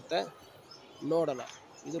ಸರಿ ಹೋಗುತ್ತೆ. ನೋಡೋಣ.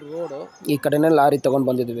 ಇದು ರೋಡು, ಈ ಕಡೆನೇ ಲಾರಿ ತಗೊಂಡು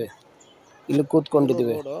ಬಂದಿದ್ದೀವಿ. ಇಲ್ಲಿ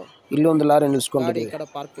ಕೂತ್ಕೊಂಡಿದ್ದೀವಿ, ಇಲ್ಲಿ ಒಂದು ಲಾರಿ ನಿಲ್ಸ್ಕೊಂಡಿದ್ದೀವಿ,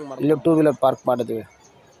 ಇಲ್ಲಿ 2 ವೀಲರ್ ಪಾರ್ಕ್ ಮಾಡಿದ್ದೀವಿ.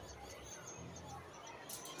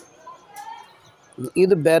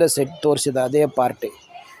 ಇದು ಬೇರೆ ಸೆಟ್ ತೋರಿಸಿದ ಅದೇ ಪಾರ್ಟಿ.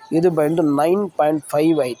 ಇದು ಬಂದು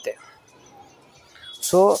 9.5 ಐತೆ.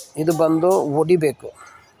 ಸೊ ಇದು ಬಂದು ಹೊಡಿಬೇಕು,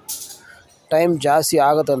 ಟೈಮ್ ಜಾಸ್ತಿ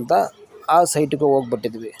ಆಗುತ್ತಂತ ಆ ಸೈಟಿಗೆ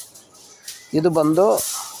ಹೋಗ್ಬಿಟ್ಟಿದ್ವಿ. ಇದು ಬಂದು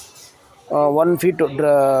 1 ಫೀಟ್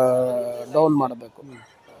ಡೌನ್ ಮಾಡಬೇಕು,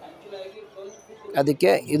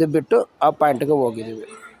 ಅದಕ್ಕೆ ಇದು ಬಿಟ್ಟು ಆ ಪಾಯಿಂಟ್ಗೆ ಹೋಗಿದ್ದೀವಿ.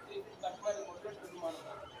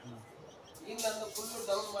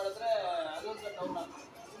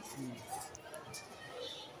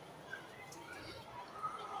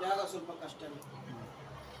 ಜಾಗ ಸ್ವಲ್ಪ ಕಷ್ಟ.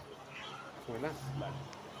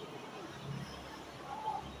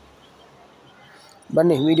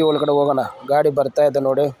 ಬನ್ನಿ ವಿಡಿಯೋ ಒಳಗಡೆ ಹೋಗೋಣ. ಗಾಡಿ ಬರ್ತಾ ಇದೆ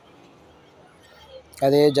ನೋಡಿ,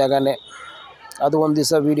 ಅದೇ ಜಾಗನೇ. ಅದು ಒಂದು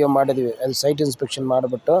ದಿವಸ ವೀಡಿಯೋ ಮಾಡಿದ್ವಿ, ಅದು ಸೈಟ್ ಇನ್ಸ್ಪೆಕ್ಷನ್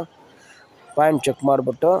ಮಾಡಿಬಿಟ್ಟು ಪಾಯಿಂಟ್ ಚೆಕ್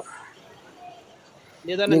ಮಾಡಿಬಿಟ್ಟು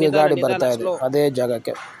ಈಗ ಗಾಡಿ ಬರ್ತಾ ಇದೆ ಅದೇ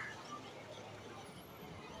ಜಾಗಕ್ಕೆ.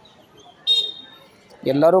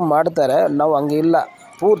 ಎಲ್ಲರೂ ಮಾಡ್ತಾರೆ, ನಾವು ಹಂಗೆ ಇಲ್ಲ,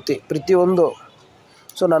 ಪೂರ್ತಿ ಪ್ರತಿಯೊಂದು.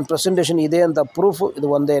 ಸೊ ನನ್ನ ಪ್ರೆಸೆಂಟೇಷನ್ ಇದೆ ಅಂತ ಪ್ರೂಫು ಇದು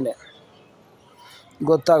ಒಂದೇನೆ,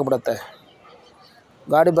 ಗೊತ್ತಾಗ್ಬಿಡುತ್ತೆ.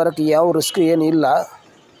 ಗಾಡಿ ಬರೋಕ್ಕೆ ಯಾವ ರಿಸ್ಕ್ ಏನಿಲ್ಲ,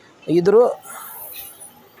 ಇದ್ರೂ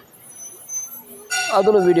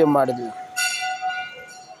ಅದನ್ನು ವೀಡಿಯೋ ಮಾಡಿದ್ವಿ.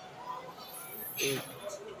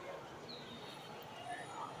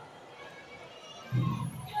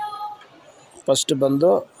 ಫಸ್ಟ್ ಬಂದು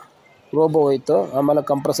ರೋಬೋ ಹೋಯ್ತು, ಆಮೇಲೆ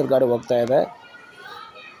ಕಂಪ್ರೆಸರ್ ಗಾಡಿ ಹೋಗ್ತಾ ಇದೆ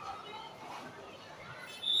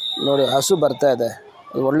ನೋಡಿ. ಹಸು ಬರ್ತಾ ಇದೆ,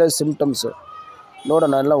 ಅದು ಒಳ್ಳೆ ಸಿಂಪ್ಟಮ್ಸು.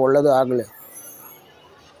 ನೋಡೋಣ, ಎಲ್ಲ ಒಳ್ಳೆಯದು ಆಗಲಿ.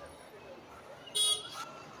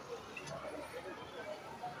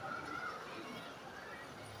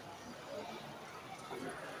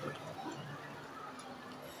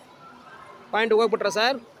 Point ಹೋಗ್ಬಿಟ್ರಾ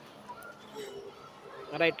sir?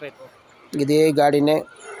 ರೈಟ್. ಇದೇ ಗಾಡಿನೇ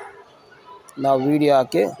ನಾವು ವಿಡಿಯೋ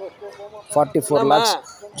ಹಾಕಿ 44 lakhs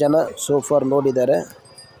ಜನ ಸೋಫಾರ್ ನೋಡಿದ್ದಾರೆ.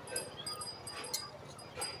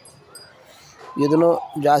 ಇದನ್ನು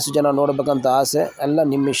ಜಾಸ್ತಿ ಜನ ನೋಡ್ಬೇಕಂತ ಆಸೆ, ಎಲ್ಲ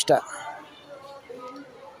ನಿಮ್ಮ ಇಷ್ಟ.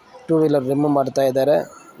 2 ವೀಲರ್ ರಿಮೂವ್ ಮಾಡ್ತಾ ಇದ್ದಾರೆ,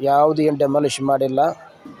 ಯಾವುದು ಏನು ಡೆಮಾಲಿಷ್ ಮಾಡಿಲ್ಲ.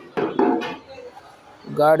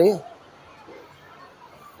 ಗಾಡಿ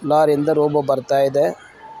ಲಾರಿಯಿಂದ ರೋಬೋ ಬರ್ತಾ ಇದೆ.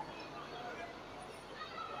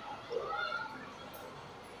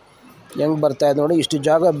 ಹೆಂಗೆ ಬರ್ತಾ ಇದೆ ನೋಡಿ. ಇಷ್ಟು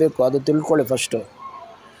ಜಾಗ ಬೇಕು, ಅದು ತಿಳ್ಕೊಳ್ಳಿ ಫಸ್ಟು.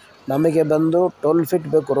 ನಮಗೆ ಬಂದು 12 ಫೀಟ್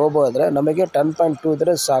ಬೇಕು ರೋಬೋ ಆದರೆ, ನಮಗೆ 10.2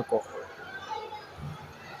 ಇದ್ದರೆ ಸಾಕು.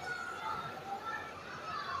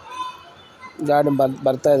 ಗಾಡಿ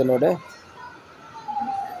ಬರ್ತಾ ಇದೆ ನೋಡಿ.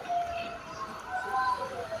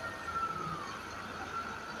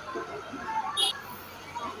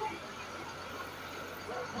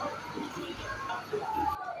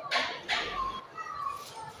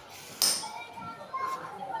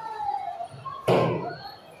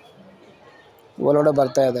 ಒಳಗಡೆ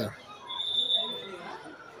ಬರ್ತಾ ಇದೆ,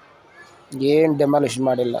 ಏನು ಡೆಮಾಲಿಷನ್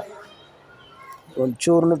ಮಾಡಿಲ್ಲ,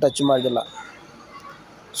 ಒಂಚೂರು ಟಚ್ ಮಾಡಿಲ್ಲ,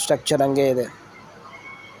 ಸ್ಟ್ರಕ್ಚರ್ ಹಂಗೆ ಇದೆ.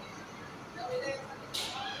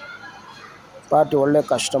 ಪಾರ್ಟಿ ಒಳ್ಳೆ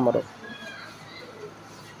ಕಸ್ಟಮರು.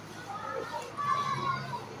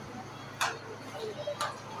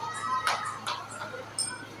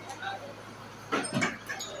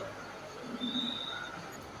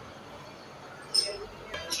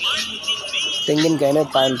 ತೆಂಗಿನಕಾಯಿನೇ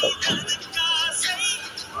ಪಾಯಿಂಟು.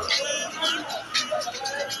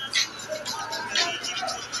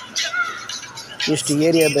 ಇಷ್ಟು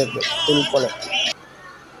ಏರಿಯಾ ಬೇಕು ತಿಳ್ಕೊಳ್ಳಿ.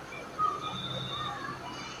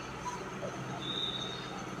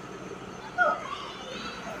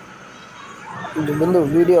 ಇದು ಬಂದು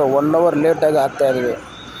ವಿಡಿಯೋ 1 hour ಲೇಟಾಗಿ ಹಾಕ್ತಾಯಿದ್ವಿ,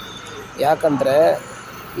 ಯಾಕಂದರೆ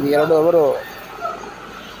 2 ಅವರು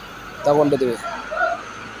ತಗೊಂಡಿದ್ವಿ.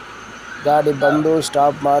 ಗಾಡಿ ಬಂದು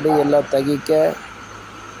ಸ್ಟಾಪ್ ಮಾಡಿ ಎಲ್ಲ ತೆಗಿಕೆ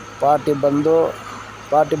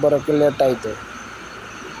ಪಾರ್ಟಿ ಬರೋಕ್ಕೆ ಲೇಟ್ ಆಯಿತು.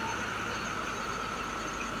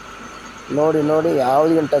 ನೋಡಿ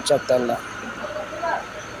ಯಾವುದೇನು ಟಚ್ ಆಗ್ತಾಯಿಲ್ಲ.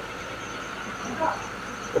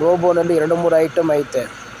 ರೋಬೋನಲ್ಲಿ 2-3 ಐಟಮ್ ಐತೆ.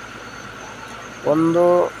 ಒಂದು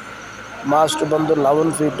ಮಾಸ್ಟ್ ಬಂದು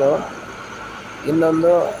 11 ಫೀಟು,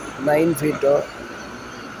 ಇನ್ನೊಂದು 9 ಫೀಟು,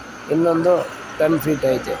 ಇನ್ನೊಂದು 10 ಫೀಟ್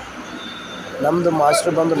ಐತೆ. ನಮ್ಮದು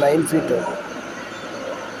ಮಾಸ್ಟರ್ ಬಂದು 9 ಫೀಟು,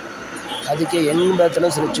 ಅದಕ್ಕೆ ಹೆಂಗೆ ಬೇಕಾದ್ರೂ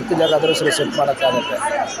ಸರಿ, ಚಿಕ್ಕ ಜಾಗ ಆದರೂ ಸರಿ ಸೆಟ್ ಮಾಡೋಕ್ಕಾಗುತ್ತೆ.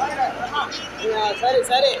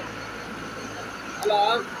 ಸರಿ.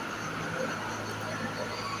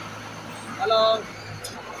 ಹಲೋ.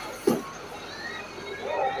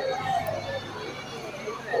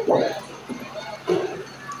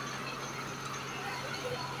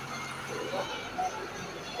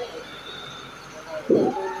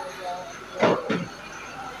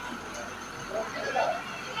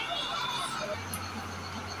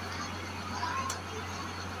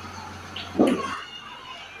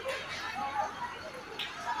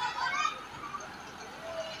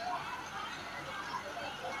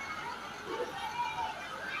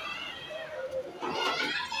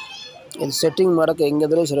 ಇದು ಸೆಟ್ಟಿಂಗ್ ಮಾಡೋಕ್ಕೆ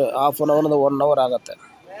ಹೆಂಗಿದ್ರು ಸರಿ ಹಾಫ್ ಆನ್ ಅವರ್ 1 ಅವರ್ ಆಗುತ್ತೆ.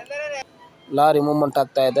 ಲಾರಿ ಮೂವ್ಮೆಂಟ್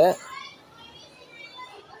ಆಗ್ತಾ ಇದೆ.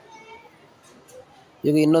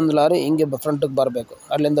 ಈಗ ಇನ್ನೊಂದು ಲಾರಿ ಹಿಂಗೆ ಫ್ರಂಟಿಗೆ ಬರಬೇಕು,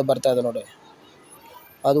 ಅಲ್ಲಿಂದ ಬರ್ತಾ ಇದೆ ನೋಡಿ,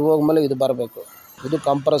 ಅದು ಹೋಗ್ಮೇಲೆ ಇದು ಬರಬೇಕು. ಇದು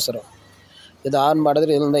ಕಂಪ್ರೆಸರು, ಇದು ಆನ್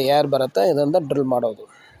ಮಾಡಿದ್ರೆ ಇದರಿಂದ ಏರ್ ಬರುತ್ತೆ, ಇದರಿಂದ ಡ್ರಿಲ್ ಮಾಡೋದು.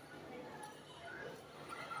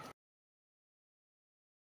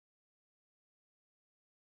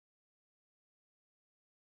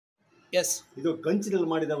 ಎಸ್, ಇದು ಕಂಚಿನಲ್ಲಿ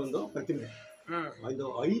ಮಾಡಿದ ಒಂದು ಪ್ರತಿಮೆ. ಇದು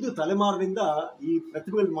 5 ತಲೆಮಾರಿನಿಂದ ಈ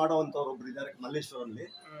ಪ್ರತಿಮೆಗಳು ಮಾಡುವಂತವ್ರು ಒಬ್ರು ಇದ್ದಾರೆ ಮಲ್ಲೇಶ್ವರಲ್ಲಿ,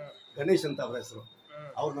 ಗಣೇಶ್ ಅಂತ ಅವರ ಹೆಸರು.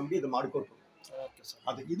 ಅವ್ರು ನಮ್ಗೆ ಇದು ಮಾಡಿಕೊಟ್ರು.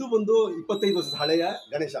 ಅದು ಇದು ಒಂದು 25 ವರ್ಷದ ಹಳೆಯ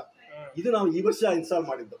ಗಣೇಶ. ಇದು ನಾವು ಈ ವರ್ಷ ಇನ್ಸ್ಟಾಲ್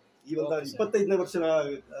ಮಾಡಿದ್ದು. ಈ ಒಂದು 25ನೇ ವರ್ಷ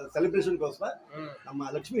ಸೆಲೆಬ್ರೇಷನ್ಗೋಸ್ಕರ ನಮ್ಮ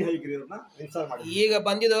ಲಕ್ಷ್ಮೀ ಹೈಗಿರಿಯವ್ರನ್ನ ಇನ್ಸ್ಟಾಲ್ ಮಾಡಿದ್ವಿ. ಈಗ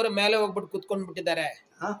ಬಂದಿದ್ದವರು ಮೇಲೆ ಹೋಗ್ಬಿಟ್ಟು ಕುತ್ಕೊಂಡ್ ಬಿಟ್ಟಿದ್ದಾರೆ,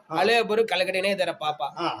 ಹಳೆ ಒಬ್ಬರು ಕೆಳಗಡೆನೆ ಇದಾರೆ ಪಾಪ.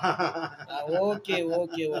 Okay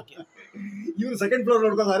okay okay. ಇವ್ರು ಸೆಕೆಂಡ್ ಫ್ಲೋರ್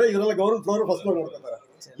ನೋಡ್ಕೊತಾರೆ, ಇವರೆಲ್ಲ ಗೌರ್ಮೆಂಟ್ ಫ್ಲೋರ್ ಫಸ್ಟ್ ಫ್ಲೋರ್ ನೋಡ್ಕೊತಾರೆ.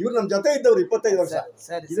 ಇವ್ರು ನಮ್ಮ ಜೊತೆ ಇದ್ದವ್ರು 25 ವರ್ಷ.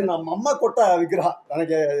 ಇದು ನಮ್ಮ ಅಮ್ಮ ಕೊಟ್ಟ ವಿಗ್ರಹ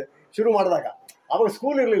ನನಗೆ ಶುರು ಮಾಡಿದಾಗ. ಅವಾಗ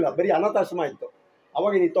ಸ್ಕೂಲ್ ಇರಲಿಲ್ಲ, ಬರೀ ಅನಾಥಾಶ್ರಮ ಇತ್ತು.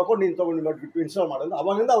 ಅವಾಗ ನೀನು ತಗೊಂಡು ನೋಡ್ಬಿಟ್ಟು ಇನ್ಸ್ಟಾಲ್ ಮಾಡೋದು.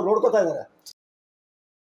 ಅವಾಗಿಂದ ಅವ್ರು ನೋಡ್ಕೊತಾ ಇದ್ದಾರೆ.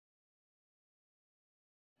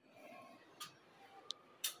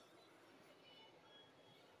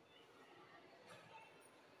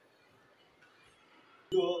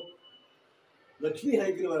 ಇದು ಲಕ್ಷ್ಮೀ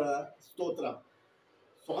ಹೈಗ್ರೀವರ ಸ್ತೋತ್ರ.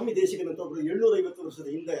 ಸ್ವಾಮಿ ದೇಶಿಕನಂತ ಒಬ್ರು 750 ವರ್ಷದ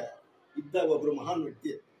ಹಿಂದೆ ಇದ್ದಾಗ ಒಬ್ರು ಮಹಾನ್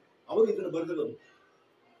ವ್ಯಕ್ತಿ, ಅವರು ಇದನ್ನು ಬರೆದಿರೋದು.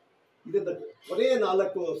 ಇದನ್ನ ಕೊನೆಯ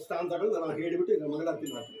 4 ಸ್ಥಾನಗಳು ನಾನು ಹೇಳಿಬಿಟ್ಟು ಇದನ್ನ ಮಂಗಳಾರತಿ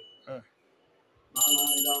ಮಾಡ್ತೀನಿ. ನಾನಾ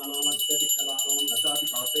ನಿಧಾನಾತಿ ಕಲಾಂ ನಚಾತಿ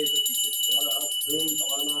ಕಾಸೇತು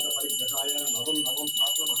ತವರ್ನಾಥ ಪರಿಗ್ರಹಾಯ ನವಂ ನವಂ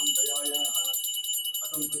ಪಾತ್ರ ಮಹಂ ದಯಾಯ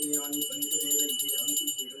ಅತಂತ್ರಿಯಾನಿ ಪಂಚವೇದ ಇತಿ ಅನಂತಿ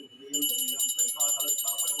ಶ್ರೀರಂ ಹೃದಯಂ ಹೃದಯಂ ಸಂಕಾಕಲಂಕ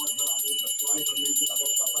ಪರಮೋಜ್ವಲಾನಿ ತತ್ವಾನಿ ಪನ್ನಿಂಚು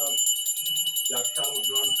ತವೋತ್ತಪ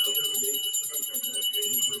ವ್ಯಾಖ್ಯಾಮುದ್ರಾಂ ಸರ್ವದೇವ ಪುಸ್ತಕಂ ಸಂಕರಕ್ಕೆ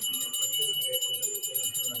ವಿಭೂತಿಯ ಪಂಚವಿಧೇ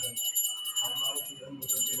ಪಂಚವಿಧೇ ಆಮ್ನಾಂ ಶ್ರೀರಂ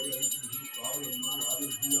ಮುಸಂತೇರಂ ಸ್ವಾಮಿ ಇಮಾಂ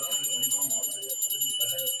ಆದಿಭೂಯಾಂ ಇಮಾಂ ಆದಯ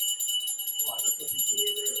ಪದವಿತಃ ವಾರಕ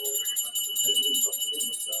ಸಿದ್ಧೇವೇರೋ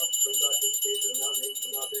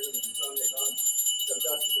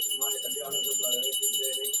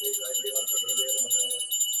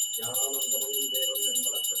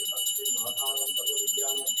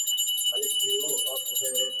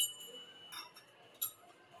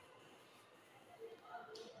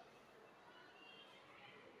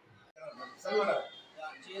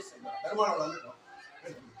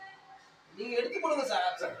நீங்க எடுத்து கொடுங்க சார்.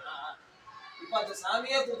 இப்ப அந்த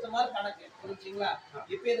சாமியே கொடுத்த மாதிரி கணக்கு, புரிஞ்சுங்களா?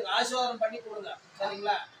 இப்ப இதுக்கு ஆசீர்வாதம் பண்ணி கொடுங்க,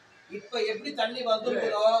 சரிங்களா? இப்ப எப்படி தண்ணி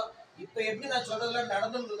வந்துருக்குதோ, இப்ப எப்படி நான் சொல்றதுல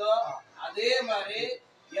நடந்துருக்குதோ, அதே மாதிரி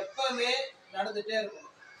எப்பவுமே நடந்துட்டே இருக்கும்.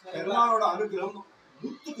 பெருமாளோட அனுகிரகம்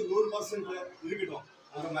 100க்கு 100% இருக்கட்டும்.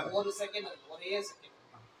 ஒரு செகண்ட், ஒரே செகண்ட்.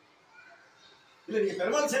 இல்ல நீங்க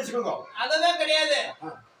பெருமாள் சேர்த்துக்கோங்க, அதெல்லாம் கிடையாது.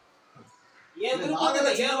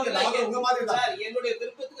 என்னுடைய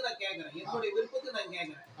விருப்பத்துக்கு நான் கேக்குறேன், என்னுடைய விருப்பத்துக்கு நான்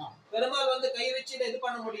கேக்குறேன். பெருமாள் வந்து கை வச்சு இது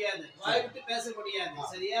பண்ண முடியாது, வாய் விட்டு பேச முடியாது,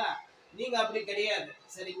 சரியா? நீங்க அப்படி கிடையாது,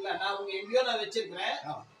 சரிங்களா? நான் உங்க எங்கேயோ நான் வச்சிருக்கிறேன்,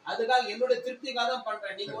 அதுக்காக என்னுடைய திருப்திக்காக தான்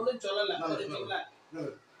பண்றேன். நீங்க ஒண்ணும் சொல்லல, புரிஞ்சுங்களா?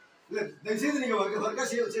 இல்ல தயவுசெய்து நீங்க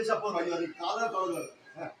வர்க்க சேஷா போறோம், காதா தொடர்ந்து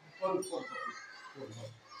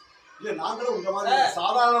இல்ல நாங்களும் உங்க மாதிரி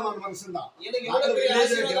சாதாரண மனுஷன் தான்.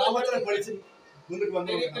 கிராமத்துல படிச்சு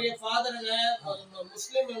பெரிய பெரிய ஃபாதருங்க,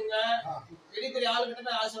 முஸ்லிம்ங்க, பெரிய பெரிய ஆளுகிட்ட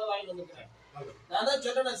நான் ஆசீர்வாதம் வாங்கி வந்துக்கிறேன். நான் தான்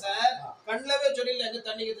சொல்றேன் சார், கண்ணிலவே சொல்லல எங்க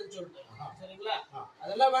தண்ணிக்குதுன்னு சொல்லிட்டு, சரிங்களா?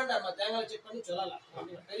 அதெல்லாம் வேண்டாம், நம்ம தேங்காய் செக் பண்ணி சொல்லலாம்.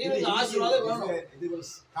 பெரிய ஆசீர்வாதம் வேணும். இது ஒரு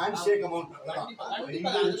ஹேண்ட் ஷேக் அமௌண்ட்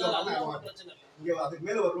பிரச்சனை இங்க அதுக்கு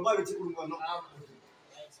மேல ஒரு ரூபாய் வச்சு கொடுங்க.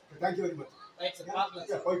 Thank you very much. Right sir,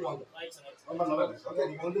 பார்க்கலாம். போயிட்டு வாங்க. ரைட் சார், ரொம்ப நல்லது. ஓகே,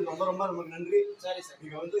 நீங்க வந்து ரொம்ப ரொம்ப நமக்கு நன்றி. சரி சார்,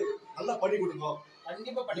 நீங்க வந்து நல்லா பண்ணி கொடுங்க.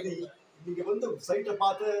 கண்டிப்பா பண்ணி கொடுங்க. நீங்க வந்து சைட்டை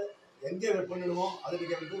பார்த்து எங்க பண்ணணுமோ அது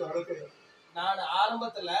நீங்க வந்து ஓரளவுக்கு. நான்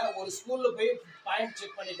ஆரம்பத்துல ஒரு ஸ்கூல்ல போய் பாயிண்ட்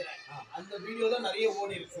செக் பண்ணிக்கிறேன், அந்த வீடியோ தான் நிறைய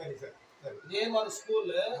ஓடி இருக்கு. சரி சார், சரி. இதே மாதிரி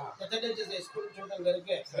ஸ்கூல் கத்தடேஜஸ் ஸ்கூல் சொல்லிட்டு அங்க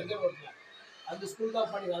இருக்கு பெங்களூர்ல, அந்த ஸ்கூல்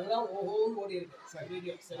தான் பண்ணி அதுதான் ஓஹோன்னு ஓடி இருக்கு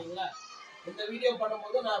வீடியோ, சரிங்களா? இந்த வீடியோ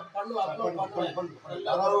பண்ணும்போது நான் அப்லோட்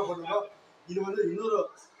பண்ணுவேன். இது வந்து இன்னொரு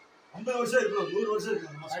 50 வருஷம் இருக்கணும், 100 வருஷம்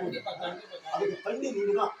இருக்கணும். கண்டிப்பா கண்டிப்பா. அதுக்கு தண்ணி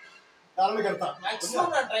நீங்க தான் காரணகர்த்தா.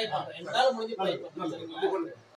 மேக்ஸிமம் நான் ட்ரை பண்றேன், என்னால முடிஞ்சு ட்ரை பண்றேன், சரிங்களா?